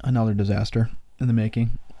 Another disaster. in the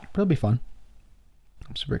making. But it'll be fun.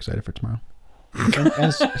 I'm super excited for tomorrow.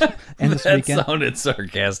 and this That weekend. sounded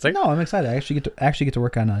sarcastic. No, I'm excited. I actually get to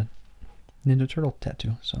work on a Ninja Turtle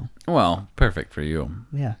tattoo. So Well, perfect for you.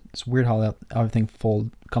 yeah, it's weird how that everything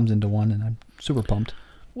comes into one, and I'm super pumped.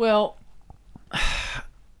 Well,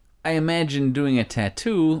 I imagine doing a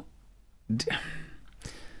tattoo,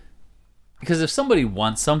 because if somebody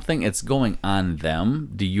wants something, it's going on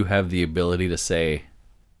them. Do you have the ability to say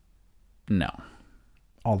no?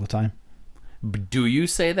 All the time. Do you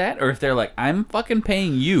say that? Or if they're like, I'm fucking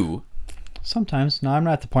paying you. Sometimes. No, I'm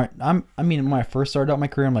not at the point. I mean, when I first started out my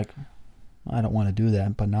career, I'm like, I don't want to do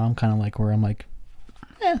that. But now I'm kind of like where I'm like,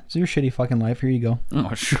 it's your shitty fucking life. Here you go.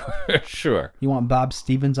 Oh, sure. You want Bob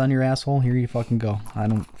Stevens on your asshole? Here you fucking go. I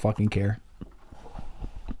don't fucking care.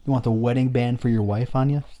 You want the wedding band for your wife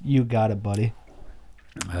on you? You got it, buddy.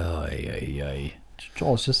 Ay.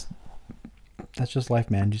 Joel, that's just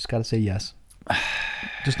life, man. You just got to say yes.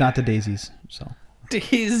 Just not the daisies. So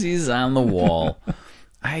Daisies on the wall.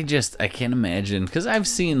 I can't imagine, because I've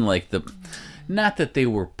seen like not that they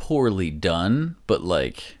were poorly done, but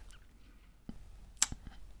like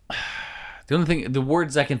the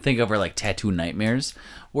words I can think of are like tattoo nightmares,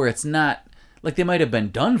 where it's not like they might have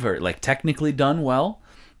been done technically done well.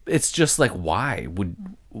 It's just like, why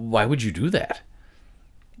would you do that?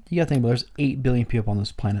 you got to think about there's 8 billion people on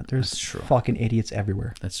this planet. There's fucking idiots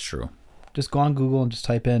everywhere. That's true. Just go on Google and just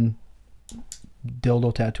type in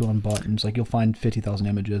dildo tattoo on butt, and it's like you'll find 50,000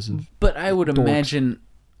 images of. But I would dorks. imagine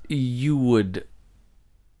you would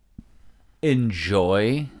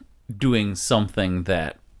enjoy doing something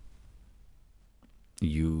that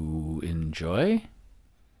you enjoy,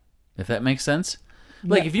 if that makes sense.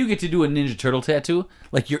 Like, if you get to do a Ninja Turtle tattoo,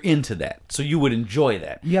 like, you're into that, so you would enjoy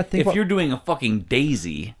that. If you're doing a fucking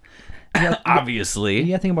daisy, obviously. You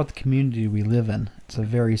gotta think about the community we live in. It's a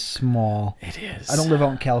very small. It is. I don't live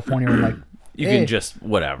out in California where like you can just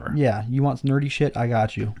whatever. Yeah, you want nerdy shit? I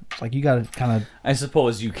got you. It's like you gotta kind of. I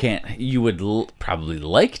suppose you can't. You would probably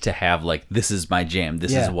like to have like, this is my jam.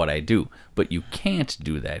 This is what I do, but you can't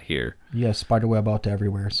do that here. You have spider web out to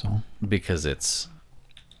everywhere, so. Because it's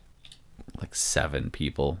like 7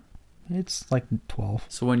 people. It's like 12.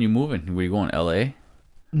 So when you moving, were you going L.A.?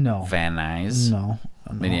 No. Van Nuys? No.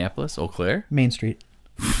 Minneapolis? Eau Claire? Main Street.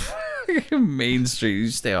 Main Street. You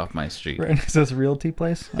stay off my street. Right next to this realty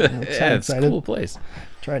place. It's a cool place.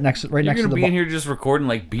 Try it next. Right You're next to gonna the. be in here just recording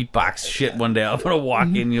like beatbox shit one day. I'm gonna walk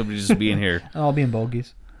in. You'll just be in here. I'll be in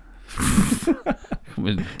bogeys.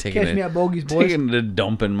 Catch me at bogeys, boys. Taking a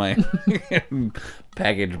dump in my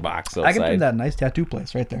package box outside. I can do that nice tattoo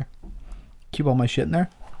place right there. Keep all my shit in there.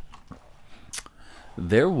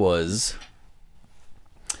 There was,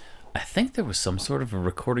 I think there was some sort of a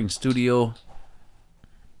recording studio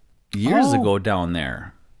years ago down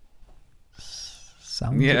there.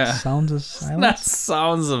 Sounds of Silence? Not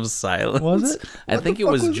Sounds of Silence. Was it? I think it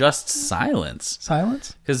was just Silence.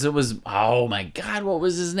 Silence? Because it was, oh my God, what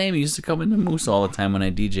was his name? He used to come into Moose all the time when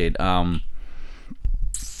I DJ'd.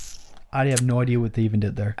 I have no idea what they even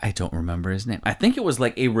did there. I don't remember his name. I think it was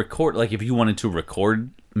like a record, like if you wanted to record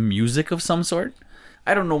music of some sort.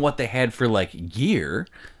 I don't know what they had for like gear,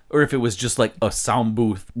 or if it was just like a sound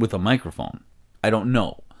booth with a microphone. I don't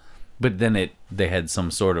know. But then they had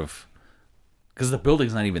some sort of, because the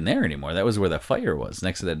building's not even there anymore. That was where the fire was,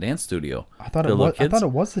 next to that dance studio. I thought it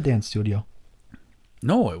was the dance studio.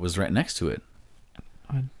 No, it was right next to it.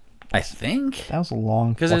 I think that was a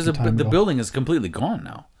long. Because the building is completely gone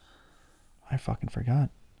now. I fucking forgot.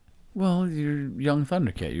 Well, you're young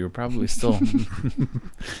Thundercat. You were probably still.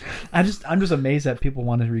 I'm just amazed that people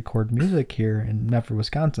want to record music here in Medford,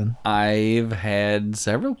 Wisconsin. I've had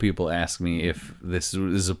several people ask me if this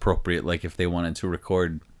is appropriate, like if they wanted to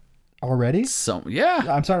record. Already? Yeah.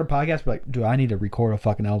 I'm starting a podcast, but like, do I need to record a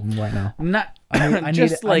fucking album right now? I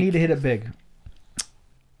need to hit it big.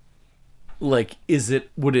 Like, is it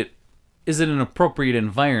an appropriate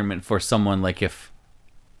environment for someone, like if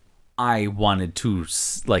I wanted to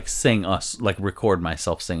like record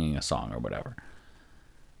myself singing a song or whatever?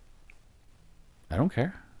 I don't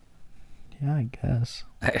care. Yeah, I guess.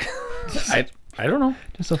 I don't know.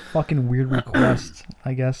 Just a fucking weird request,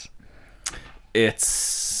 I guess.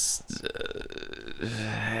 It's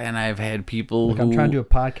and I've had people like, I'm trying to do a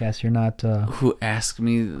podcast. You're not who ask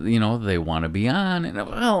me, they want to be on, and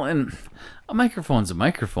and a microphone's a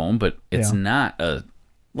microphone, but it's not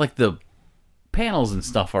like the panels and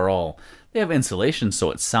stuff they have insulation, so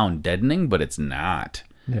it sound deadening, but it's not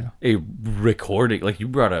a recording. Like, you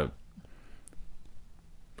brought a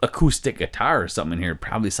acoustic guitar or something in here, it'd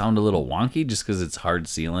probably sound a little wonky just because it's hard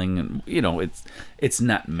ceiling, and it's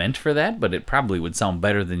not meant for that, but it probably would sound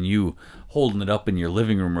better than you holding it up in your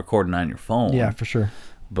living room recording on your phone. Yeah, for sure.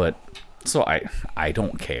 But so I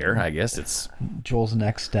don't care. I guess it's Joel's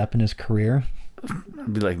next step in his career.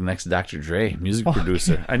 be like the next Dr. Dre, music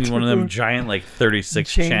producer. I need one of them giant like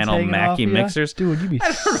 36 Chains channel hanging off Mackie ya. mixers. Dude, you'd be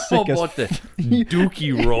I sick don't know as about the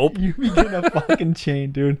dookie rope. You'd be getting a fucking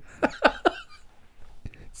chain, dude.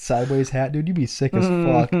 Sideways hat, dude. You'd be sick as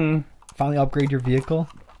fuck. Finally upgrade your vehicle.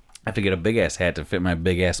 I have to get a big ass hat to fit my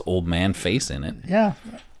big ass old man face in it. Yeah.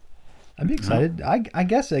 I'd be excited. I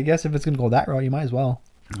guess if it's gonna go that route, you might as well.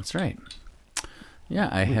 That's right. Yeah,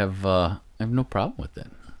 I have no problem with it.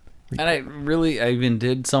 And I even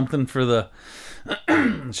did something for the.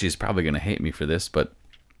 She's probably gonna hate me for this, but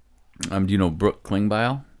do you know Brooke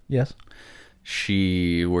Klingbeil? Yes.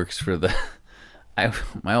 She works for the.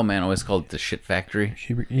 My old man always called it the shit factory.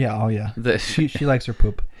 Oh yeah. She likes her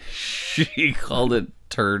poop. She called it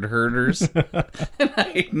turd herders, and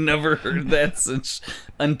I never heard that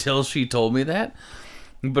until she told me that.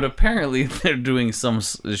 But apparently they're doing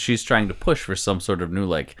she's trying to push for some sort of new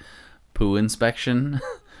like poo inspection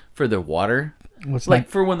for their water. What's like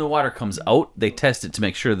for when the water comes out, they test it to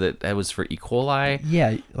make sure that was for E. coli.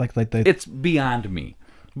 Yeah, like the. It's beyond me,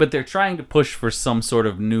 but they're trying to push for some sort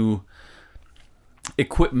of new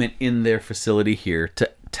equipment in their facility here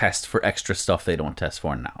to test for extra stuff they don't test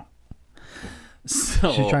for now.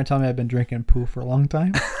 So She's trying to tell me I've been drinking poo for a long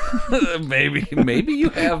time. maybe you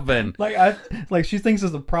have been. Like she thinks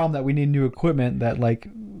it's a problem that we need new equipment that like.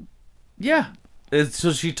 Yeah.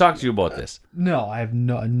 So she talked to you about this. No, I have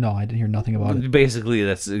no. I didn't hear nothing about it. Basically,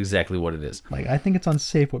 that's exactly what it is. Like I think it's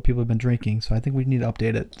unsafe what people have been drinking, so I think we need to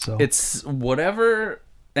update it. So it's whatever,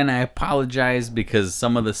 and I apologize because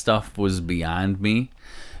some of the stuff was beyond me.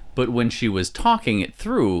 But when she was talking it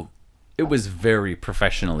through, it was very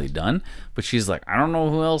professionally done. But she's like, I don't know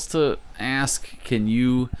who else to ask. Can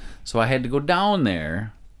you? So I had to go down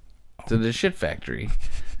there to the shit factory.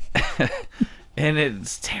 And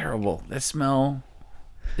it's terrible. That smell.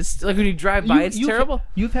 It's like when you drive by, it's terrible.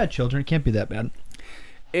 You've had children. It can't be that bad.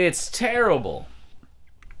 It's terrible.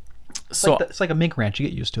 It's like a mink ranch. You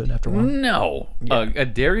get used to it after a while. No. Yeah. A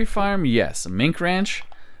dairy farm, yes. A mink ranch,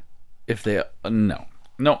 if they... no.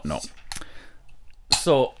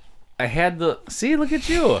 So, I had the... See, look at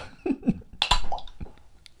you.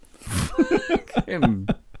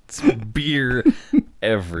 It's beer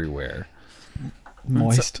everywhere.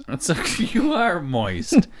 Moist. You are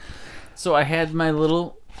moist. So I had my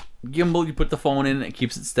little gimbal. You put the phone in, it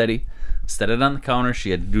keeps it steady. Set it on the counter.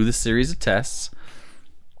 She had to do the series of tests.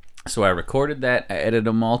 So I recorded that. I edited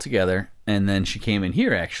them all together. And then she came in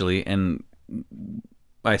here, actually, and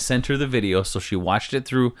I sent her the video. So she watched it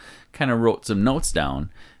through, kind of wrote some notes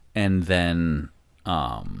down, and then...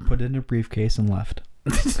 put it in a briefcase and left.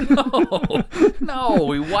 No,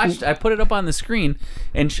 we watched. I put it up on the screen,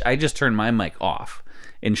 and I just turned my mic off,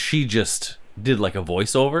 and she just did like a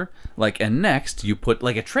voiceover, and next you put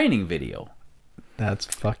like a training video. That's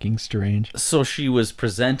fucking strange. So she was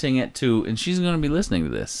presenting it to, and she's gonna be listening to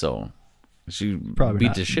this, so she probably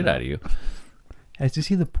beat the shit out of you. As you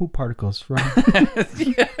see the poop particles from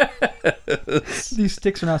these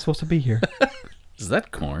sticks are not supposed to be here. Is that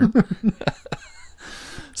corn?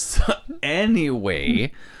 So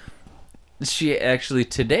anyway, she actually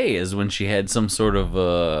today is when she had some sort of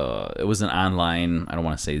it was an online, I don't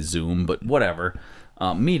want to say Zoom, but whatever,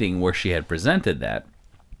 meeting where she had presented that,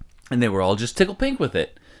 and they were all just tickle pink with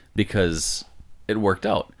it because it worked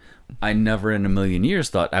out. I never in a million years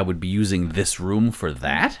thought I would be using this room for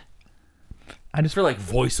that. I just for like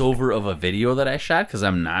voiceover of a video that I shot, because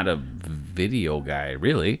I'm not a video guy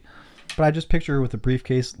really. But I just picture her with a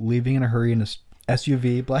briefcase, leaving in a hurry in a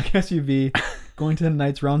SUV, black SUV, going to the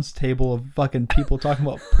Knights Rounds table of fucking people talking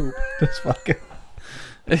about poop. Just fucking.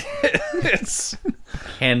 It's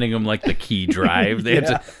handing them like the key drive. They had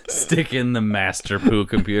to stick in the master poo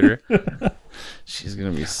computer. She's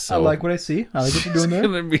gonna be so. I like what I see. I like what you're doing there.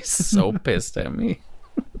 She's gonna be so pissed at me.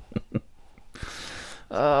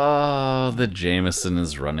 Oh, the Jameson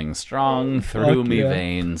is running strong through me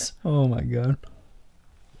veins. Oh my god.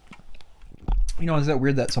 You know, is that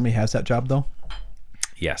weird that somebody has that job though?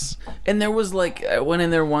 Yes. And there was like, I went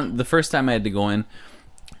in there the first time I had to go in,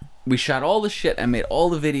 we shot all the shit. I made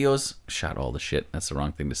all the videos. Shot all the shit. That's the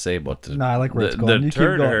wrong thing to say about the... No, I like where it's going. You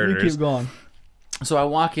keep going. So I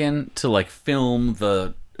walk in to like film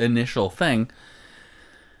the initial thing,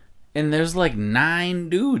 and there's like 9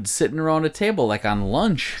 dudes sitting around a table like on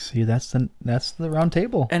lunch. See, that's the round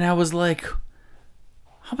table. And I was like,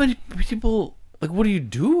 how many people, like, what do you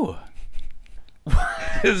do?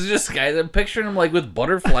 It's just guys. I'm picturing him like with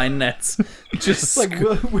butterfly nets, just like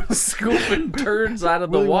scooping turds out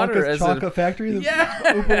of the Willy water. Wonka's As chocolate factory. The Yes!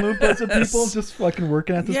 Oompa Loompas and people just fucking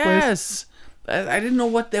working at this place. Yes, I didn't know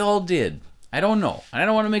what they all did. I don't know. I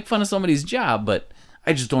don't want to make fun of somebody's job, but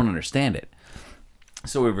I just don't understand it.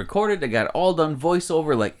 So we recorded. I got it all done,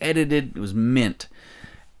 voiceover, like edited. It was mint.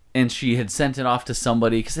 And she had sent it off to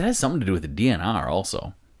somebody because it has something to do with the DNR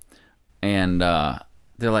also. And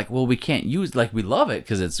they're like, well, we can't use, like, we love it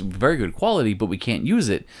because it's very good quality, but we can't use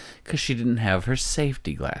it because she didn't have her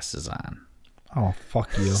safety glasses on. Oh,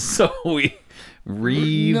 fuck you. So we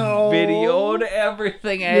re-videoed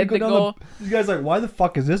everything. I had to go. You guys like, why the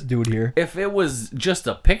fuck is this dude here? If it was just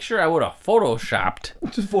a picture, I would have photoshopped.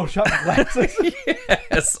 Just Photoshop glasses.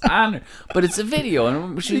 Yes, on her. But it's a video,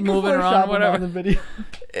 and she's You can moving Photoshop around, him whatever. on the video.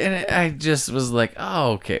 And I just was like,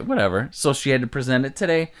 oh, okay, whatever. So she had to present it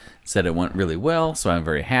today. Said it went really well, so I'm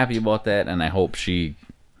very happy about that, and I hope she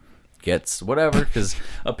gets whatever, because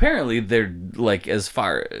apparently they're, like, as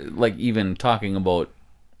far, like, even talking about,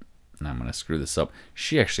 and I'm going to screw this up,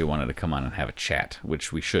 she actually wanted to come on and have a chat,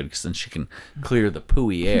 which we should, because then she can clear the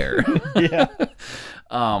pooey air. Yeah.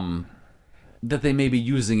 That they may be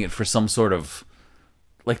using it for some sort of,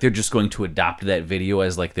 like, they're just going to adopt that video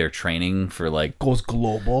as, like, their training for, like, Goes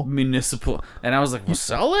global. municipal. And I was like, well,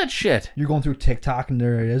 sell that shit. You're going through TikTok and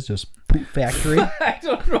there it is, just poop factory. I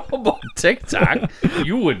don't know about TikTok.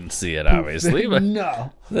 You wouldn't see it, obviously, but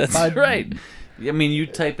No. that's right. I mean, you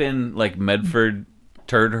type in, like, Medford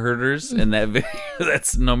turd herders in that video,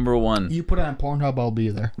 that's number one. You put it on Pornhub, I'll be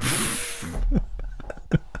there.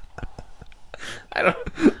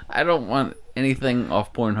 I don't want anything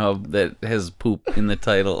off Pornhub that has poop in the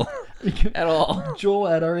title at all. Joel,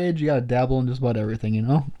 at our age, you gotta dabble in just about everything, you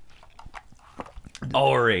know?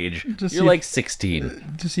 Our age. Just You're see- like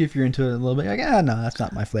 16. To see if you're into it a little bit. Like, no, that's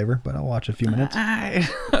not my flavor, but I'll watch a few minutes.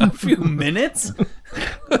 A few minutes?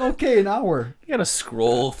 Okay, an hour. You gotta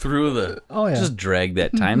scroll through the... Oh, yeah. Just drag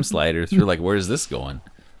that time slider through, like, where's this going?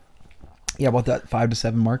 Yeah, about that 5 to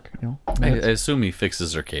 7 mark, you know? I assume he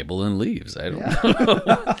fixes her cable and leaves. I don't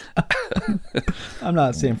know I'm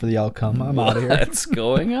not saying for the outcome. I'm out of here. what's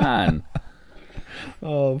going on.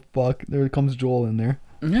 Oh, fuck. There comes Joel in there.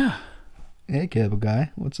 Yeah. Hey, cable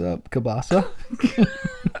guy. What's up, Kabasa?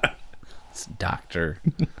 It's doctor.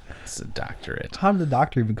 It's a doctorate. How did the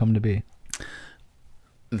doctor even come to be?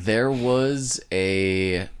 There was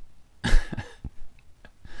a...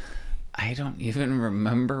 I don't even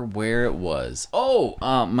remember where it was. Oh,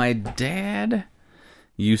 my dad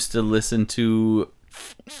used to listen to...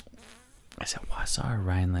 Is it Wausau or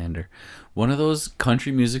Rhinelander? One of those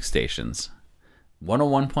country music stations.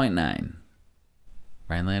 101.9.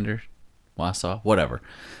 Rhinelander? Wausau? Whatever.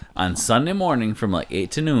 On Sunday morning from like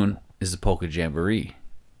 8 to noon is the Polka Jamboree.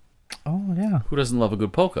 Oh, yeah. Who doesn't love a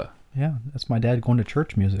good polka? Yeah, that's my dad going to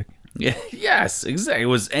church music. Yeah, yes, exactly. It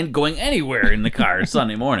was and going anywhere in the car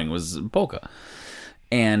Sunday morning was polka.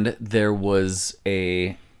 And there was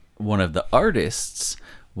one of the artists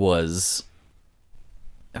was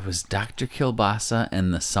Dr. Kilbasa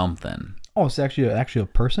and the something. Oh, it's actually a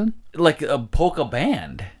person? Like a polka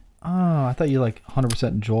band. Oh, I thought you like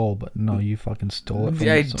 100% Joel, but no, you fucking stole it from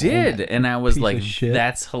I some did, old and I was piece like, of shit.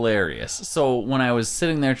 that's hilarious. So when I was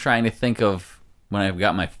sitting there trying to think of when I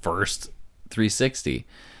got my first 360,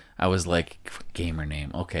 I was like, gamer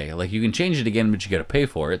name. Okay, like you can change it again, but you got to pay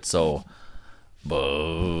for it. So, Dr.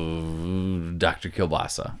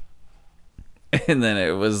 Kilbasa. And then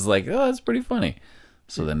it was like, oh, that's pretty funny.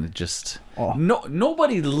 So then it just... Oh.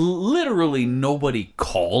 Literally nobody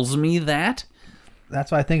calls me that.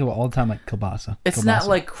 That's what I think about all the time, like Kielbasa. It's not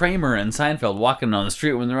like Kramer and Seinfeld walking down the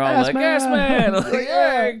street when they're all Yes, like, man. yes, man. Like,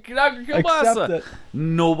 Yeah. hey, Dr. Accept Kielbasa. it.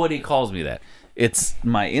 Nobody calls me that. It's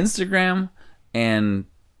my Instagram and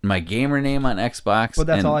my gamer name on Xbox. But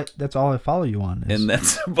that's and, that's all I follow you on. And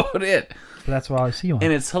that's about it. But that's what I see you on.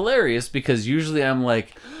 And it's hilarious because usually I'm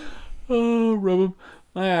like, oh, rub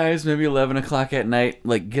my eyes, maybe 11 o'clock at night,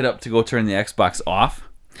 like get up to go turn the Xbox off.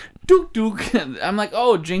 Dook, dook. I'm like,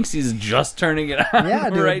 oh, Jinxie's just turning it on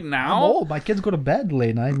right now. I'm old. My kids go to bed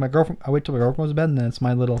late night. I wait till my girlfriend goes to bed, and then it's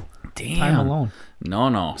my little time alone.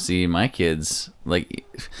 No. See, my kids, like,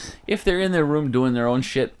 if they're in their room doing their own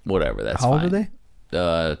shit, whatever, that's How fine. old are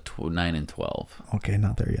they? 9 and 12. Okay,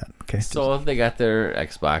 not there yet. Okay. So if they got their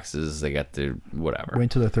Xboxes, they got their whatever. Wait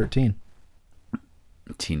until they're 13.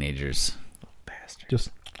 Teenagers. Bastard.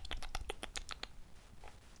 Just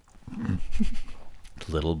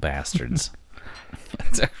Little bastards.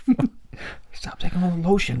 stop taking all the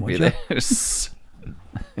lotion, would you? It's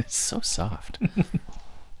so soft.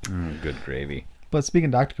 Good gravy. But speaking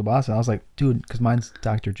of Dr. Kielbasa, I was like, dude, because mine's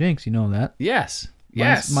Dr. Jinx. You know that? Yes.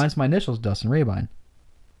 Yes. Mine's my initials, Dustin Rabine.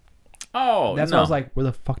 Oh, That's no. why I was like, where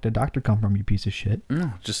the fuck did doctor come from, you piece of shit?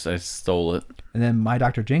 No, just I stole it. And then my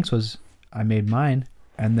Dr. Jinx was, I made mine.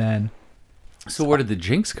 And then So where did the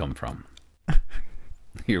jinx come from?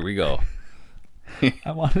 Here we go.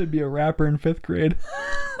 I wanted to be a rapper in 5th grade.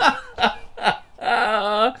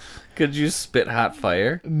 Could you spit hot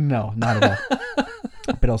fire? No, not at all.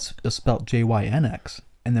 But it was spelled JYNX.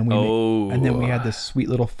 And then we had this sweet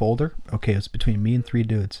little folder. Okay, it's between me and 3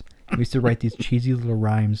 dudes. We used to write these cheesy little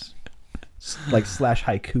rhymes, like /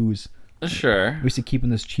 haikus. Sure. We used to keep in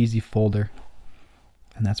this cheesy folder.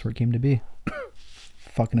 And that's where it came to be.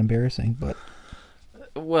 Fucking embarrassing, but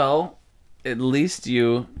Well, at least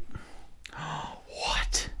you...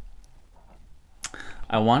 What?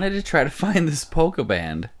 I wanted to try to find this polka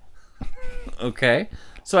band. Okay?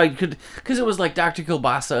 So I could... Because it was like Dr.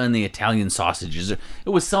 Kielbasa and the Italian sausages. It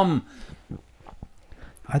was some...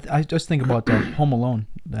 I just think about the Home Alone,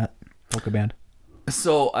 that polka band.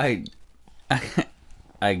 So I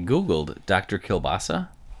Googled Dr. Kielbasa.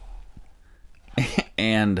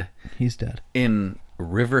 And He's dead. in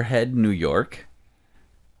Riverhead, New York...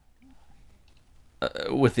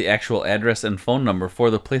 with the actual address and phone number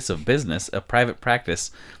for the place of business, a private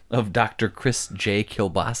practice of Dr. Chris J.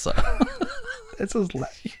 Kielbasa. It's his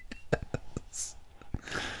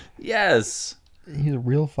Yes. He's a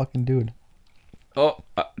real fucking dude. Oh,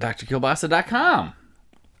 drkielbasa.com.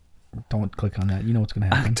 Don't click on that. You know what's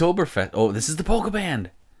gonna happen. Oktoberfest. Oh, this is the polka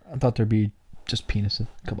band. I thought there'd be just penis of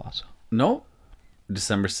Kielbasa. No.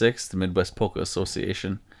 December 6th, the Midwest Polka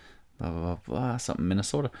Association. Blah, blah, blah, blah. Something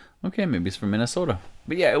Minnesota. Okay, maybe it's from Minnesota.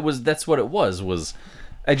 But yeah, that's what it was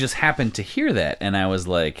I just happened to hear that and I was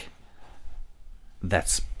like,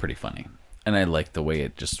 that's pretty funny. And I like the way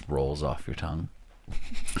it just rolls off your tongue.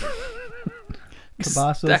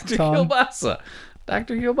 Kielbasa's Dr. tongue. Kielbasa.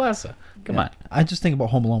 Dr. Kielbasa. Come on. I just think about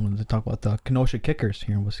Home Alone when they talk about the Kenosha Kickers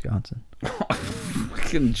here in Wisconsin.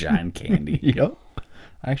 Fucking John Candy. Yep.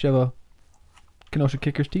 I actually have a Kenosha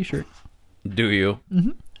Kickers t-shirt. Do you?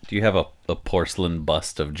 Mm-hmm. Do you have a porcelain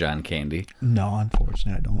bust of John Candy? No,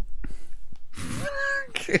 unfortunately, I don't.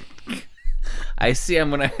 I see I'm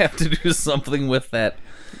going to have to do something with that.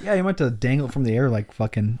 Yeah, you meant to dangle it from the air like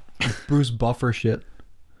fucking Bruce Buffer shit.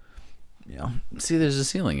 Yeah. See, there's a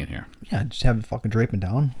ceiling in here. Yeah, just have it fucking draping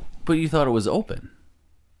down. But you thought it was open.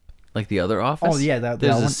 Like the other office? Oh, yeah. There's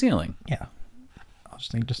that a one. ceiling. Yeah. I was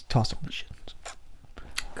thinking just toss all the shit.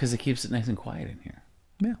 Because it keeps it nice and quiet in here.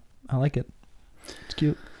 Yeah, I like it. It's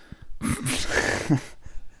cute.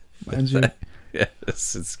 Reminds you-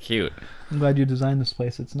 Yes, it's cute. I'm glad you designed this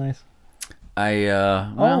place. It's nice.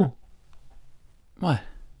 Well, what?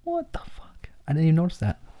 What the fuck? I didn't even notice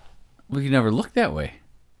that. Well, you never looked that way.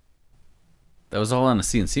 That was all on a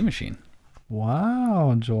CNC machine.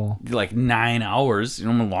 Wow, Joel. Like 9 hours.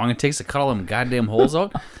 You know how long it takes to cut all them goddamn holes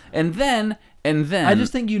out? And then... I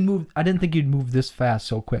just think you'd move. I didn't think you'd move this fast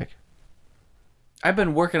so quick. I've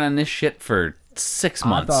been working on this shit for 6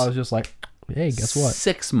 months. I thought it was just like, hey, guess what?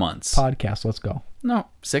 6 months. Podcast, let's go. No,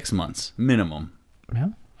 6 months. Minimum. Yeah,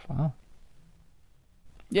 wow.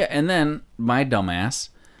 Yeah, and then my dumbass,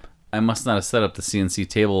 I must not have set up the CNC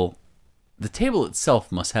table. The table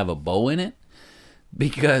itself must have a bow in it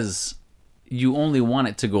because you only want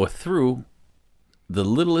it to go through the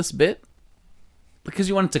littlest bit because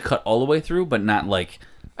you want it to cut all the way through, but not like,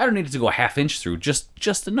 I don't need it to go a half inch through,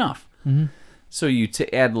 just enough. Mm-hmm. So you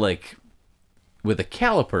add like, with the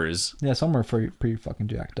calipers. Yeah, some are pretty fucking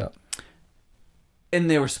jacked up. And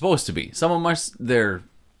they were supposed to be. Some of them they're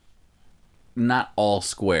not all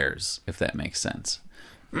squares, if that makes sense.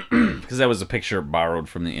 Because that was a picture borrowed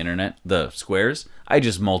from the internet, the squares. I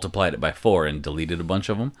just multiplied it by 4 and deleted a bunch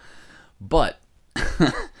of them. But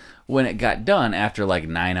when it got done after like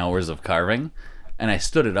 9 hours of carving, and I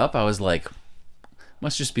stood it up, I was like,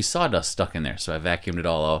 must just be sawdust stuck in there. So I vacuumed it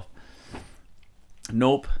all off.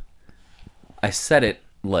 Nope. I set it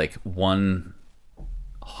like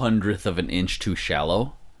 1/100th of an inch too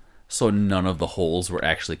shallow, so none of the holes were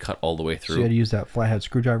actually cut all the way So you through. had to use that flathead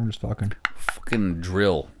screwdriver and just Fucking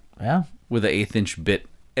drill Yeah. with an 1/8 inch bit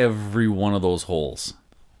every one of those holes.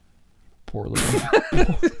 Poor little.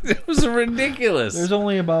 It was ridiculous. There's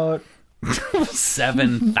only about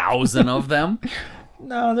 7,000 of them.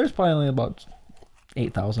 no. There's probably only about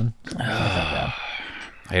 8,000. I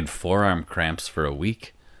had forearm cramps for a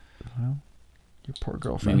week. Your poor I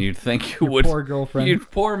girlfriend. mean, you'd think you Your would. poor girlfriend. You'd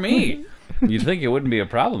poor me. You'd think it wouldn't be a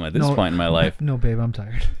problem at this point in my life. No, babe, I'm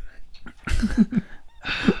tired.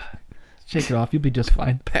 Shake it off. You'll be just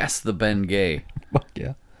fine. Pass the Ben Gay. Fuck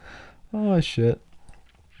yeah. Oh shit.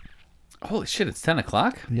 Holy shit! It's 10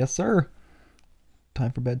 o'clock. Yes, sir.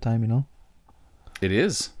 Time for bedtime, you know. It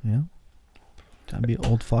is. Yeah. Time to be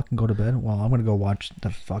old fuck and go to bed. Well, I'm going to go watch the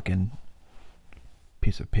fucking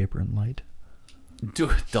piece of paper and light. Do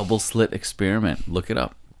a double slit experiment. Look it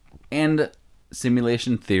up. And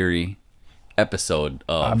simulation theory episode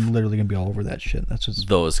of I'm literally going to be all over that shit. That's just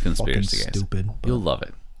those fucking conspiracy guys. stupid. but You'll love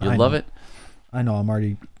it. I You'll love know. it. I know. I've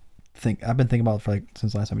been thinking about it for like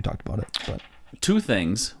since last time we talked about it, but 2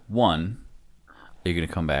 things. 1, are you going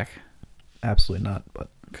to come back? absolutely not. But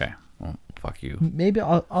Okay. Well, fuck you. maybe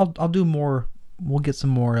I'll do more. We'll get some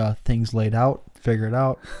more things laid out, figure it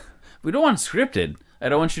out. We don't want scripted. I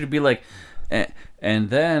don't want you to be like, and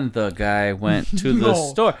then the guy went to the No.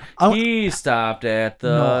 store. He stopped at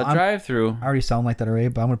the drive-through. I already sound like that already,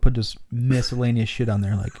 but I'm gonna put just miscellaneous shit on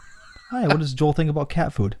there, like, "Hi, what does Joel think about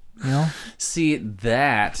cat food?" You know? See,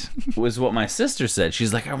 that was what my sister said.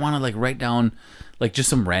 She's like, I want to like write down like just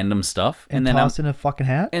some random stuff, And then toss in a fucking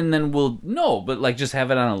hat. and then but like just have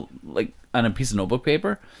it on a piece of notebook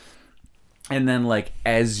paper, and then like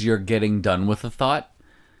as you're getting done with a thought,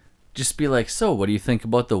 just be like, so what do you think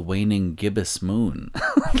about the waning gibbous moon?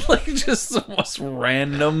 Like just the most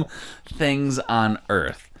random things on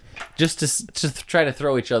earth, just to try to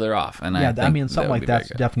throw each other off. And Yeah, I think mean something would like be very that's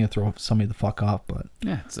good. definitely gonna throw somebody the fuck off. But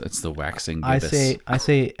Yeah, it's the waxing I gibbous.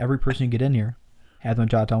 say every person you get in here, have them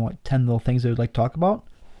jot down what 10 little things they would like to talk about,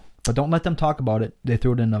 but don't let them talk about it. They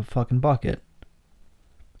throw it in a fucking bucket,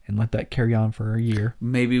 and let that carry on for a year.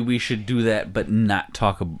 Maybe we should do that, but not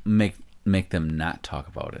make them not talk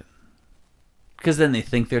about it. Because then they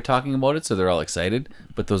think they're talking about it, so they're all excited.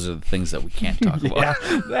 But those are the things that we can't talk about.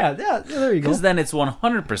 yeah. There you go. Because then it's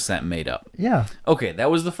 100% made up. Yeah. Okay, that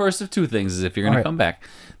was the first of 2 things, is if you're going to Alright. come back.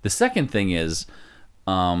 The second thing is,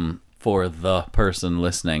 for the person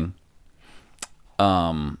listening,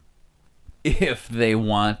 if they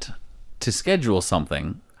want to schedule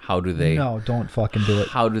something, how do they... No, don't fucking do it.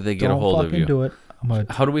 How do they get Don't a hold of fucking you? do it.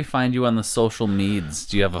 How do we find you on the social medias?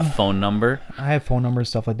 Do you have a phone number? I have phone numbers,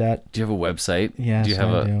 stuff like that. Do you have a website? Yes, do you have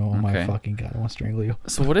I do. Oh my fucking god, I want to strangle you.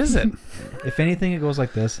 So what is it? If anything, it goes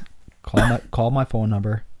like this: call my phone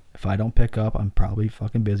number. If I don't pick up, I'm probably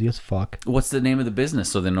fucking busy as fuck. What's the name of the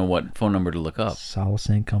business so they know what phone number to look up?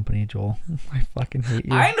 Solacing Company, Joel. I fucking hate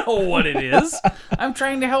you. I know what it is. I'm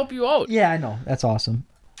trying to help you out. Yeah, I know. That's awesome.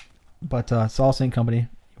 But Solacing Company, you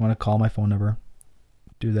want to call my phone number?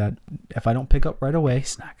 Do that. If I don't pick up right away,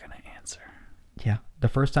 He's not going to answer. yeah, the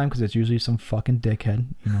first time, because it's usually some fucking dickhead.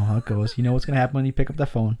 You know how it goes. You know what's gonna happen when you pick up the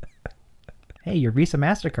phone. Hey, your Visa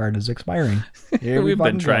MasterCard is expiring. Here We've been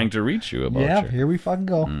fucking trying go. to reach you about Yeah, your... here we fucking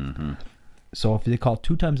go. Mm-hmm. So if they call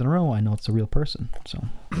 2 times in a row, I know it's a real person. So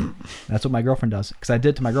that's what my girlfriend does. Because I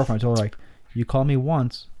did to my girlfriend. I told her, like, you call me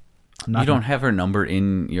once. I'm not You don't gonna-" have her number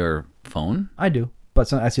in your phone? I do.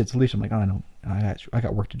 But I see it's Alicia. I'm like, oh, I know. I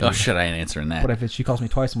got work to do. Oh, shit, I ain't answering that. But if she calls me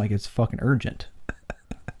twice, I'm like, it's fucking urgent.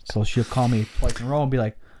 So she'll call me twice in a row and be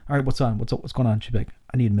like, all right, what's on? What's going on? She'll be like,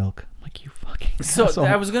 I need milk. I'm like, you fucking So asshole.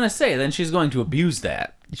 I was going to say, then she's going to abuse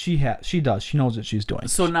that. She does. She knows what she's doing.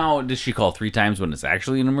 So now, does she call 3 times when it's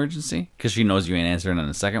actually an emergency? Because she knows you ain't answering on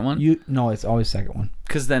the second one? No, it's always second one.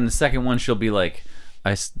 Because then the second one, she'll be like,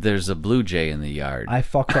 there's a blue jay in the yard. I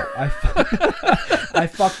fucked up. I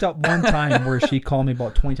fucked up one time where she called me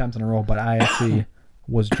about 20 times in a row, but I actually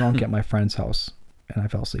was drunk at my friend's house and I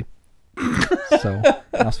fell asleep. So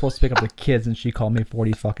I was supposed to pick up the kids and she called me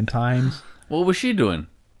 40 fucking times. What was she doing?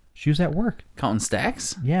 She was at work. Counting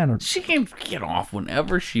stacks? Yeah, and She can get off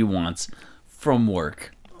whenever she wants from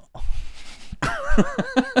work.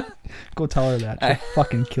 go tell her that. She'll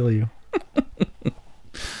fucking kill you.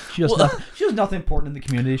 She does nothing important in the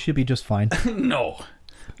community. She'll be just fine. No.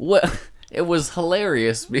 Well, it was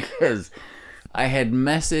hilarious because I had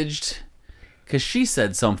messaged, because she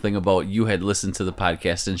said something about you had listened to the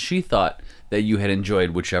podcast and she thought that you had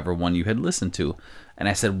enjoyed whichever one you had listened to. And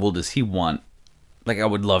I said, well, does he want, like, I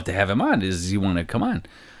would love to have him on. Does he want to come on?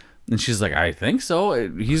 And she's like, I think so.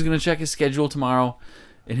 He's going to check his schedule tomorrow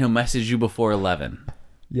and he'll message you before 11.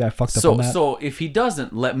 Yeah, I fucked up on that. So if he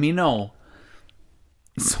doesn't, let me know.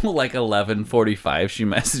 So like 11:45, she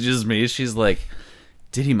messages me. She's like,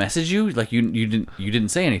 "Did he message you? Like you didn't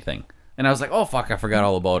say anything." And I was like, "Oh fuck, I forgot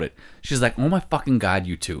all about it." She's like, "Oh my fucking god,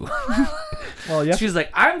 you two." Well, yeah. She's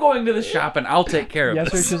like, "I'm going to the shop and I'll take care of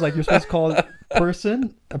Yesterday this." she was like, you're supposed to call a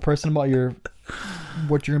person about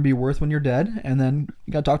what you're gonna be worth when you're dead, and then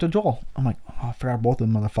you gotta talk to Joel. I'm like, oh, I forgot both of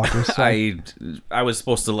them motherfuckers. So I was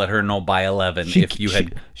supposed to let her know by 11 if you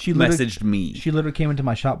had she literally- messaged me. She literally came into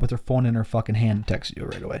my shop with her phone in her fucking hand and texted you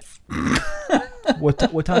right away.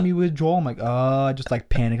 What time you with Joel? I'm like, I just like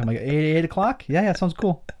panic. I'm like, 8 o'clock? Yeah, sounds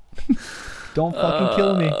cool. Don't fucking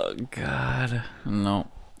kill me. Oh god, no.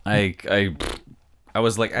 I I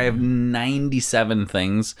was like, I have 97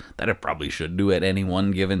 things that I probably should do at any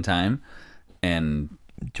one given time. And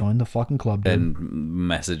Join the fucking club, dude. and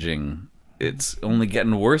messaging, it's only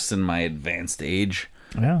getting worse in my advanced age.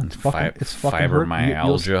 Yeah, it's fucking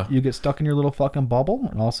fibromyalgia. You get stuck in your little fucking bubble,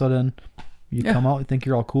 and all of a sudden you come out and think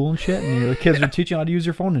you're all cool and shit, and your kids are teaching you how to use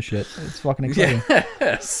your phone and shit. It's fucking exciting.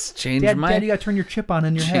 Yes, Dad, you gotta turn your chip on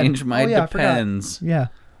in your head. change my I forgot. depends. Yeah.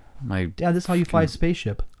 My Dad, this is how you fly a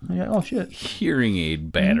spaceship. Yeah, oh shit. hearing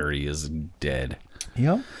aid battery is dead.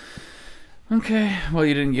 Yep. Okay, well,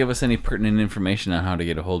 you didn't give us any pertinent information on how to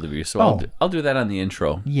get a hold of you, so I'll do that on the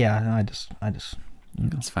intro. Yeah, no, I just.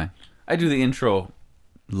 That's fine. I do the intro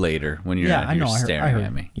later when you're not here staring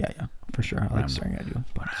at me. Yeah, for sure. I like staring at you.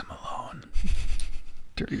 But I'm alone.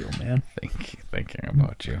 Dirty old man. Thinking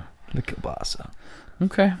about you. The kielbasa.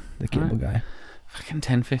 Okay. The cable guy. Fucking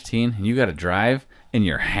 10:15, and you got to drive, and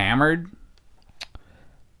you're hammered.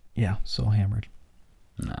 Yeah, so hammered.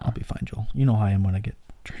 No. I'll be fine, Joel. You know how I am when I get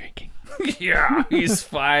drinking. Yeah, he's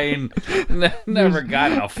fine. Never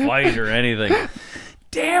got in a fight or anything.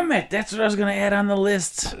 Damn it! That's what I was gonna add on the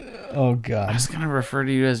list. Oh I God. was gonna refer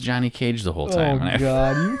to you as Johnny Cage the whole time. Oh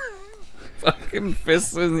God. You Fucking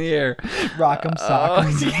fists in the air. rock'em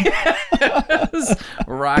sock'em. Yes.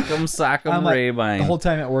 Rock'em sock'em I'm like, Ray-Bine. the whole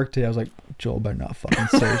time at work today, I was like, Joel better not fucking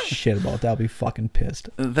say shit about that. I'll be fucking pissed.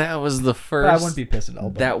 That was the first. But I wouldn't be pissed at all.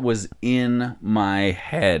 But That was in my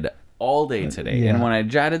head all day today. Yeah. And when I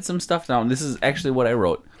jotted some stuff down, this is actually what I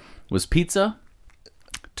wrote. Was pizza,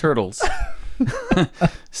 turtles,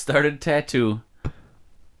 started tattoo,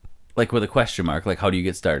 like with a question mark, like how do you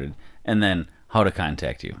get started? And then how to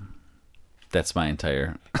contact you. That's my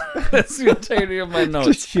entire, that's the entirety of my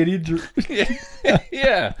notes. just shitty.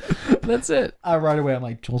 Yeah, that's it. Right away, I'm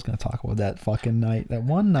like, Joel's gonna talk about that fucking night, that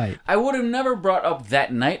one night. I would have never brought up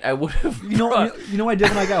that night. I would have. You know what I did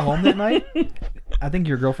when I got home that night? I think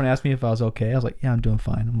your girlfriend asked me if I was okay. I was like, yeah, I'm doing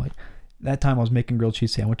fine. I'm like, that time I was making grilled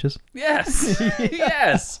cheese sandwiches. Yes.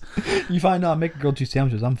 Yes. You find out I'm making grilled cheese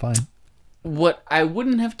sandwiches. I'm fine. What I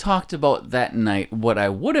wouldn't have talked about that night, what I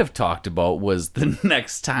would have talked about was the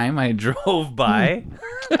next time I drove by.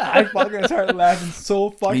 I fucking started laughing so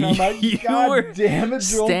fucking. I'm like, You God were damn it,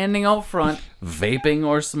 Joel. Standing out front, vaping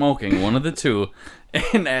or smoking, one of the two.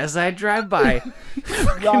 And as I drive by,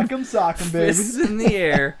 Rock'em sock'em, baby. fists in the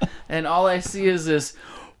air, and all I see is this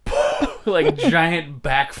like giant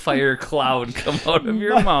backfire cloud come out of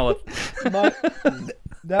your mouth.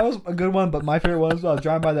 That was a good one, but my favorite one was I was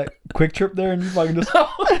driving by that Quick Trip there, and you fucking just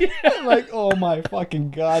like, oh my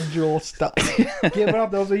fucking God, Joel, stop. Give it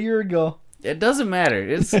up. That was a year ago. It doesn't matter.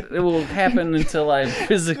 It will happen until I'm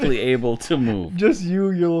physically able to move. Just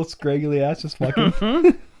you, your little scraggly ass, just fucking.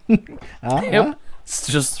 Yep. It's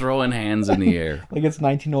just throwing hands in the air. Like it's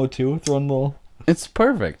 1902, throwing little. It's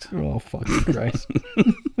perfect. Oh fucking Christ.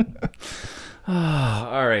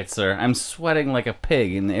 All right, sir. I'm sweating like a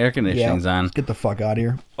pig and the air conditioning's on. Let's get the fuck out of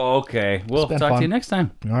here. Okay. We'll been talk fun. to you next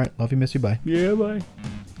time. All right. Love you, miss you. Bye. Yeah, bye.